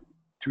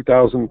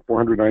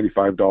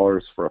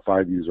 $2,495 for a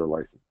 5-user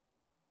license.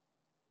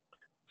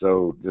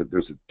 So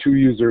there's a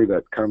 2-user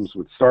that comes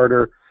with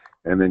starter,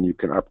 and then you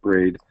can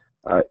upgrade.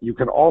 You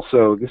can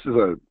also, this is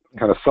a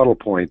kind of subtle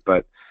point,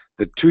 but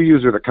the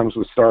 2-user that comes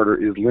with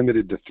starter is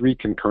limited to 3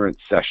 concurrent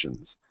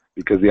sessions,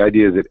 because the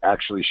idea is it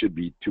actually should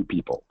be 2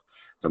 people.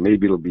 So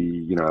maybe it'll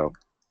be,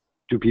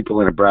 2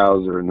 people in a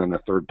browser and then a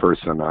third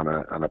person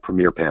on a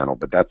Premiere panel,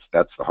 but that's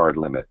the hard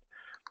limit.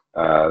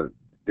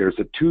 There's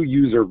a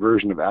 2-user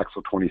version of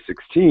Axle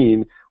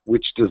 2016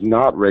 which does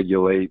not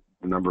regulate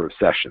the number of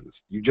sessions.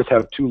 You just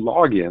have 2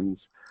 logins,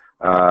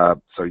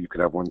 so you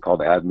could have one called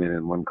admin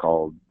and one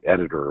called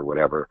editor or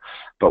whatever,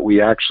 but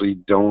we actually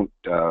don't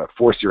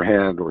force your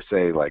hand or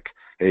say like,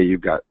 hey,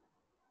 you've got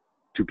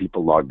 2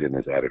 people logged in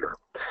as editor.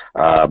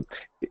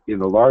 In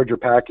the larger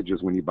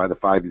packages, when you buy the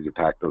 5-user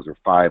pack, those are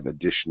 5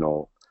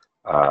 additional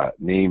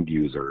named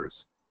users,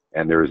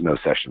 and there is no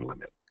session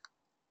limit.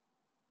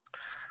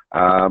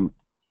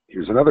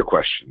 Here's another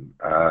question.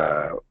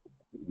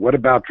 What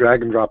about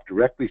drag and drop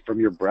directly from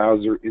your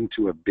browser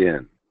into a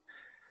bin?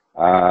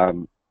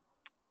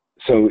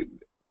 So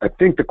I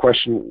think the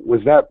question,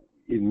 was that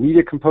in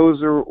Media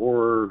Composer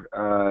or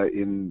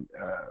in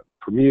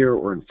Premiere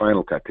or in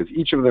Final Cut? Because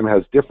each of them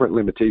has different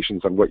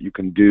limitations on what you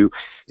can do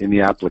in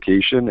the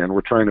application, and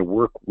we're trying to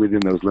work within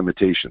those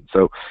limitations.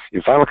 So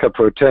in Final Cut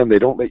Pro 10, they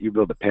don't let you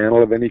build a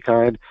panel of any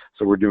kind,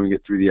 so we're doing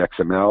it through the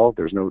XML.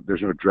 There's no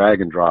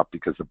drag and drop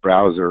because the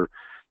browser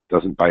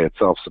doesn't by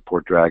itself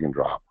support drag and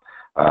drop.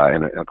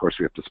 And of course,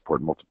 we have to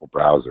support multiple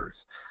browsers.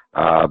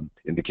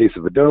 In the case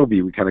of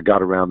Adobe, we kind of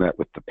got around that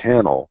with the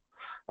panel.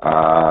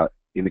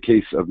 In the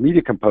case of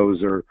Media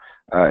Composer,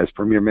 as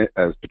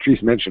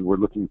Patrice mentioned, we're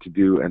looking to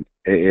do an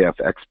AAF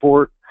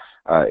export,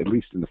 at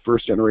least in the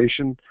first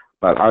generation.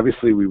 But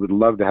obviously, we would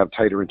love to have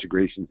tighter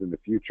integrations in the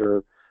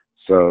future.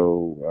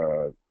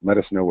 So let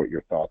us know what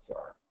your thoughts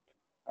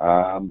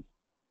are.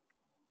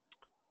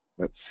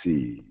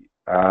 see.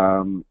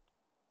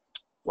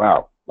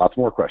 Wow, lots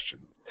more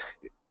questions.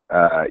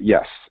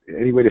 Yes,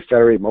 any way to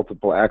federate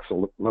multiple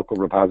axle local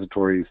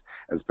repositories,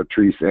 as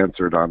Patrice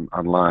answered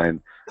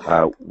online.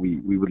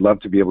 We would love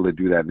to be able to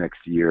do that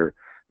next year.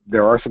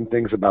 There are some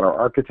things about our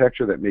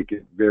architecture that make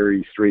it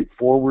very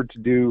straightforward to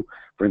do.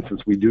 For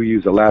instance, we do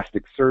use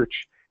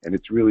Elasticsearch, and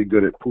it's really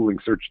good at pooling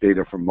search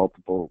data from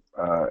multiple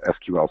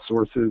SQL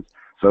sources.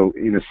 So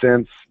in a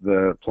sense,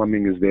 the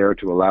plumbing is there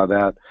to allow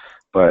that,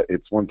 but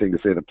it's one thing to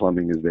say the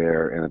plumbing is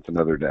there, and it's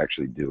another to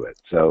actually do it.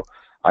 So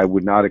I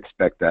would not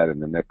expect that in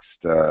the next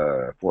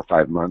 4 or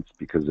 5 months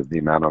because of the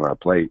amount on our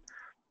plate,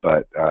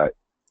 but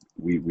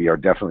we are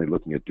definitely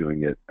looking at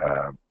doing it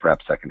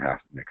perhaps second half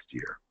of next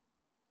year.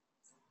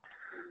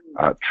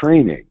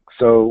 Training.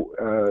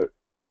 So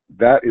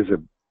that is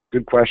a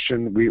good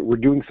question. We're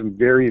doing some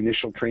very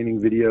initial training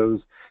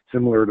videos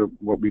similar to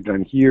what we've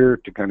done here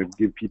to kind of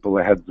give people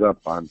a heads up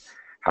on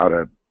how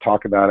to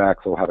talk about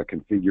Axle, how to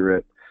configure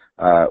it.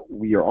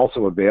 We are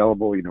also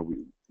available, you know,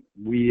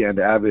 we and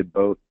Avid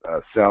both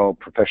sell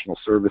professional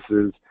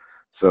services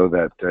so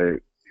that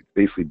it's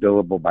basically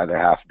billable by the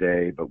half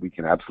day, but we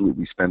can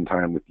absolutely spend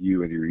time with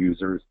you and your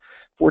users.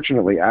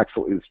 Fortunately,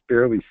 Axle is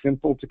fairly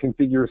simple to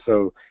configure,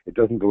 so it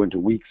doesn't go into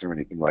weeks or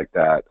anything like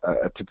that.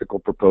 A typical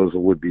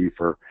proposal would be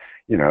for,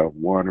 you know,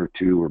 1 or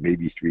 2 or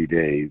maybe 3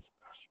 days.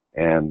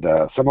 And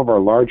some of our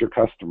larger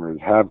customers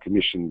have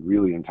commissioned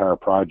really entire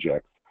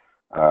projects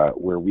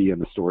where we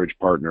and the storage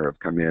partner have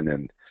come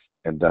in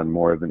and done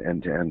more of an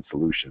end-to-end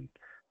solution.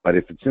 But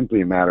if it's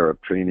simply a matter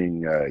of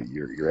training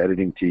your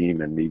editing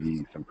team and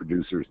maybe some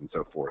producers and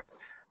so forth,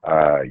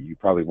 you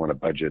probably want to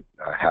budget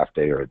a half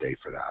day or a day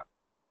for that.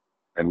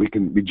 And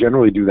we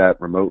generally do that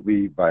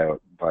remotely via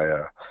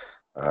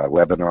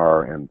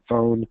webinar and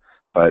phone.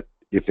 But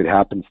if it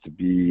happens to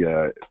be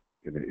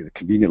in a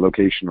convenient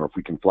location, or if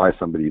we can fly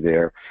somebody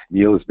there,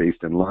 Neil is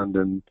based in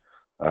London.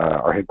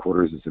 Our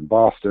headquarters is in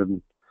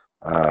Boston.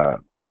 I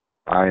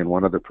and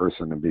one other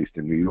person are based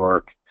in New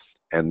York.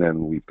 And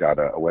then we've got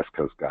a West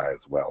Coast guy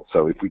as well.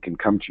 So if we can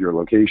come to your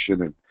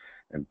location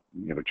and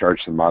you know,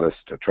 charge some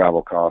modest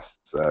travel costs,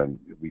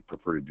 we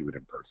prefer to do it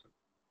in person.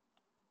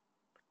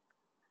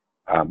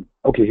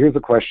 Okay, here's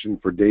a question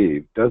for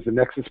Dave. Does the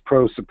Nexus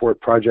Pro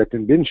support project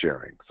and bin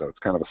sharing? So it's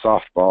kind of a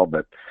softball,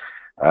 but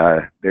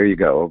there you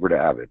go, over to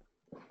Avid.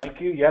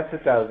 Thank you. Yes,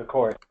 it does, of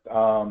course.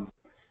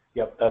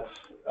 Yep, that's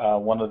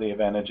one of the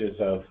advantages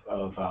of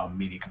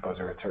Media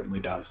Composer. It certainly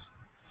does.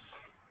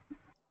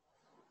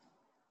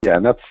 Yeah,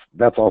 and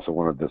that's also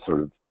one of the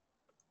sort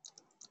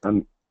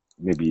of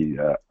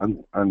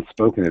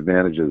unspoken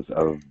advantages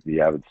of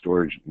the Avid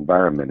storage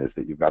environment, is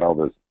that you've got all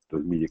those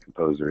Media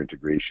Composer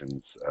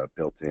integrations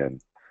built in.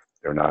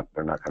 They're not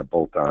kind of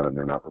bolt on, and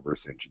they're not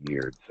reverse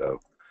engineered. So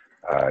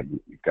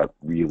you've got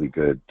really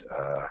good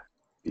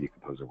Media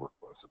Composer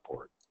workflow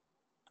support.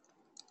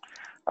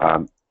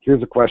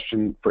 Here's a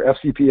question for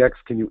FCPX: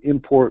 can you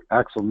import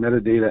Axle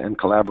metadata and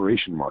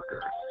collaboration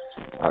markers?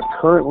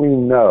 Currently,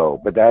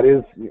 no, but that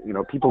is, you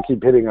know, people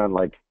keep hitting on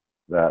like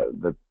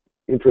the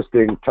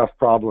interesting, tough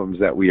problems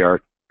that we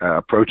are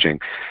approaching.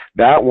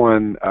 That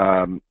one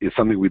is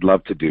something we'd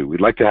love to do.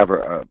 We'd like to have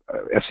a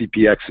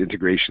FCPX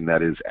integration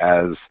that is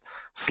as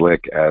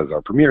slick as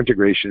our Premiere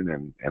integration,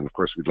 and of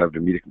course, we'd love to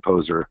Media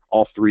Composer,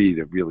 all three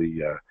to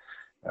really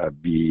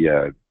be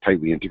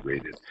tightly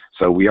integrated.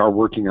 So we are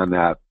working on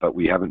that, but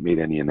we haven't made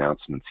any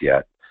announcements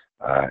yet,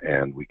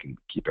 and we can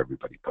keep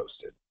everybody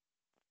posted.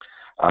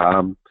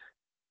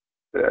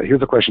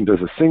 Here's a question: does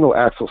a single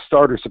Axle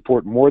starter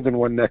support more than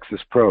one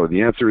Nexus Pro?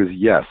 The answer is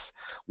yes.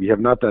 We have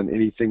not done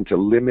anything to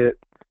limit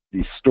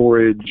the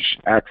storage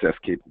access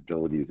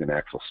capabilities in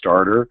Axle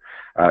Starter.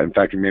 In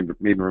fact, you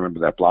maybe remember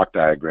that block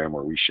diagram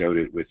where we showed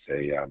it with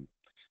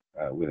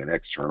an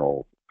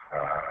external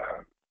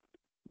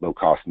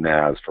low-cost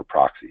NAS for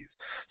proxies.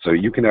 So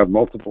you can have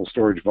multiple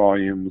storage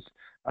volumes,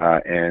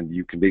 and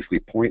you can basically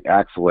point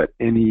Axle at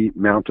any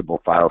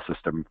mountable file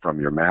system from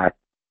your Mac.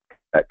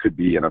 That could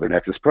be another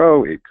Nexus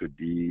Pro. It could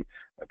be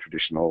a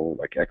traditional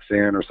like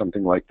XAN or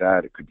something like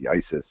that. It could be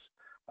ISIS.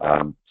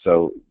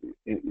 So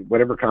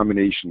whatever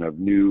combination of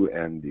new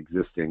and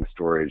existing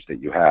storage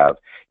that you have,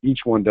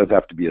 each one does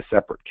have to be a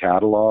separate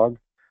catalog.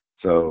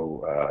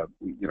 So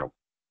you know,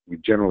 we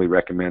generally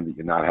recommend that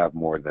you not have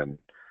more than,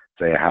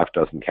 say, a half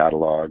dozen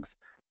catalogs.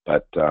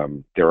 But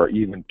there are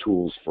even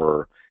tools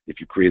for, if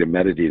you create a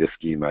metadata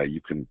schema, you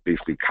can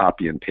basically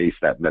copy and paste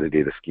that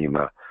metadata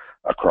schema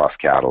across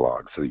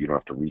catalogs, so you don't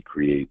have to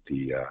recreate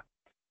the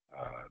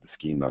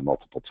schema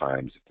multiple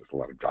times if there's a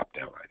lot of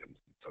drop-down items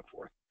and so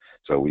forth.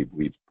 So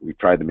we've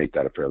tried to make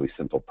that a fairly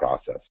simple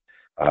process.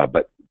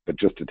 But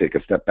just to take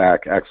a step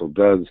back, Axle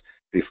does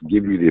basically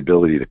give you the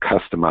ability to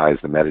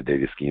customize the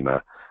metadata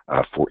schema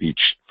for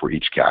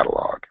each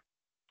catalog.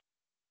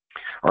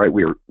 All right,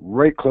 we're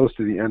right close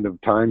to the end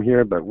of time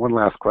here, but one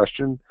last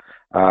question.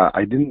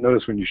 I didn't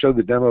notice when you showed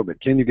the demo,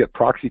 but can you get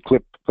proxy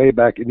clip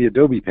playback in the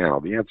Adobe panel?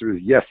 The answer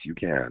is yes, you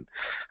can.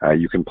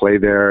 You can play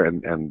there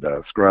and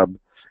scrub,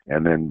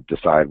 and then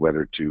decide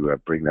whether to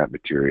bring that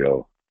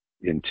material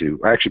into.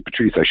 Actually,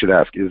 Patrice, I should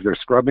ask: is there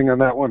scrubbing on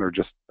that one, or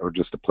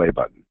just a play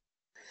button?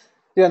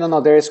 Yeah,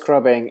 no, there is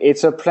scrubbing.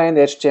 It's a plain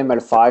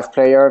HTML5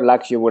 player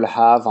like you will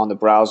have on the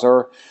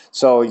browser.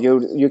 So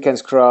you can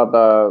scrub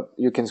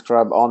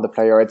on the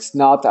player. It's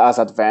not as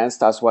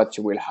advanced as what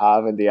you will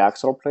have in the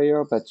Axel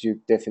player, but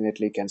you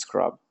definitely can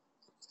scrub.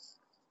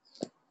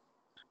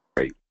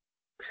 Great.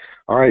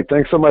 All right,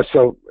 thanks so much.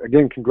 So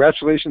again,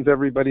 congratulations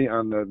everybody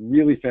on the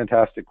really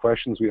fantastic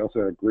questions. We also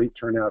had a great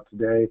turnout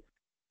today.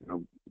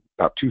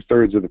 About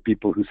 2/3 of the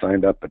people who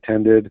signed up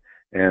attended,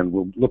 and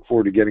we'll look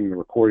forward to getting the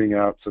recording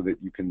out so that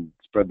you can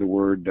spread the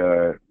word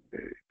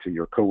to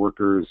your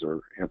coworkers or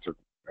answer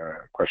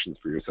questions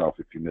for yourself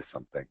if you missed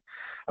something.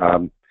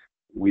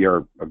 We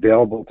are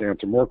available to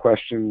answer more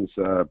questions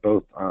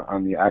both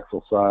on the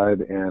Axel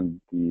side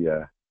and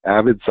the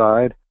Avid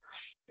side.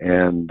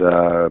 And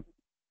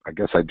I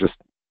guess I just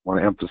want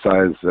to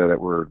emphasize that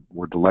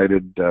we're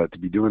delighted to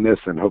be doing this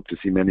and hope to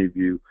see many of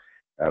you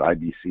at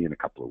IBC in a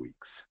couple of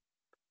weeks.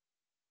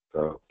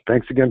 So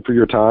thanks again for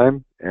your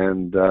time,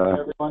 and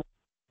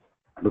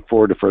look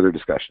forward to further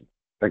discussion.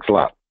 Thanks a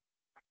lot.